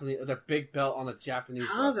the big belt on a Japanese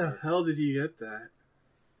How wrestler. the hell did he get that?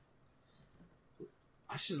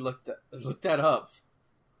 I should look that up.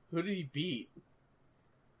 Who did he beat?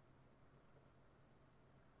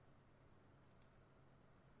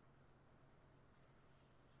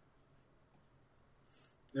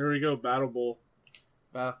 There we go, Battle Bowl.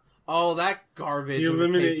 Oh, that garbage. He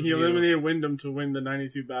eliminated Wyndham to win the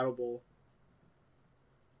 92 Battle Bowl.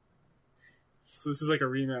 So this is like a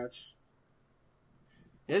rematch.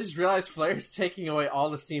 I just realized Flair's taking away all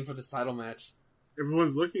the steam for this title match.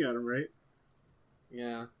 Everyone's looking at him, right?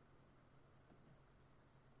 Yeah.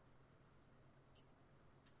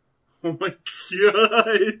 Oh my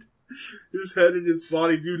god! His head and his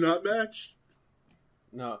body do not match.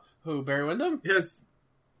 No. Who, Barry Windham? Yes.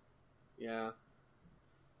 Yeah.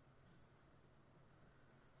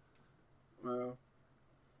 Wow.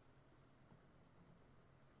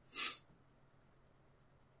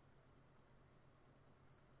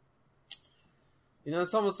 You know,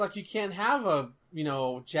 it's almost like you can't have a,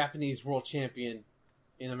 Japanese world champion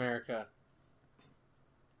in America.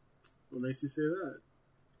 What makes you say that?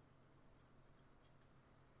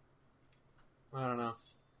 I don't know.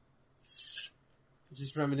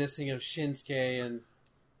 Just reminiscing of Shinsuke and...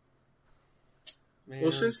 Man.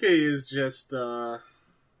 Well, Shinsuke is just,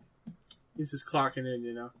 he's just clocking in,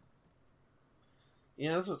 you know?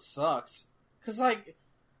 Yeah, that's what sucks. Because,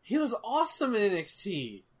 he was awesome in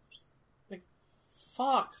NXT.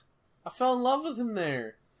 Fuck. I fell in love with him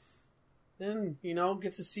there. Then,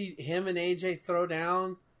 get to see him and AJ throw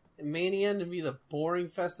down in Mania and be the boring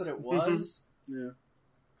fest that it was. Yeah.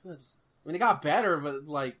 Good. I mean, it got better,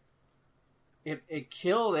 but, it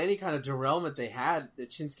killed any kind of derailment that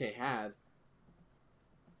Shinsuke had.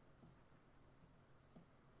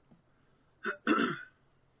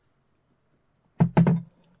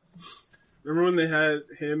 Remember when they had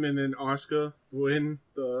him and then Asuka win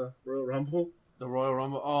the Royal Rumble? The Royal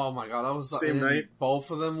Rumble. Oh my god, that was Same night. Both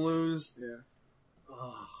of them lose. Yeah.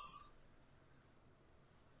 Oh,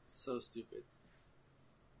 so stupid.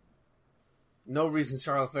 No reason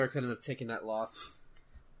Charlotte Flair couldn't have taken that loss.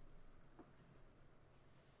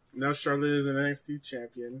 Now Charlotte is an NXT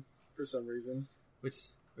champion for some reason. Which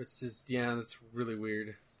is, that's really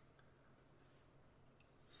weird.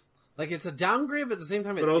 It's a downgrade, but at the same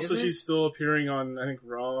time, but also she's still appearing on, I think,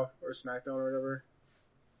 Raw or SmackDown or whatever.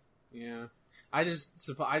 Yeah, I just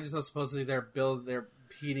know supposedly they're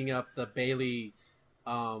heating up the Bayley,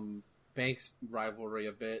 Banks rivalry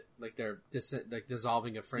a bit. They're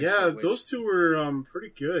dissolving a friendship. Yeah, those two were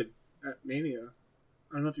pretty good at Mania.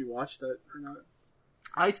 I don't know if you watched that or not.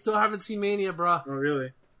 I still haven't seen Mania, bruh. Oh,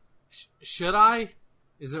 really? Should I?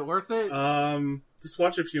 Is it worth it? Just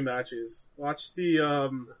watch a few matches. Watch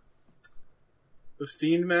the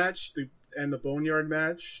Fiend match and the Boneyard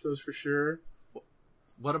match. Those for sure.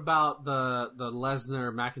 What about the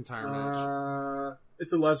Lesnar McIntyre match?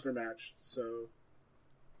 It's a Lesnar match, so.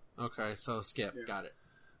 Okay, so skip. Yeah. Got it.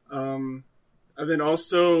 And then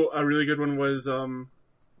also a really good one was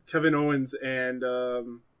Kevin Owens and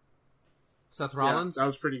Seth Rollins. Yeah, that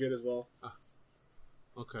was pretty good as well.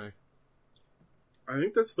 Okay. I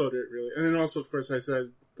think that's about it, really. And then also, of course, I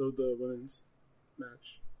said the women's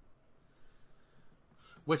match.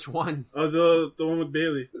 Which one? The one with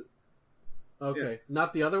Bailey. Okay, Yeah.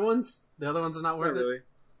 not the other ones. The other ones are not worth Not really. it.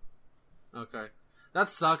 Okay,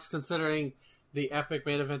 that sucks considering the epic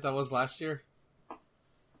main event that was last year.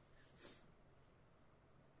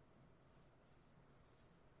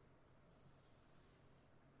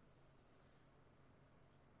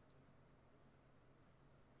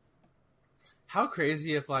 How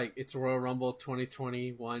crazy if like it's Royal Rumble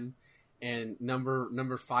 2021 and the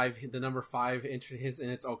number 5 entrant hits and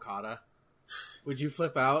it's Okada. Would you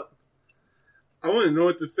flip out? I wouldn't know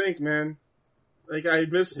what to think, man. Like, I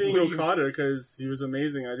miss seeing What do you- Okada because he was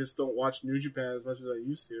amazing. I just don't watch New Japan as much as I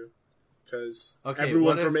used to. Because Okay,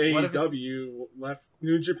 everyone what if- from what if it's- AEW left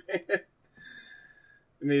New Japan and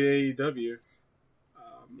made AEW.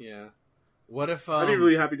 Yeah. What if I'd be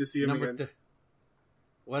really happy to see him again.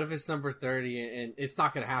 What if it's number 30 and it's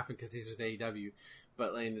not going to happen because he's with AEW,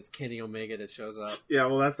 but like, it's Kenny Omega that shows up? Yeah,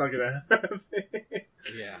 well, that's not gonna happen.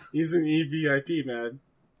 Yeah. He's an EVIP, man.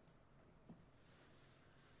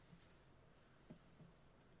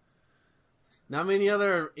 Not many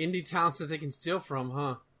other indie talents that they can steal from,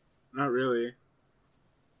 huh? Not really.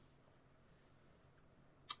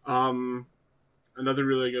 Another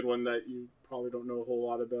really good one that you probably don't know a whole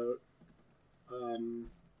lot about.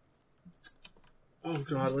 Oh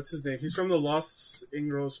god, what's his name? He's from the Los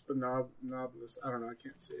Ingros Nobles. I don't know, I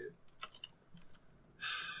can't say it.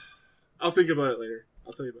 I'll think about it later.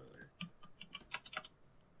 I'll tell you about it later.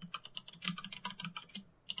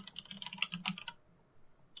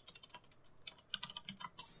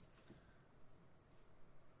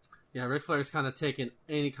 Yeah, Ric Flair's kind of taking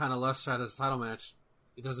any kind of lust shot as a title match.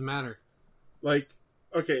 It doesn't matter. Like,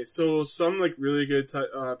 okay, so some like really good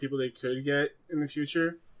people they could get in the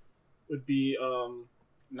future would be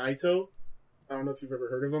Naito. I don't know if you've ever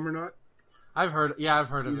heard of him or not. I've heard of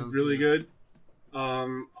He's him. really good.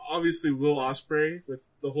 Obviously Will Ospreay with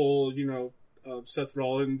the whole, Seth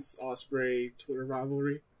Rollins Ospreay Twitter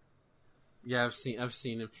rivalry. Yeah, I've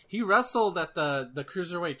seen him. He wrestled at the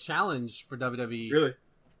Cruiserweight Challenge for WWE. Really?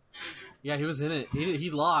 Yeah, he was in it.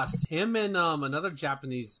 He lost. Him and another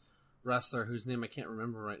Japanese wrestler whose name I can't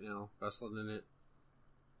remember right now wrestled in it.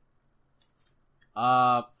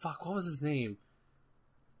 Fuck, what was his name?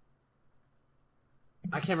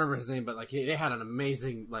 I can't remember his name, but like they had an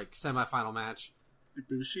amazing like semifinal match.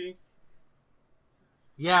 Ibushi?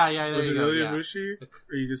 Yeah, there Was you it go. really Yeah. Ibushi? Or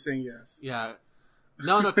are you just saying yes? Yeah.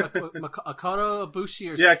 No, Akoto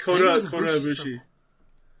Ibushi or Yeah, I think it was Kota Ibushi.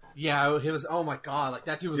 Yeah, he was. Oh my god, like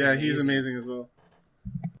that dude was. Yeah, amazing. he's amazing as well.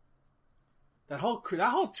 That whole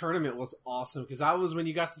tournament was awesome because that was when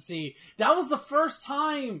you got to see. That was the first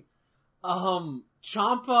time,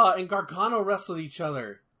 Ciampa and Gargano wrestled each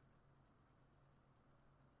other.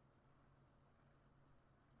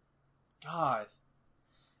 God,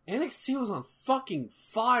 NXT was on fucking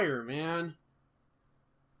fire, man.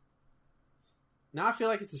 Now I feel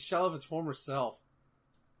like it's a shell of its former self.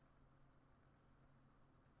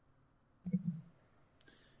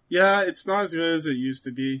 Yeah, it's not as good as it used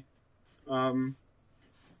to be. I'm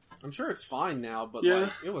sure it's fine now, but Yeah.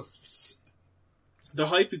 like it was. The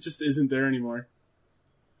hype, it just isn't there anymore.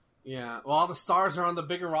 Yeah, well, all the stars are on the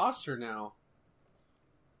bigger roster now.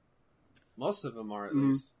 Most of them are, at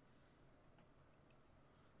least.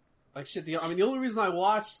 Like shit. The only reason I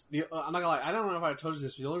watched I'm not gonna lie. I don't know if I told you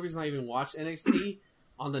this, but the only reason I even watched NXT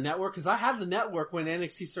on the network because I had the network when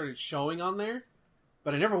NXT started showing on there,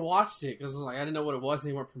 but I never watched it because like I didn't know what it was and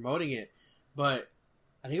they weren't promoting it. But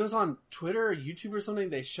I think it was on Twitter or YouTube or something.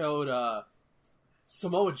 They showed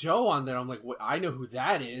Samoa Joe on there. I'm like, what? I know who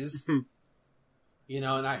that is. And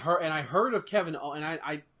I heard of Kevin and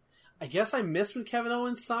I guess I missed when Kevin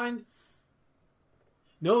Owens signed.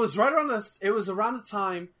 No, it was right around it was around the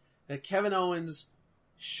time that Kevin Owens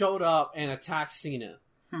showed up and attacked Cena.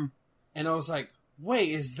 And I was like,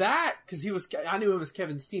 wait, is that? Because I knew it was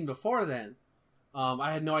Kevin Steen before then.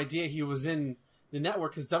 I had no idea he was in the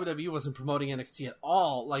network because WWE wasn't promoting NXT at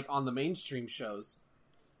all, like on the mainstream shows.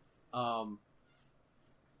 So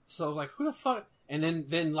like, who the fuck? And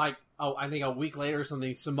then like, I think a week later or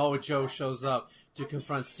something, Samoa Joe shows up to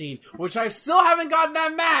confront Steen, which I still haven't gotten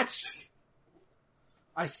that match.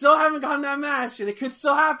 And it could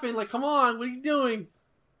still happen. Like, come on, what are you doing?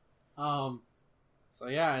 So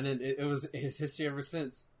yeah, and then it was his history ever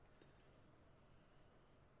since.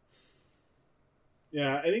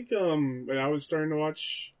 Yeah, I think when I was starting to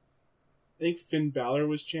watch, I think Finn Balor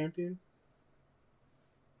was champion.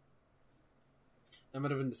 That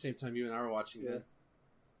might have been the same time you and I were watching that.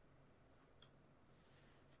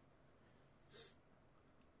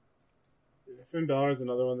 Yeah, Finn Balor's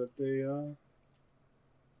another one that they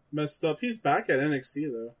messed up. He's back at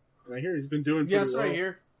NXT though, and I hear he's been doing pretty Yes, well. I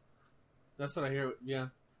hear. That's what I hear. Yeah.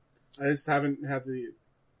 I just haven't had the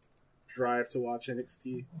drive to watch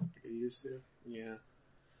NXT like I used to. Yeah.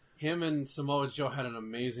 Him and Samoa Joe had an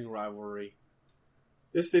amazing rivalry.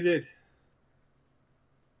 Yes, they did.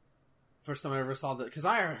 First time I ever saw that, because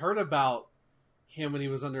I heard about him when he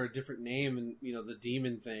was under a different name and the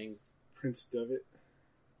demon thing. Prince Devitt.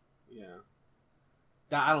 Yeah.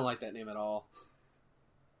 I don't like that name at all.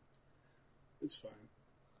 It's fine.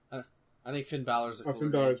 I think Finn Balor's a cooler Finn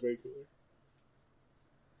name. Balor's way cooler.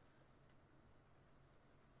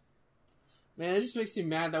 Man, it just makes me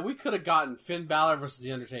mad that we could have gotten Finn Balor versus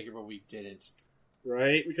The Undertaker, but we didn't.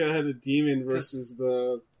 Right? We could have had the Demon versus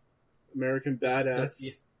the American Badass.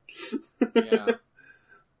 Yeah.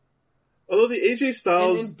 Although the AJ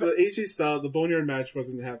Styles, the Boneyard match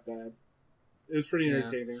wasn't half bad. It was pretty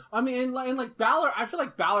entertaining. I mean, and like Balor, I feel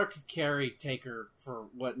like Balor could carry Taker for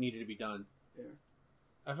what needed to be done. Yeah.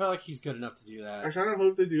 I feel like he's good enough to do that. I kind of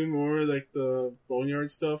hope they do more like the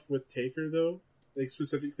Boneyard stuff with Taker though, like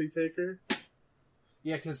specifically Taker.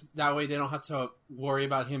 Yeah, because that way they don't have to worry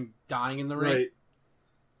about him dying in the ring. Right.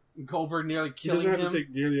 Goldberg nearly He killing doesn't him. have to take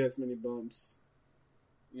nearly as many bumps.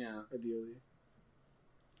 Yeah. Ideally.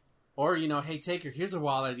 Or, hey, Taker, here's a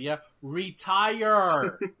wild idea.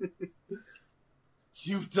 Retire!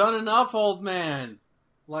 You've done enough, old man.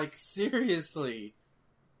 Like, seriously.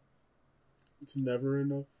 It's never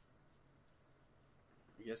enough.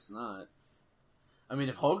 I guess not. I mean,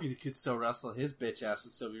 if Hogan could still wrestle, his bitch ass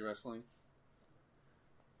would still be wrestling.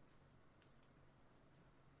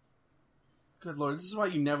 Good lord, this is why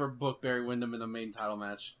you never book Barry Windham in the main title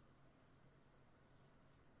match.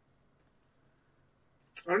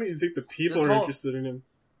 I don't even think the people are interested in him.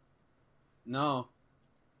 No.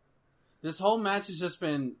 This whole match has just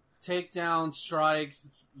been takedowns, strikes,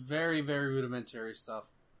 very, very rudimentary stuff.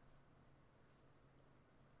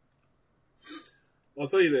 I'll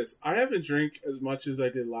tell you this. I haven't drank as much as I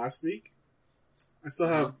did last week. I still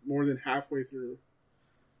have more than halfway through.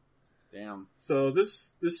 Damn. So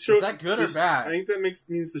this show... Is that good or bad? I think that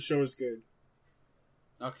means the show is good.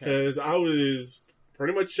 Okay. Because I was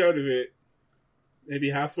pretty much out of it maybe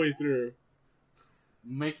halfway through.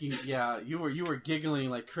 You were giggling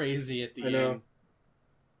like crazy at the end. know.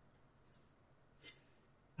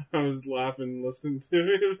 I was laughing listening to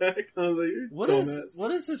it back. I was like, "You're dumbass."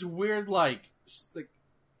 What is this weird like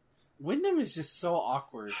Wyndham is just so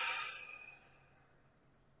awkward.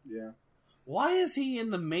 Yeah. Why is he in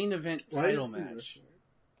the main event title match?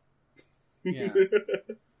 Yeah.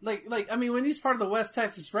 like I mean, when he's part of the West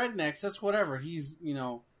Texas Rednecks, that's whatever. He's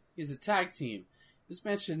he's a tag team. This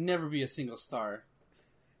man should never be a single star.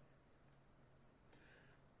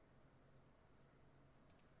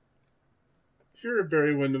 If you're a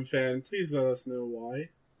Barry Windham fan, please let us know why.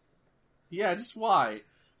 Yeah, just why?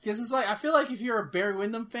 Because it's like, I feel like if you're a Barry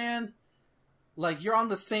Windham fan, like you're on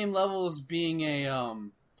the same level as being a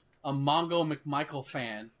Mongo McMichael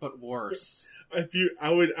fan, but worse. I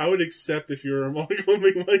would accept if you were a Mongo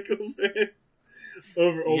McMichael fan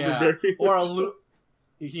over Barry. Or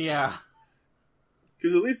yeah.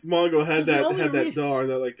 Because at least Mongo had that dog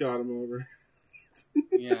that like got him over.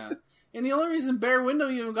 Yeah. And the only reason Barry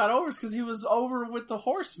Windham even got over is because he was over with the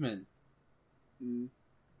Horsemen. Mm.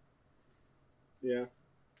 Yeah.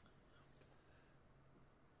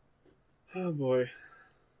 Oh boy.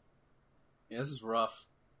 Yeah, this is rough.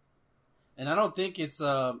 And I don't think it's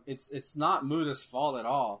not Muda's fault at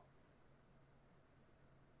all.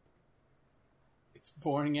 It's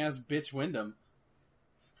boring ass bitch Windham.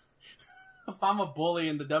 If I'm a bully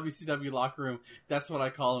in the WCW locker room, that's what I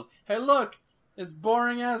call him. Hey, look, it's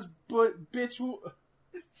boring ass bitch.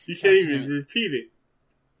 You can't even repeat it.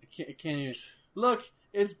 I can't even. Look,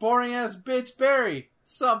 it's boring ass bitch Barry.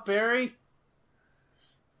 Sup, Barry?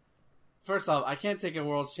 First off, I can't take a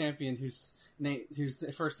world champion whose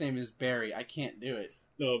first name is Barry. I can't do it.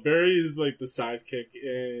 No, Barry is like the sidekick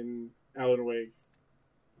in Alan Wake.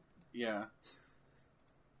 Yeah.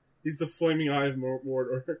 He's the flaming eye of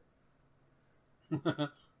Mordor.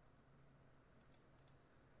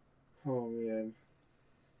 Oh man.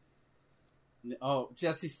 Oh,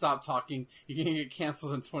 Jesse, stop talking. You're gonna get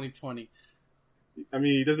canceled in 2020. I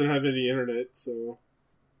mean, he doesn't have any internet, so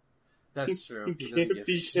That's true. He can't doesn't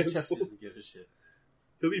be give a shit. Jesse canceled. doesn't give a shit.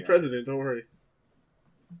 He'll be president. Don't worry.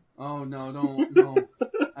 Oh no, no.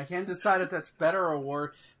 I can't decide if that's better or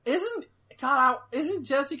worse. Isn't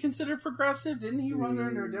Jesse considered progressive? Didn't he run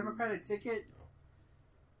under a Democratic ticket?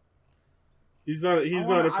 He's not. He's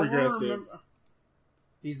not a progressive.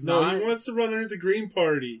 He's no, not. he wants to run under the Green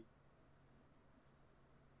Party.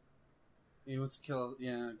 He wants to kill.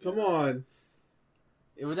 Yeah. Come on.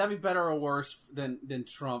 Would that be better or worse than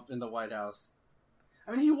Trump in the White House?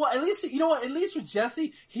 I mean, at least you know what? At least with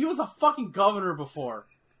Jesse, he was a fucking governor before,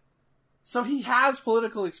 so he has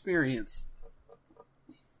political experience.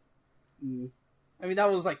 I mean,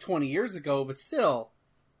 that was like 20 years ago, but still.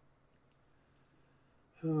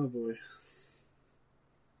 Oh boy.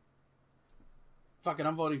 Fuck it,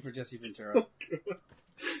 I'm voting for Jesse Ventura. Oh, God.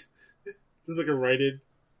 This is like a write-in.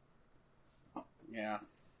 Yeah.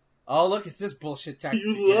 Oh, look, it's this bullshit tactic.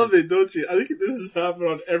 You love it, don't you? I think this has happened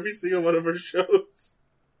on every single one of our shows.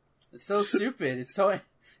 It's so stupid. It's like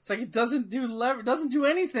it doesn't do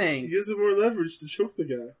anything. He gives him more leverage to choke the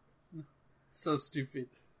guy. So stupid.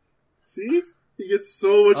 See? He gets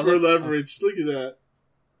so much more leverage. Look at that.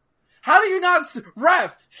 How do you not...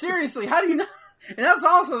 Ref! Seriously, how do you not... And that's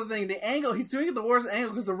also the thing. The angle, he's doing it the worst angle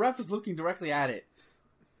because the ref is looking directly at it.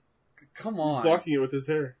 Come on. He's blocking it with his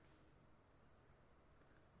hair.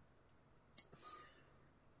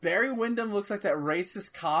 Barry Windham looks like that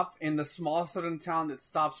racist cop in the small southern town that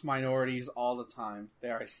stops minorities all the time.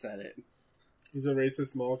 There, I said it. He's a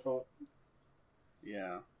racist mall cop.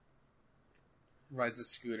 Yeah. Rides a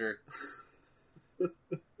scooter.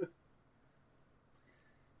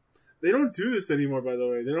 They don't do this anymore, by the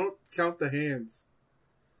way. They don't count the hands.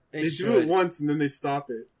 They do it once and then they stop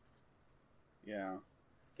it. Yeah.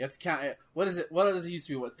 You have to count it. What is it? What does it used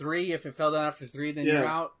to be? What, 3? If it fell down after 3, then you're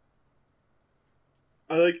out?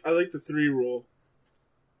 I like the 3 rule.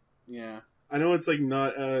 Yeah. I know it's like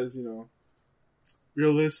not as,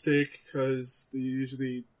 realistic because they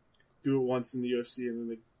usually do it once in the UFC and then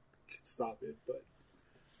they stop it, but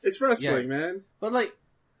it's wrestling, man. But like,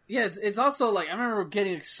 yeah, it's also like, I remember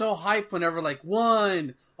getting so hyped whenever like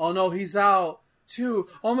 1, oh no, he's out. 2,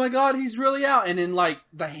 oh my god, he's really out. And then like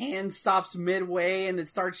the hand stops midway and it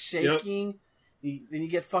starts shaking. Yep. Then you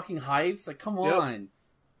get fucking hyped. It's like, come on.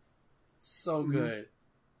 So good.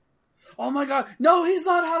 Oh my god, no, he's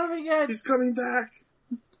not out of it yet. He's coming back.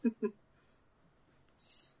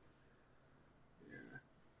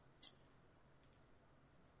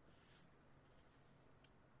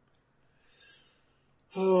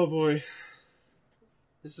 Oh boy.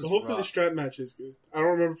 This is hopefully rough. the strap match is good. I don't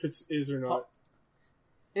remember if it is or not.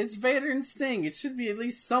 It's Vader and Sting. It should be at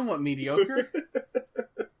least somewhat mediocre.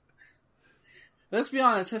 Let's be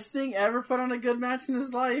honest. Has Sting ever put on a good match in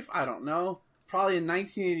his life? I don't know. Probably in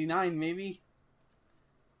 1989, maybe.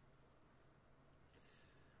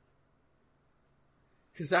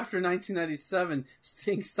 Because after 1997,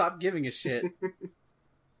 Sting stopped giving a shit.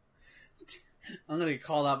 I'm going to get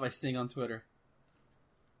called out by Sting on Twitter.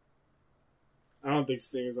 I don't think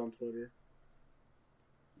Sting is on Twitter.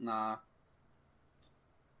 Nah.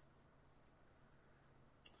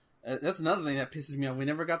 That's another thing that pisses me off. We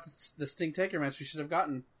never got the Sting Taker match we should have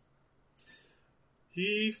gotten.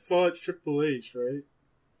 He fought Triple H, right?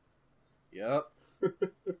 Yep.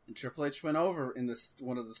 And Triple H went over in this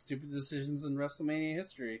one of the stupid decisions in WrestleMania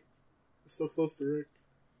history. So close to Rick.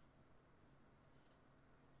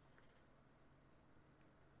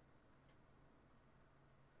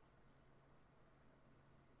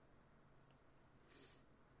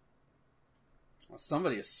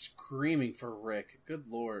 Somebody is screaming for Rick. Good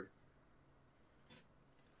lord.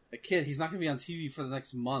 A kid, he's not going to be on TV for the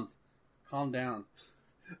next month. Calm down.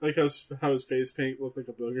 Like how his face paint looked like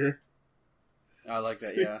a booger. I like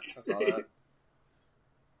that, yeah. I saw that.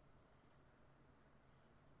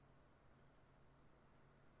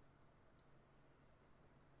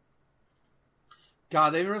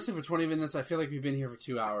 God, they've been wrestling for 20 minutes. I feel like we've been here for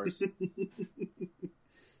 2 hours.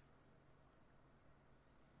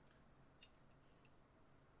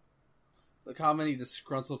 Look how many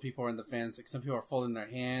disgruntled people are in the fans. Like, some people are folding their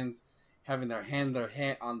hands, having their hand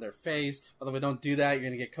on their face. Although we don't do that, you're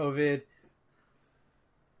going to get COVID.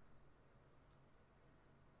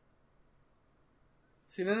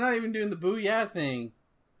 See, they're not even doing the boo yeah thing.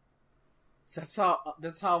 That's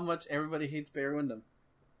how much everybody hates Barry Windham.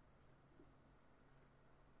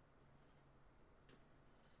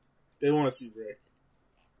 They want to see Rick.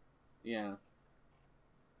 Yeah.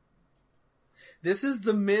 This is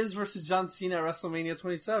The Miz versus John Cena at WrestleMania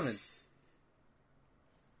 27.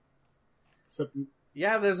 Except,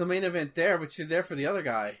 yeah, there's a main event there, but you're there for the other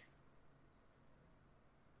guy.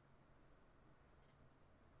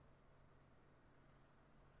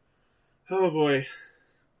 oh boy.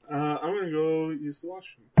 I'm gonna go use the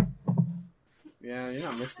washroom. Yeah, you're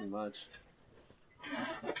not missing much.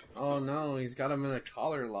 Oh no, he's got him in a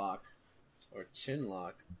collar lock. Or chin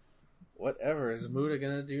lock. Whatever is Muda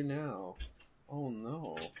gonna do now? Oh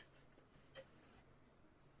no.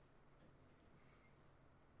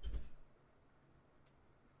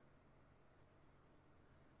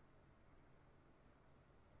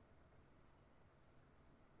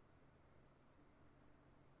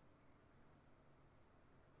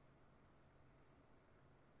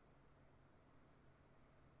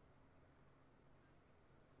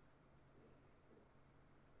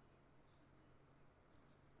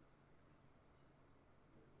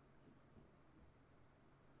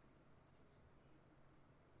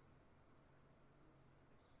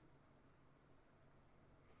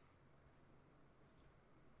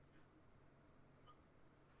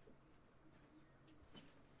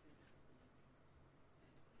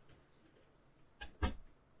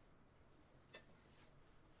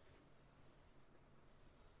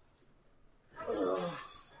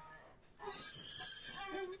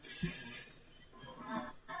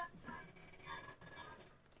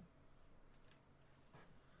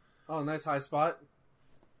 Oh, nice high spot.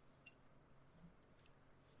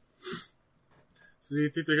 So do you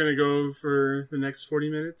think they're going to go for the next 40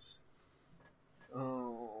 minutes?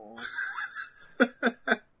 Oh.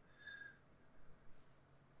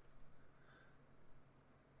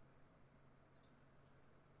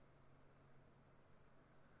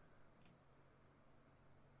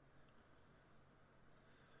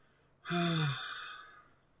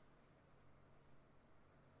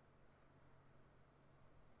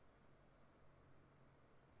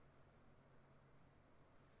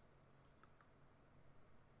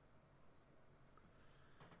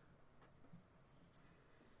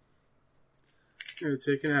 I'm going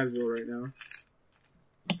to take an Advil right now.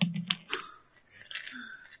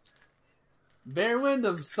 Barry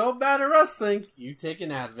Windham, so bad at wrestling, you take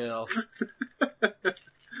an Advil.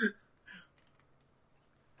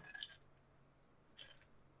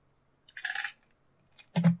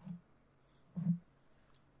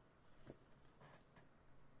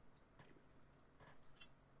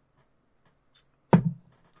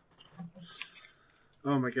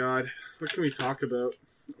 Oh my god. What can we talk about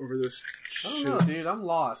over this I don't shit? know, dude. I'm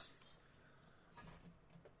lost.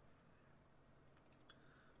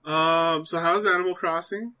 So how's Animal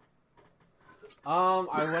Crossing?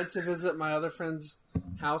 I went to visit my other friend's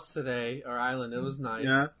house today, or island. It was nice.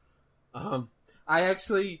 Yeah. I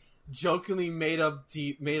actually jokingly made up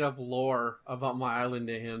lore about my island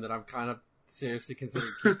to him that I'm kind of seriously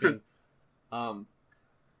considering keeping.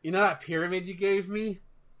 You know that pyramid you gave me?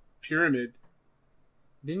 Pyramid.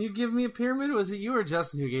 Didn't you give me a pyramid? Or was it you or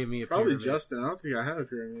Justin who gave me a Probably pyramid? Justin. I don't think I have a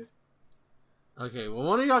pyramid. Okay, well,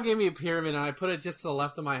 one of y'all gave me a pyramid, and I put it just to the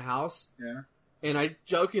left of my house. Yeah. And I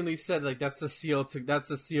jokingly said, like, that's the seal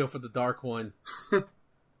for the Dark One.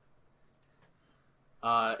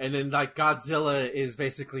 And then, like, Godzilla is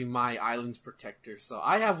basically my island's protector. So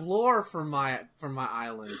I have lore for my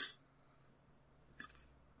island.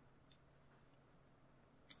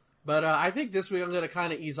 But I think this week I'm going to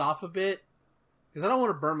kind of ease off a bit. Because I don't want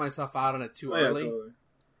to burn myself out on it too early. Yeah,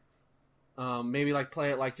 totally. Maybe, like,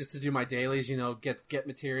 play it, like, just to do my dailies, you know, get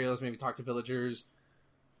materials, maybe talk to villagers,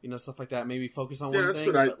 you know, stuff like that. Maybe focus on Yeah, one that's thing.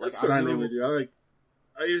 what I but, like, that's what I really normally do.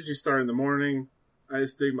 I usually start in the morning. I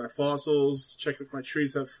just dig my fossils, check if my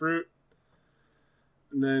trees have fruit,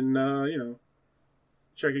 and then you know,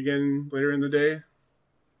 check again later in the day,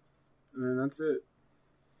 and then that's it.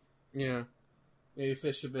 Yeah. Maybe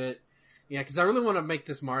fish a bit. Yeah, because I really want to make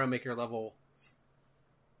this Mario Maker level.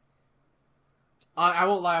 I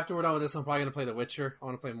won't lie, after we're done with this, I'm probably going to play The Witcher. I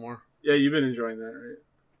want to play more. Yeah, you've been enjoying that, right?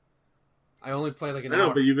 I only play like an I know,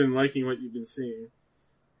 hour. but you've been liking what you've been seeing.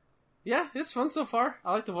 Yeah, it's fun so far.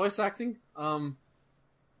 I like the voice acting. Oh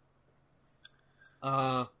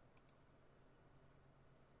God.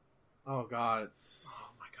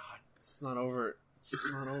 Oh my God. It's not over.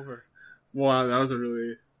 It's not over. Wow, that was a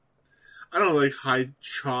really... I don't like high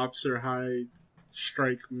chops or high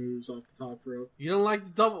strike moves off the top rope. You don't like the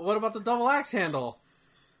double... What about the double axe handle?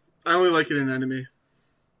 I only like it in anime.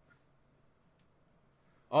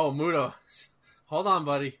 Oh, Muto. Hold on,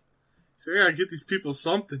 buddy. So I gotta get these people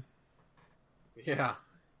something. Yeah.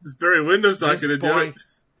 This Barry Windham's not gonna do it.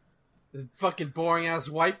 This fucking boring-ass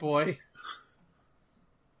white boy.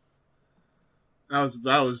 That was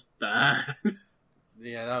bad.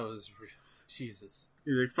 Yeah, that was... Jesus.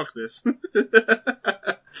 He's like, fuck this.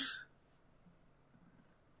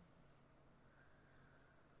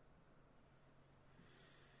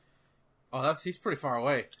 Oh, he's pretty far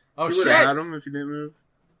away. Oh, You shit! would have had him if you didn't move.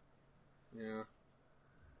 Yeah.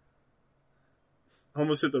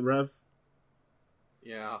 Almost hit the rev.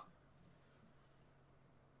 Yeah.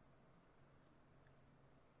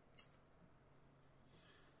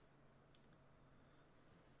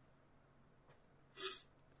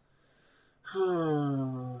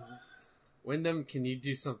 Wyndham, can you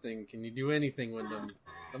do something? Can you do anything, Wyndham?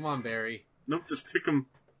 Come on, Barry. Nope, just kick him.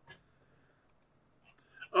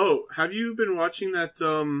 Oh, have you been watching that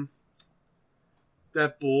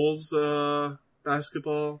that Bulls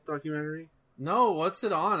basketball documentary? No, what's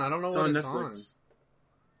it on? I don't know It's what on it's Netflix. on.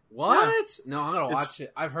 What? No, I'm gonna watch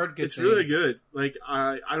it. I've heard good It's things. really good. Like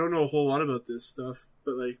I don't know a whole lot about this stuff,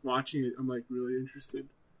 but like watching it, I'm like really interested.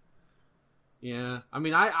 Yeah, I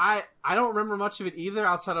mean, I don't remember much of it either,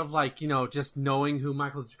 outside of like, you know, just knowing who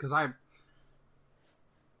Michael, because I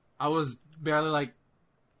was barely like,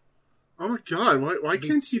 Oh my god, why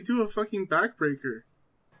can't he do a fucking backbreaker?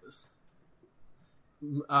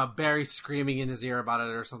 Barry screaming in his ear about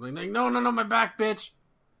it or something. Like, no, my back, bitch.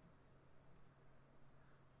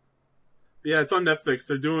 Yeah, it's on Netflix.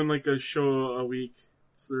 They're doing like a show a week,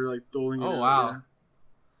 so they're like doling it. Oh out, wow,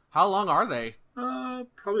 how long are they? yeah.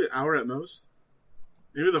 Probably an hour at most.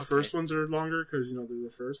 Maybe the Okay. first ones are longer because they're the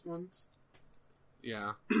first ones.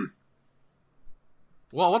 Yeah.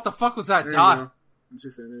 Well, what the fuck was that There you dot? go. That's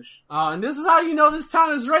your finish. And this is how you know this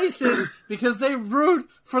town is racist, because they root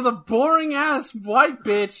for the boring ass white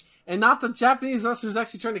bitch and not the Japanese wrestler who's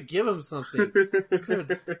actually trying to give him something.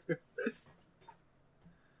 Good.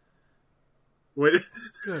 Wait,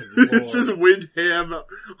 Good this lord. is Windham on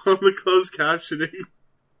the closed captioning.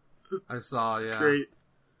 I saw, yeah. Great.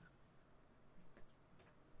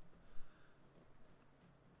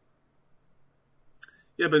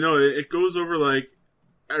 Yeah, but no, it goes over like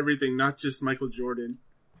everything, not just Michael Jordan.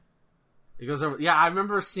 It goes over. Yeah, I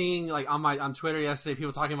remember seeing like on Twitter yesterday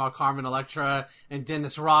people talking about Carmen Electra and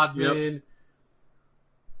Dennis Rodman. Yep.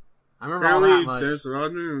 I remember all Apparently, that much. Dennis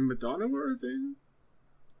Rodman and Madonna were a thing.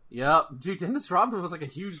 Yep, dude, Dennis Rodman was like a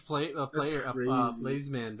huge player, crazy. ladies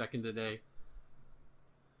man back in the day.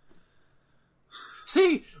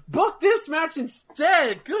 See, book this match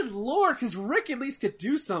instead. Good lord, because Rick at least could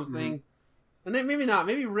do something. Mm-hmm. And then maybe not.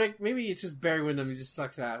 Maybe Rick. Maybe it's just Barry Windham. He just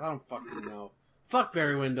sucks ass. I don't fucking know. Fuck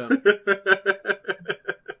Barry Windham.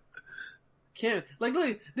 Can't like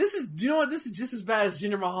look. This is. You know what? This is just as bad as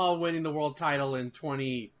Jinder Mahal winning the world title in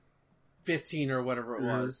 2015 or whatever it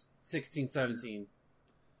was. 16, 17.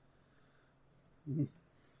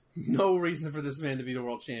 No reason for this man to be the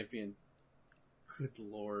world champion. Good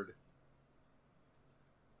lord.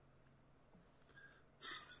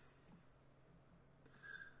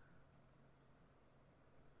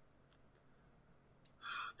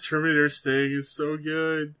 Terminator Sting is so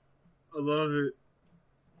good. I love it.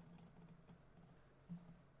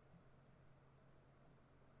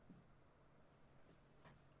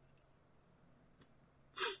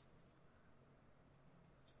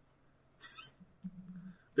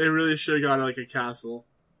 They really should have got like a castle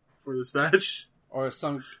for this match. Or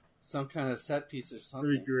some kind of set piece or That'd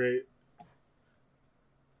something. be great.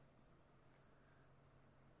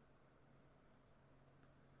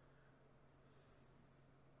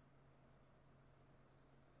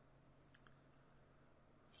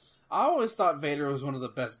 I always thought Vader was one of the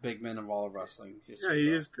best big men of all of wrestling Yeah, history. he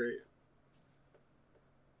though. is great.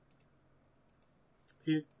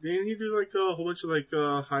 Didn't he do like a whole bunch of like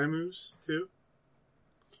high moves too?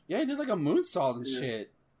 Yeah, he did like a moonsault and Yeah.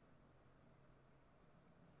 shit.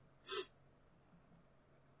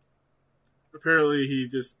 Apparently, he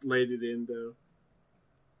just laid it in though.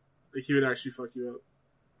 Like he would actually fuck you up.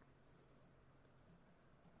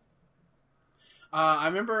 I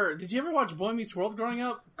remember. Did you ever watch Boy Meets World growing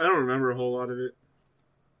up? I don't remember a whole lot of it.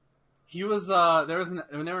 He was. There was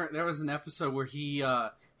an episode where he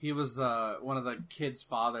was one of the kids'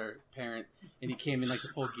 parent, and he came in like the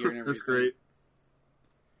full gear and everything. That's great.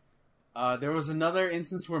 There was another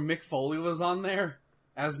instance where Mick Foley was on there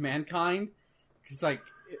as Mankind, because like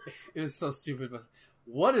it was so stupid. But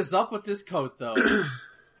what is up with this coat though?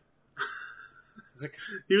 It's like,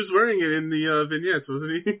 He was wearing it in the vignettes,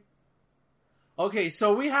 wasn't he? okay,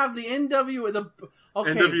 so we have the NWO.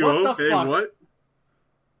 Okay, NWO. what the Hey, fuck? what?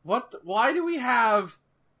 What? Why do we have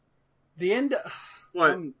the end?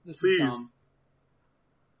 What? This Please. is dumb.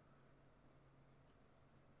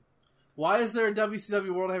 Why is there a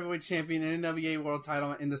WCW World Heavyweight Champion and NWA World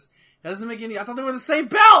Title in this? That doesn't make any. I thought they were the same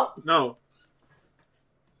belt. No.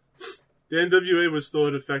 The NWA was still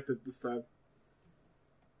in effect at this time.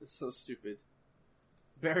 It's so stupid.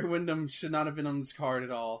 Barry Windham should not have been on this card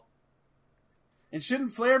at all. And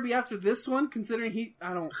shouldn't Flair be after this one? Considering he,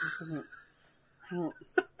 I don't. This isn't. I don't.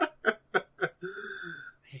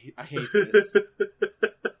 I hate this.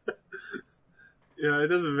 Yeah, it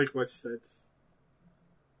doesn't make much sense.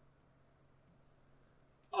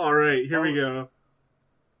 Alright, here we go.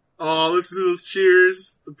 Oh, listen to those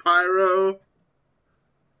cheers. The pyro.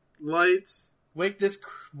 Lights. Wake this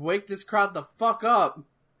crowd the fuck up.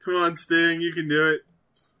 Come on, Sting, you can do it.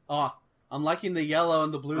 Oh, I'm liking the yellow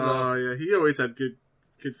and the blue Oh, though. yeah, he always had good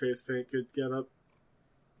face paint, good get up.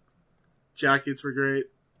 Jackets were great.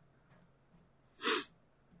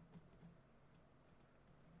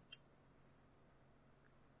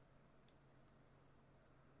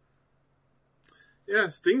 Yeah,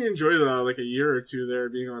 Sting enjoyed like a year or two there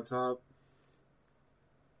being on top.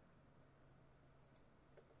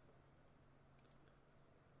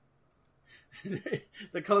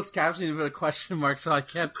 The closed captioning put a question mark, so I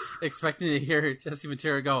kept expecting to hear Jesse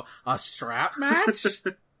Ventura go, "A strap match?"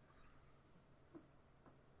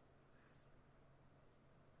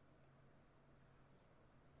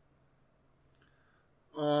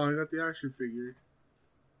 Oh, I got the action figure.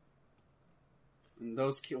 And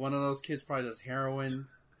one of those kids probably does heroin.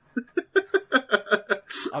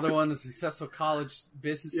 Other one is a successful college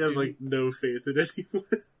business You have student. like no faith in anyone.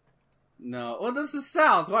 No. Well, that's the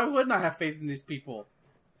South. Why wouldn't I have faith in these people?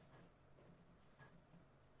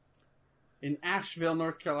 In Asheville,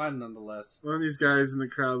 North Carolina, nonetheless. One of these guys in the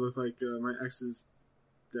crowd looked like my ex's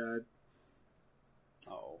dad.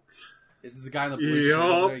 Oh. Is it the guy in the blue shirt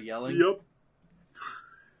over there yelling? Yep.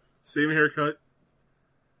 Same haircut.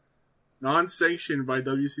 Non-sanctioned by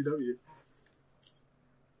WCW.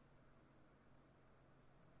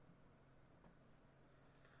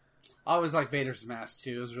 I always like Vader's mask,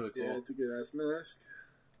 too. It was really cool. Yeah, it's a good-ass mask.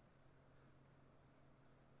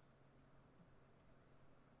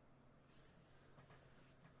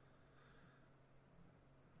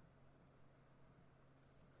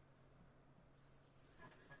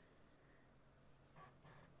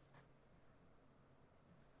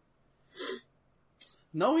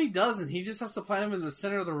 No, he doesn't. He just has to plant him in the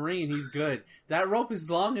center of the ring, and he's good. That rope is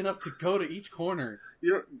long enough to go to each corner.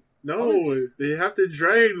 No, they have to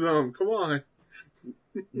drag them. Come on.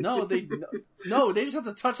 No, they just have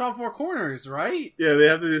to touch all four corners, right? Yeah, they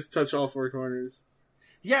have to just touch all four corners.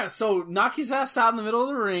 Yeah, so knock his ass out in the middle of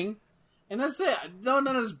the ring, and that's it. No,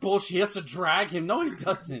 none of this bullshit. He has to drag him. No, he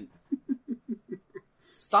doesn't.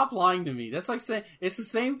 Stop lying to me. That's like saying, it's the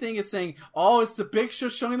same thing as saying, oh, it's the Big Show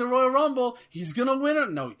showing the Royal Rumble. He's gonna win it.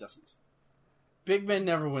 No, he doesn't. Big men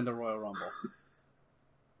never win the Royal Rumble.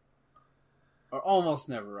 Or almost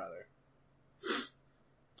never, rather.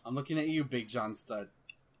 I'm looking at you, Big John Studd.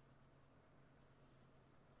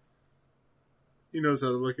 He knows how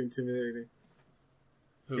to look intimidating.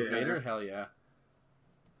 Who, Yeah. Vader? Hell yeah.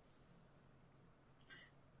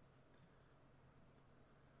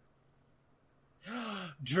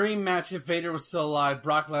 Dream match if Vader was still alive.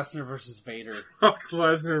 Brock Lesnar versus Vader. Brock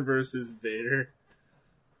Lesnar versus Vader.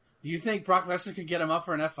 Do you think Brock Lesnar could get him up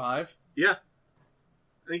for an F5? Yeah.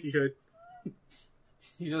 I think he could.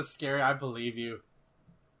 He's just scary. I believe you.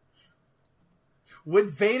 Would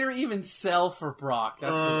Vader even sell for Brock?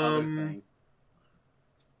 That's the other thing.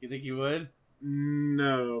 You think he would?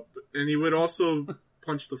 No. And he would also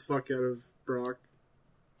punch the fuck out of Brock.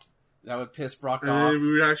 That would piss Brock And off. then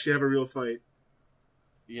we would actually have a real fight.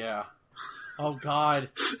 Yeah. Oh, God.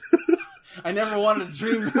 I never wanted a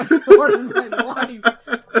dream match more in my life.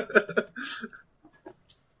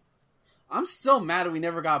 I'm still mad that we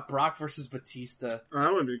never got Brock versus Batista. Oh,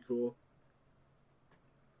 that would be cool.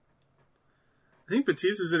 I think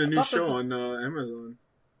Batista's in a new show on Amazon.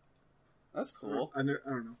 That's cool. I don't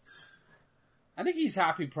know. I think he's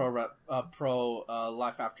happy pro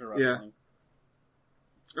life after wrestling.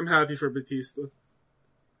 I'm happy for Batista.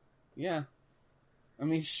 Yeah. I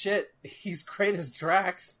mean, shit. He's great as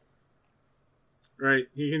Drax. Right.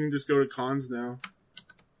 He can just go to cons now.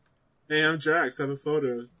 Hey, I'm Drax. Have a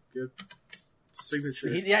photo. Get signature.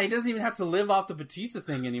 He doesn't even have to live off the Batista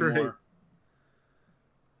thing anymore. Right.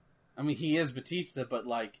 I mean, he is Batista, but,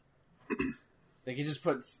 like, they can just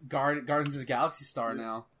put Guardians of the Galaxy star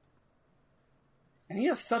now. And he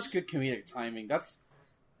has such good comedic timing. That's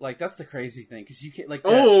the crazy thing, because you can't, like...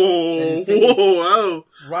 Whoa!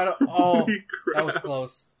 Right, Holy crap. That was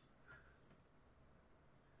close.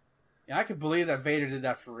 Yeah, I could believe that Vader did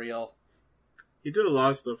that for real. He did a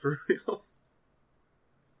lot of stuff for real.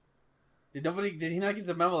 Did he not get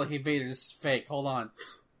the memo like, hey, Vader, this is fake, hold on.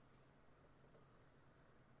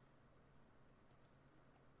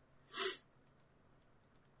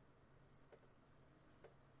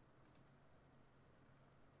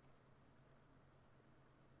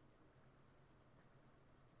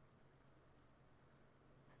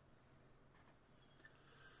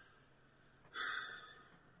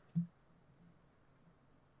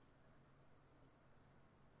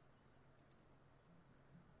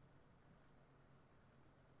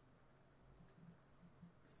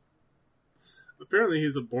 Apparently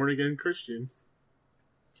he's a born-again Christian.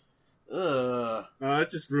 Ugh. That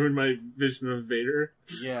just ruined my vision of Vader.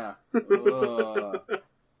 Yeah. Ugh.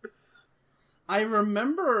 I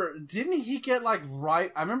remember, didn't he get, like, I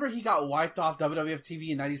remember he got wiped off WWF TV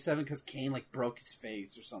in 97 because Kane, like, broke his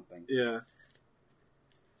face or something. Yeah.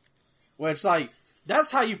 Which, like,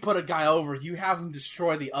 that's how you put a guy over. You have him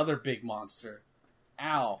destroy the other big monster.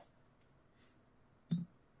 Ow.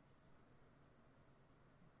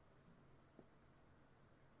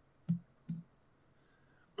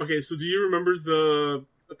 Okay, so do you remember the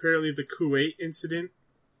Kuwait incident?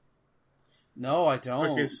 No, I don't.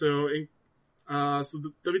 Okay, so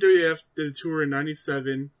the WWF did a tour in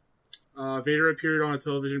 '97. Vader appeared on a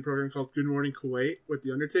television program called Good Morning Kuwait with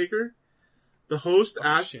The Undertaker. The host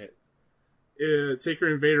asked Taker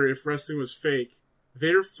and Vader if wrestling was fake.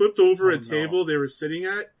 Vader flipped over a table they were sitting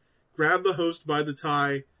at, grabbed the host by the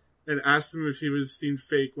tie, and asked him if he was seen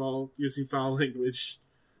fake while using foul language.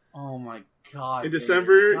 Oh my god. In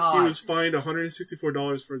December, God. he was fined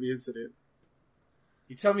 $164 for the incident.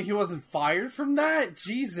 You tell me he wasn't fired from that?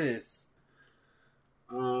 Jesus.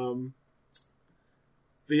 But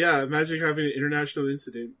yeah, imagine having an international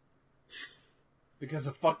incident. Because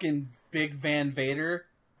of fucking Big Van Vader?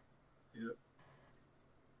 Yep.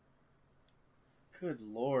 Good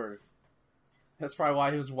lord. That's probably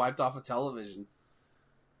why he was wiped off of television.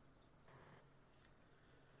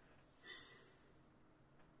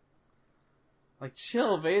 Like,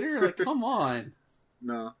 chill, Vader. Like, come on.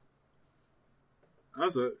 No. That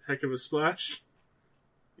was a heck of a splash.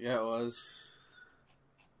 Yeah, it was.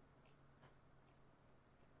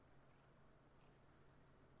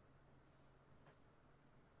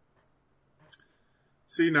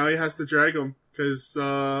 See, now he has to drag him because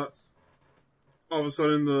all of a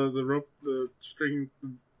sudden the rope, the string,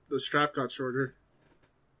 the strap got shorter.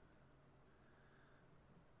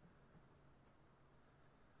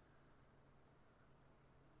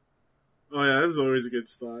 Oh yeah, this is always a good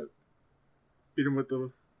spot. Beat him with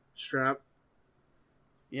the strap.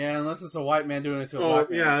 Yeah, unless it's a white man doing it to a Oh black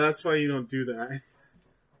man. yeah, that's why you don't do that.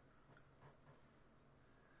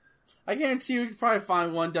 I guarantee you could probably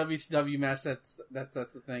find one WCW match that's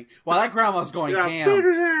the thing. Well, that grandma's going Yeah,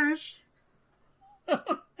 ham.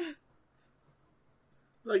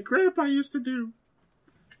 Like Grandpa used to do.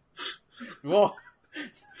 Whoa.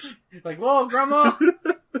 Like, whoa, grandma!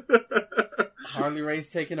 Harley Race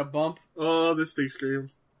taking a bump. Oh, this thing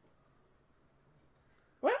screams.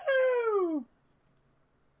 Woo!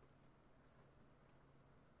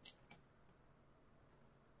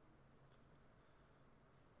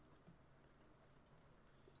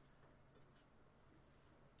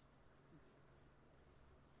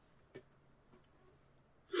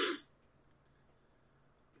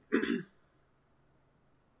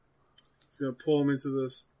 He's gonna pull him into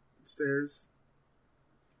the stairs.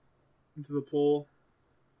 Into the pool.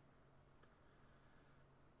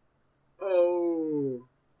 Oh.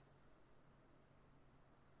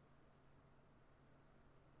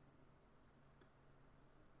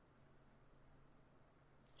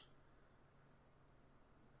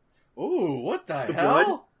 Ooh, what the hell?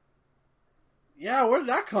 blood? Yeah, where did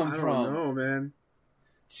that come I from? don't know, man.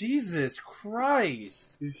 Jesus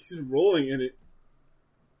Christ. He's rolling in it.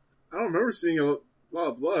 I don't remember seeing a lot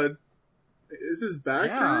of blood. Is his back?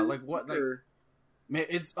 Yeah, hurt? like what? Like, Or- man,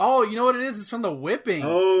 it's you know what it is? It's from the whipping.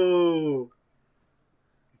 Oh.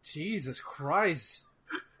 Jesus Christ.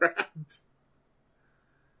 Crap.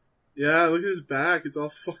 Yeah, look at his back. It's all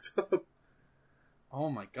fucked up. Oh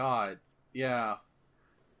my god. Yeah.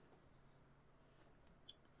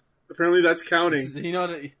 Apparently that's counting. You know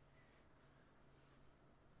what?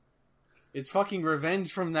 It's fucking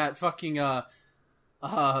revenge from that fucking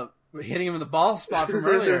hitting him in the ball spot from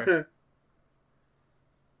earlier.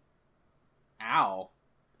 Ow.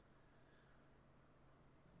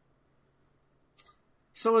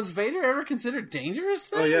 So was Vader ever considered dangerous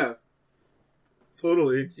then? Oh, yeah.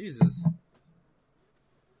 Totally. Jesus.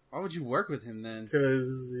 Why would you work with him then?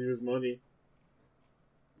 Because he was money.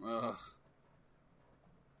 Ugh.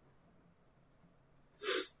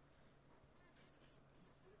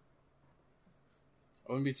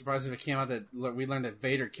 I wouldn't be surprised if it came out that we learned that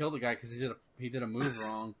Vader killed the guy because he did a move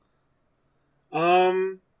wrong.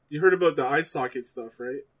 You heard about the eye socket stuff,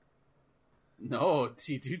 right? No,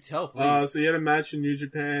 do tell, please. So he had a match in New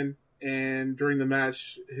Japan, and during the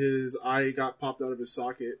match, his eye got popped out of his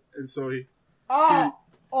socket, and so he just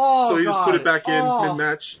put it back in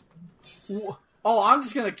mid-match. Oh, I'm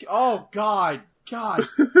just gonna. Oh God.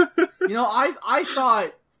 You know, I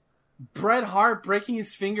thought Bret Hart breaking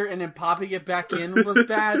his finger and then popping it back in was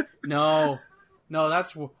bad. No,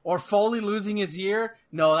 that's or Foley losing his ear.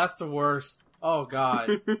 No, that's the worst. Oh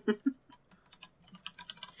God.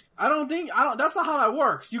 I don't. That's not how that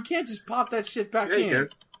works. You can't just pop that shit back in. You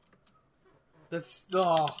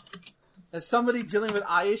can. As somebody dealing with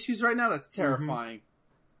eye issues right now, that's terrifying.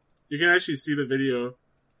 You can actually see the video.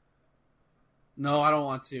 No, I don't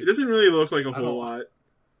want to. It doesn't really look like a whole lot.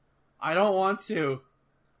 I don't want to.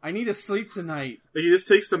 I need to sleep tonight. Like, he just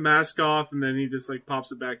takes the mask off and then he just like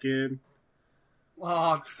pops it back in.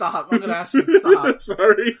 Oh, stop. I'm gonna ask you to stop.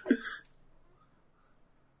 Sorry.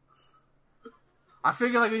 I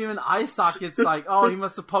figure like even eye sockets, like, oh, he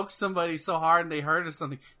must have poked somebody so hard and they hurt or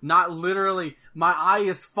something. Not literally. My eye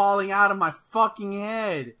is falling out of my fucking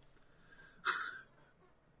head.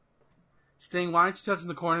 Sting, why aren't you touching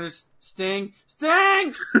the corners? Sting!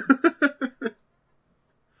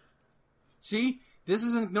 See? This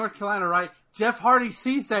is in North Carolina, right? Jeff Hardy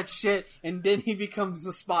sees that shit and then he becomes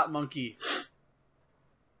the spot monkey.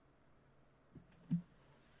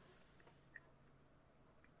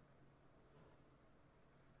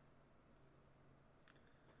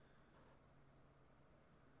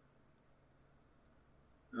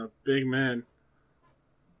 A big man.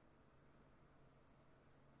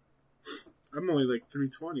 I'm only like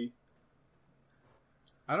 320.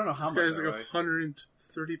 I don't know how This much guy's I like weigh.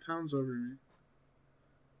 130 pounds over me.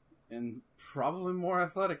 And probably more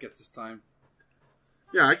athletic at this time.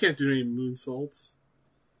 Yeah, I can't do any moonsaults.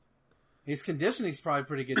 His conditioning's probably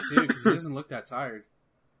pretty good too, because he doesn't look that tired.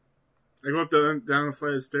 I go up down a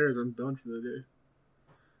flight of stairs, I'm done for the day.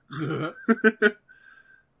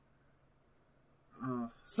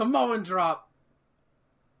 Samoan drop.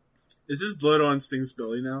 Is this blood on Sting's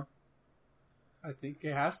belly now? I think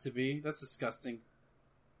it has to be. That's disgusting.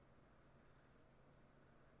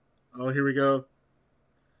 Oh, here we go.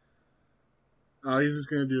 Oh, he's just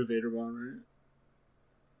gonna do a Vader bomb, right?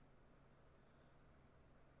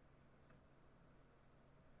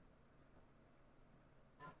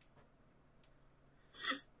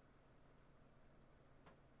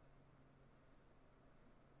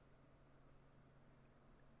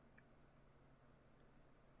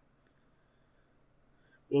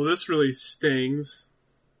 Well, this really stings.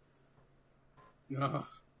 Ugh.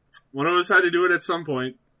 One of us had to do it at some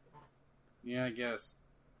point, Yeah, I guess.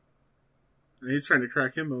 and he's trying to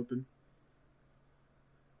crack him open.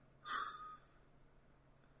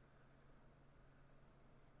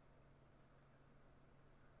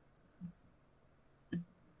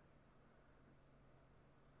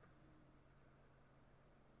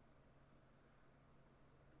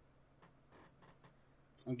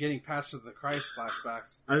 I'm getting Passion of the Christ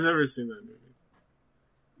flashbacks. I've never seen that movie.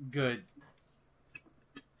 Good.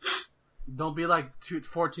 Don't be like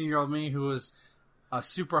 14-year-old me who was a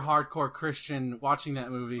super hardcore Christian watching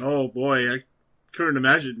that movie. Oh boy, I couldn't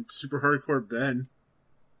imagine super hardcore Ben.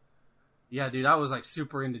 Yeah, dude, I was like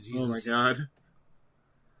super into Jesus. Oh my god.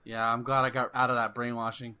 Yeah, I'm glad I got out of that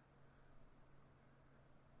brainwashing.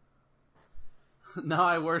 Now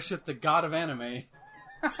I worship the god of anime.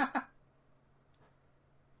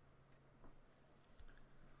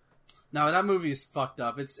 No, that movie is fucked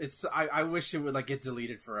up. I wish it would like get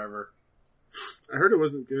deleted forever. I heard it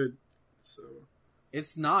wasn't good, so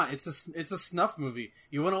It's not. It's a snuff movie.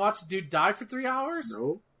 You want to watch a dude die for 3 hours?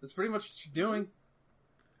 no. That's pretty much what you're doing.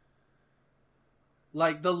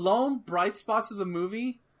 Like, the lone bright spots of the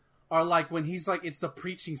movie are like when he's like, it's the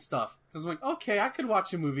preaching stuff. Because I'm like, okay, I could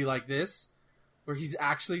watch a movie like this where he's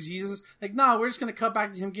actually Jesus. Like, nah, we're just going to cut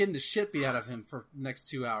back to him getting the shit beat out of him for the next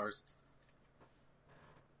 2 hours.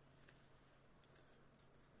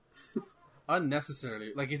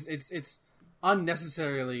 Unnecessarily. Like, it's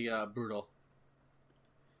unnecessarily brutal.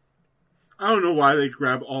 I don't know why they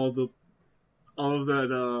grab all of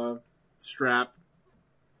that strap.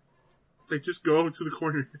 It's like, just go to the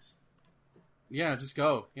corners. Yeah, just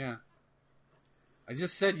go. Yeah. I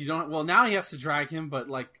just said you don't. Well, now he has to drag him, but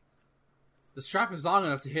like, the strap is long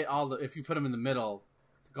enough to hit all the. If you put him in the middle,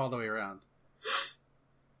 to go all the way around.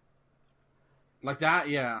 Like that,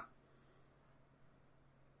 yeah.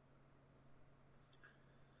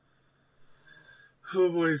 Oh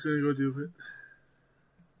boy, he's gonna go do it.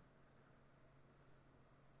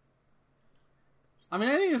 I mean,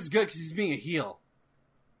 I think it's good because he's being a heel.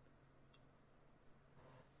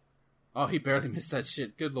 Oh, he barely missed that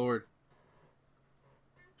shit. Good lord.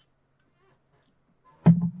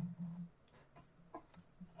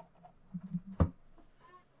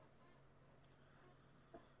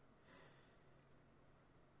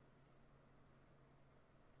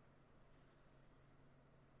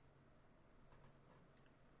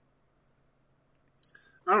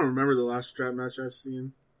 I don't remember the last strap match I've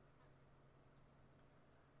seen.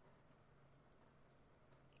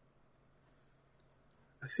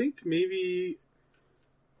 I think maybe...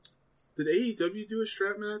 Did AEW do a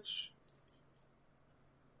strap match?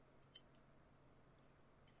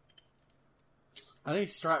 I think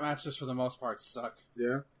strap matches for the most part suck.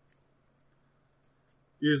 Yeah.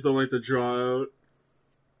 You just don't like the draw out.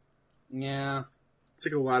 Yeah. It's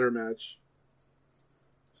like a ladder match.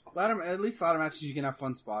 At least ladder matches you can have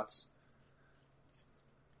fun spots.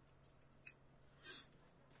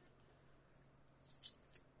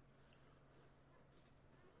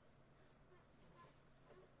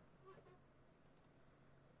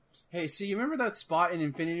 Hey, so you remember that spot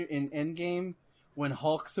in Endgame when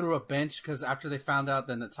Hulk threw a bench because after they found out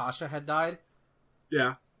that Natasha had died?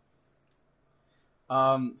 Yeah.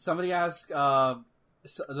 Somebody asked one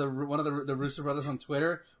of the Russo brothers on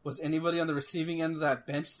Twitter, was anybody on the receiving end of that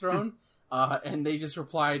bench thrown? And they just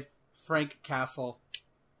replied, Frank Castle.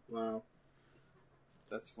 Wow.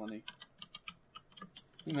 That's funny.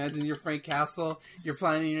 Imagine you're Frank Castle, you're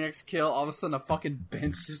planning your next kill, all of a sudden a fucking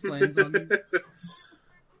bench just lands on you.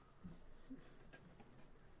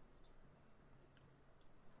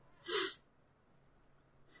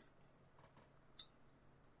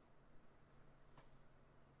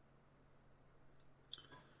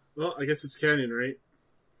 Well, I guess it's canon, right?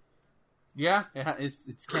 Yeah,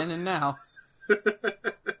 it's canon now.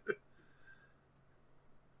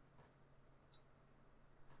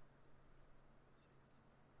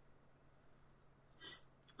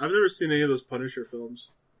 I've never seen any of those Punisher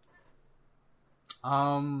films.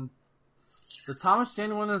 The Thomas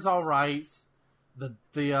Jane one is all right. The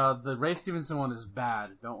Ray Stevenson one is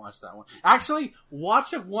bad. Don't watch that one. Actually,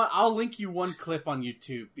 watch it. I'll link you one clip on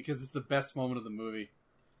YouTube because it's the best moment of the movie.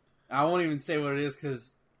 I won't even say what it is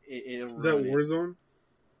because it'll Is that ruin it. Warzone?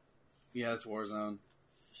 Yeah, it's Warzone.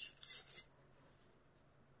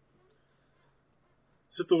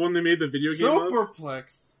 Is it the one they made the video game of?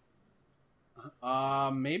 Superplex.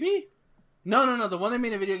 Maybe? No. The one they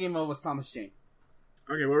made a video game of was Thomas Jane.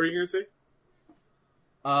 Okay, what were you gonna say?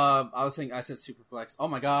 I said Superplex. Oh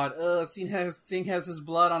my god. Sting has his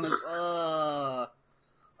blood on his.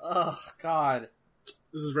 God.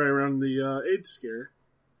 This is right around the AIDS scare.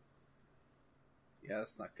 Yeah,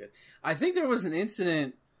 that's not good. I think there was an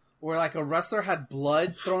incident where like a wrestler had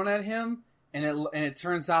blood thrown at him, and it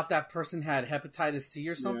turns out that person had hepatitis C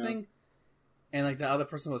or something, and like the other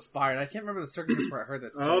person was fired. I can't remember the circumstance where I heard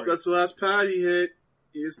that story. Oh, that's the last pad he hit.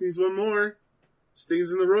 He just needs one more.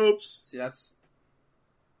 Sting's in the ropes. See, that's.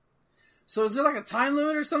 So is there like a time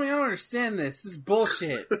limit or something? I don't understand this. This is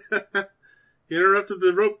bullshit. He interrupted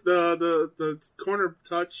the rope, the corner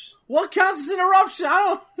touch. What counts as interruption? I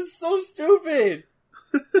don't. This is so stupid.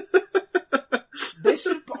 They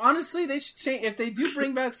should change if they do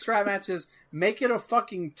bring back strap matches. Make it a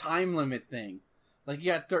fucking time limit thing. Like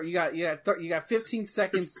you got 15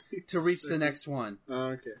 seconds to reach the next one. Oh,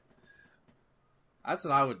 okay. That's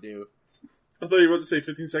what I would do. I thought you were about to say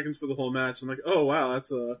 15 seconds for the whole match. I'm like, oh wow,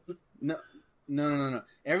 that's a No.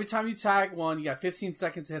 Every time you tag one, you got 15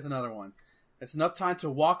 seconds to hit another one. It's enough time to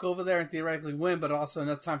walk over there and theoretically win, but also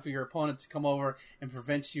enough time for your opponent to come over and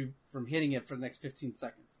prevent you from hitting it for the next 15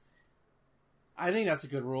 seconds. I think that's a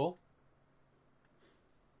good rule.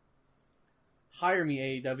 Hire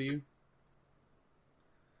me, AEW.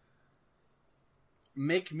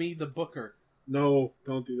 Make me the booker. No,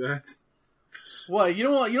 don't do that. What, you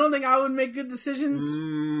don't think I would make good decisions?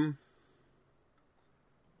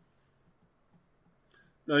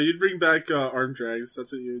 No, you'd bring back arm drags.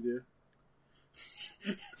 That's what you would do.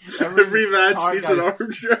 Every match needs an arm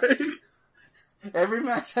drag. Every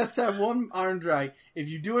match has to have one arm drag. If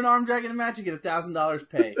you do an arm drag in a match, you get $1,000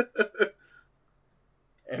 pay.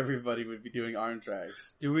 Everybody would be doing arm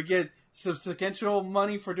drags. Do we get substantial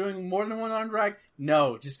money for doing more than one arm drag?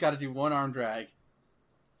 No, just got to do one arm drag.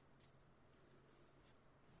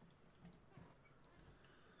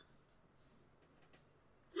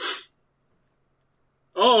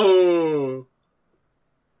 Oh!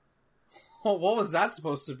 Oh, what was that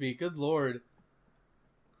supposed to be? Good lord.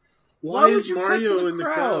 Why is Mario in the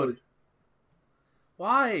crowd?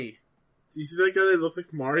 Why? Do you see that guy that looked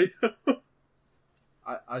like Mario?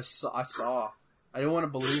 I saw. I didn't want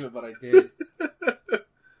to believe it, but I did.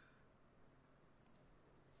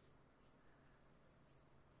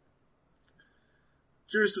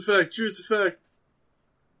 Juice effect.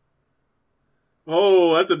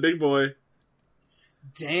 Oh, that's a big boy.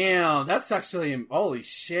 Damn, that's actually holy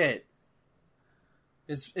shit.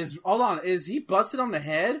 Hold on, is he busted on the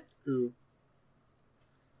head? Who?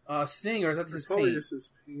 Sting, or is that his probably paint? just his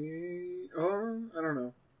paint. Oh, I don't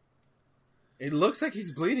know. It looks like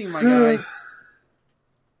he's bleeding, my guy.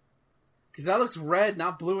 Because that looks red,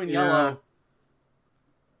 not blue and yellow.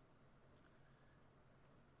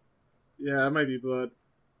 Yeah, that might be blood.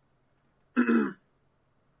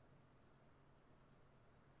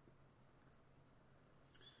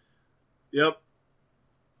 Yep.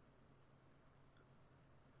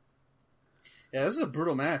 Yeah, this is a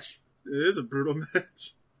brutal match. It is a brutal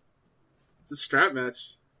match. It's a strap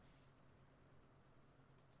match.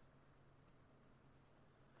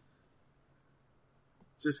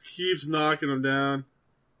 Just keeps knocking him down.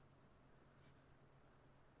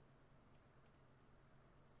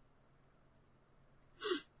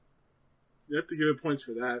 You have to give it points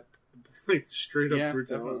for that. Like, straight up brutality.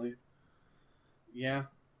 Definitely. Yeah.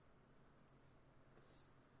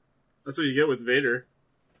 That's what you get with Vader.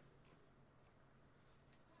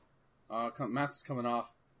 Mask is coming off.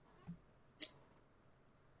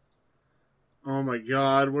 Oh my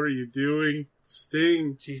god, what are you doing?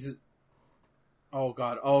 Sting. Jesus. Oh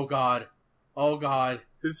god. Oh god. Oh god.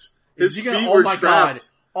 His feet were oh my trapped. god.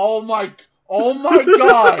 Oh my god.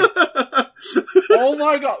 Oh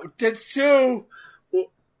my god. That's two.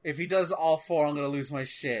 Well, if he does all four, I'm gonna lose my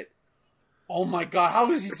shit. Oh my god,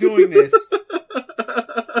 how is he doing this?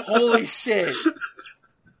 Holy shit.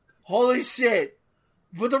 Holy shit.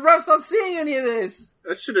 But the ref's not seeing any of this.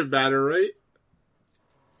 That shouldn't matter, right?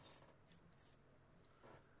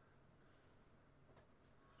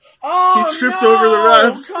 Oh, He tripped over the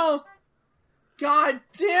ref. God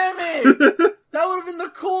damn it! That would have been the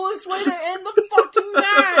coolest way to end the fucking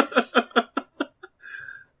match!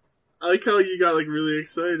 I like how you got, like, really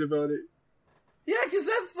excited about it. Yeah, because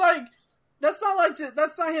that's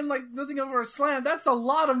not him, like, lifting over a slam. That's a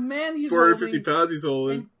lot of man he's 450 holding. pounds he's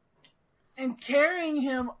holding. And carrying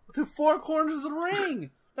him to four corners of the ring.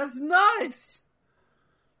 That's nuts!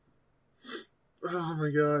 Oh my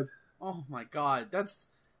god. Oh my god,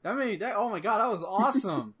 oh my god, that was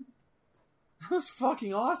awesome. That was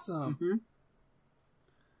fucking awesome. Mm-hmm.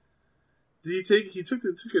 He took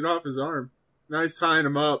it off his arm. Now he's tying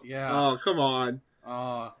him up. Yeah. Oh, come on.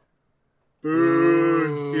 Boo.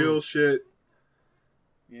 Boo. Heel shit.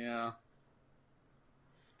 Yeah.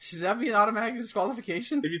 Should that be an automatic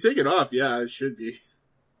disqualification? If you take it off, yeah, it should be.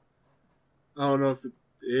 I don't know if it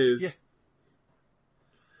is.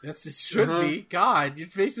 Yeah. It should be. God, you're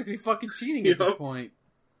basically fucking cheating at this point.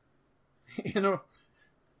 You know.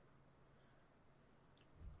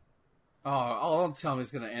 Oh, don't tell me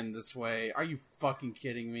it's gonna end this way. Are you fucking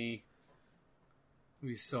kidding me? I'd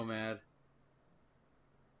be so mad.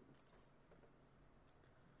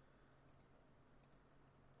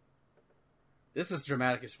 This is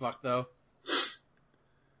dramatic as fuck, though.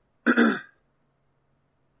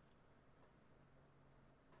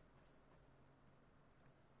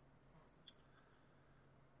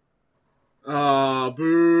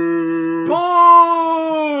 Boo!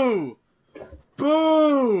 Boo!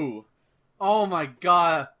 Boo! Oh my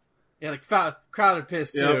god. Yeah, like crowd are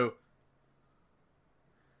pissed too.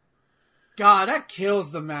 God, that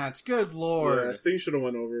kills the match. Good lord. Yeah, Sting should have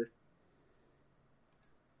went over.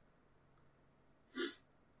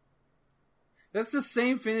 That's the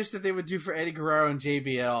same finish that they would do for Eddie Guerrero and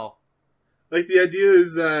JBL. Like, the idea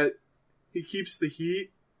is that he keeps the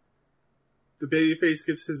heat, the babyface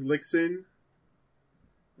gets his licks in.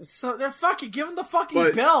 So they're fucking giving the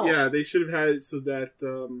fucking belt. Yeah, they should have had it so that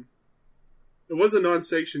it was a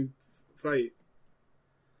non-sanctioned fight.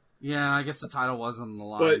 Yeah, I guess the title wasn't on the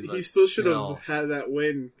line. But he still should have had that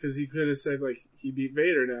win, because he could have said, like, he beat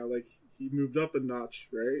Vader now. Like, he moved up a notch,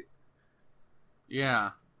 right?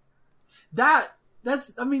 Yeah. That's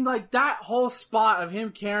that whole spot of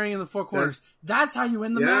him carrying in the four corners, that's how you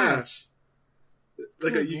win the match.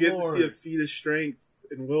 Like, you get to see a feat of strength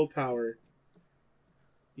and willpower.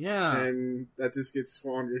 Yeah. And that just gets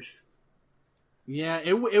squandered. Yeah,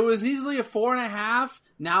 it was easily a 4.5.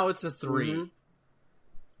 Now it's a 3. Mm-hmm.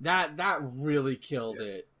 That really killed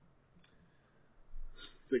it.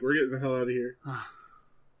 It's like, we're getting the hell out of here.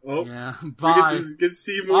 Oh, yeah. Bye. We get to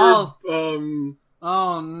see more.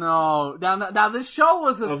 Oh no! Now this show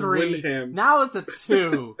was a 3. Windham. Now it's a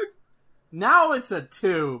 2. Now it's a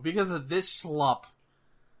 2 because of this schlup.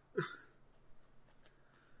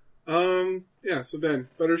 Yeah. So Ben,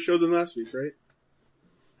 better show than last week, right?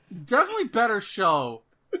 Definitely better show.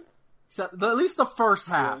 Except at least the first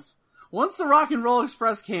half. Yeah. Once the Rock and Roll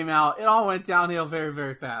Express came out, it all went downhill very,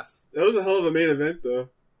 very fast. That was a hell of a main event, though.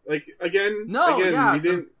 Like, we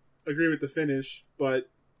didn't agree with the finish, but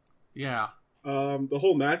yeah, the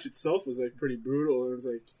whole match itself was like pretty brutal. It was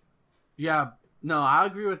like, yeah, no, I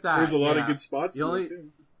agree with that. There's a lot of good spots in there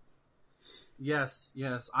too. Yes,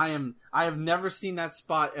 I have never seen that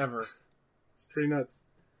spot ever. It's pretty nuts.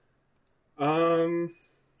 Yeah,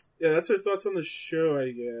 that's our thoughts on the show,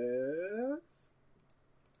 I guess.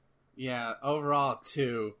 Yeah, overall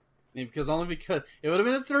 2. Because it would have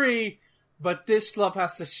been a 3, but this schlub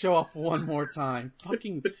has to show up one more time.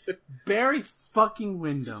 Fucking Barry fucking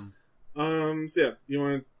Windham. So yeah, you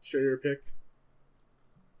want to share your pick?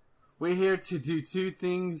 We're here to do 2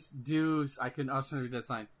 things. I was trying to read that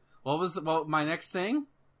sign. What was my next thing?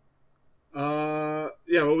 Yeah.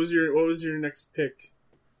 What was your next pick?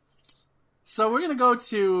 So we're gonna go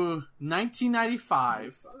to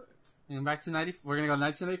 1995. And back to 90. We're gonna go to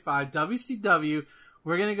 1995 WCW.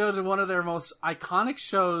 We're gonna go to one of their most iconic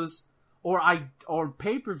shows or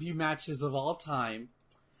pay-per-view matches of all time.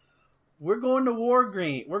 We're going to War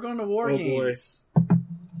Games.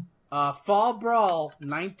 Fall Brawl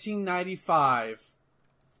 1995.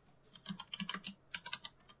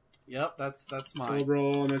 Yep, that's mine. Fall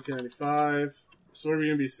Brawl 1995. So what are we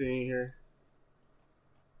gonna be seeing here?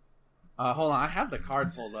 Hold on, I have the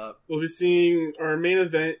card pulled up. We'll be seeing our main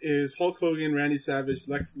event is Hulk Hogan, Randy Savage,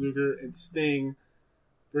 Lex Luger, and Sting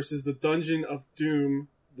versus the Dungeon of Doom,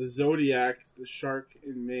 the Zodiac, the Shark,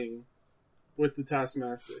 and Ming, with the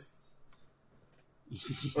Taskmaster.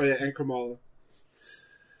 Oh yeah, and Kamala.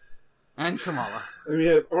 And Kamala. And we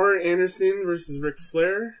had Arn Anderson versus Ric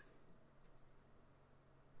Flair.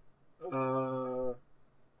 Why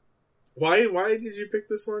did you pick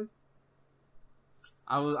this one?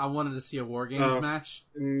 I wanted to see a War Games match.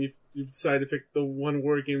 And you decided to pick the one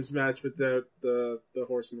War Games match without the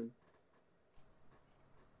Horsemen.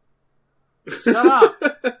 Shut up!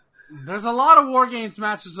 There's a lot of War Games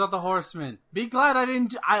matches with the Horsemen. Be glad I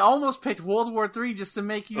didn't. I almost picked World War III just to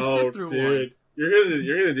make you sit through dude. You're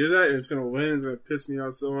gonna do that, and it's gonna win. It's gonna piss me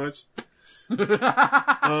off so much.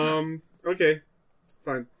 one. Okay,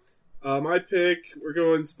 fine. My pick. We're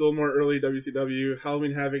going still more early WCW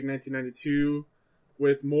Halloween Havoc 1992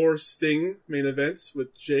 with more Sting main events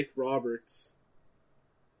with Jake Roberts.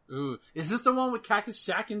 Ooh, is this the one with Cactus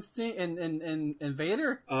Jack and Sting and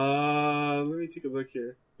Vader? Let me take a look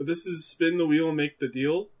here. But this is Spin the Wheel, Make the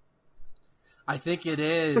Deal. I think it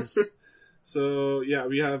is. So, yeah,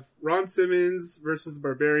 we have Ron Simmons versus the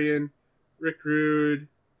Barbarian, Rick Rude,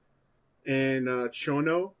 and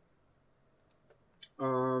Chono.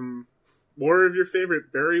 More of your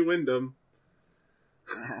favorite, Barry Windham.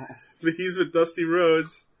 But he's with Dusty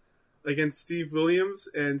Rhodes against Steve Williams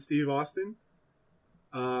and Steve Austin.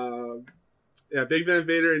 Yeah, Big Van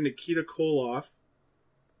Vader and Nikita Koloff.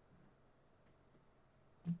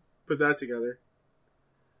 Put that together.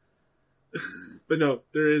 But no,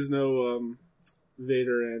 there is no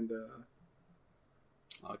Vader and...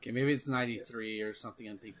 Okay, maybe it's 93 or something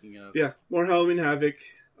I'm thinking of. Yeah, more Halloween Havoc.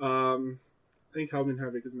 I think Halloween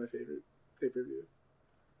Havoc is my favorite pay-per-view.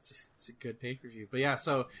 It's a good pay-per-view. But yeah,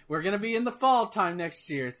 so we're going to be in the fall time next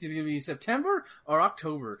year. It's either going to be September or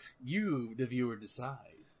October. You, the viewer, decide.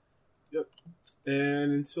 Yep.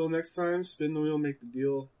 And until next time, spin the wheel, make the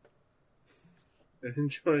deal, and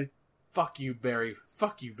enjoy. Fuck you, Barry.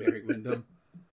 Fuck you, Barry Windham.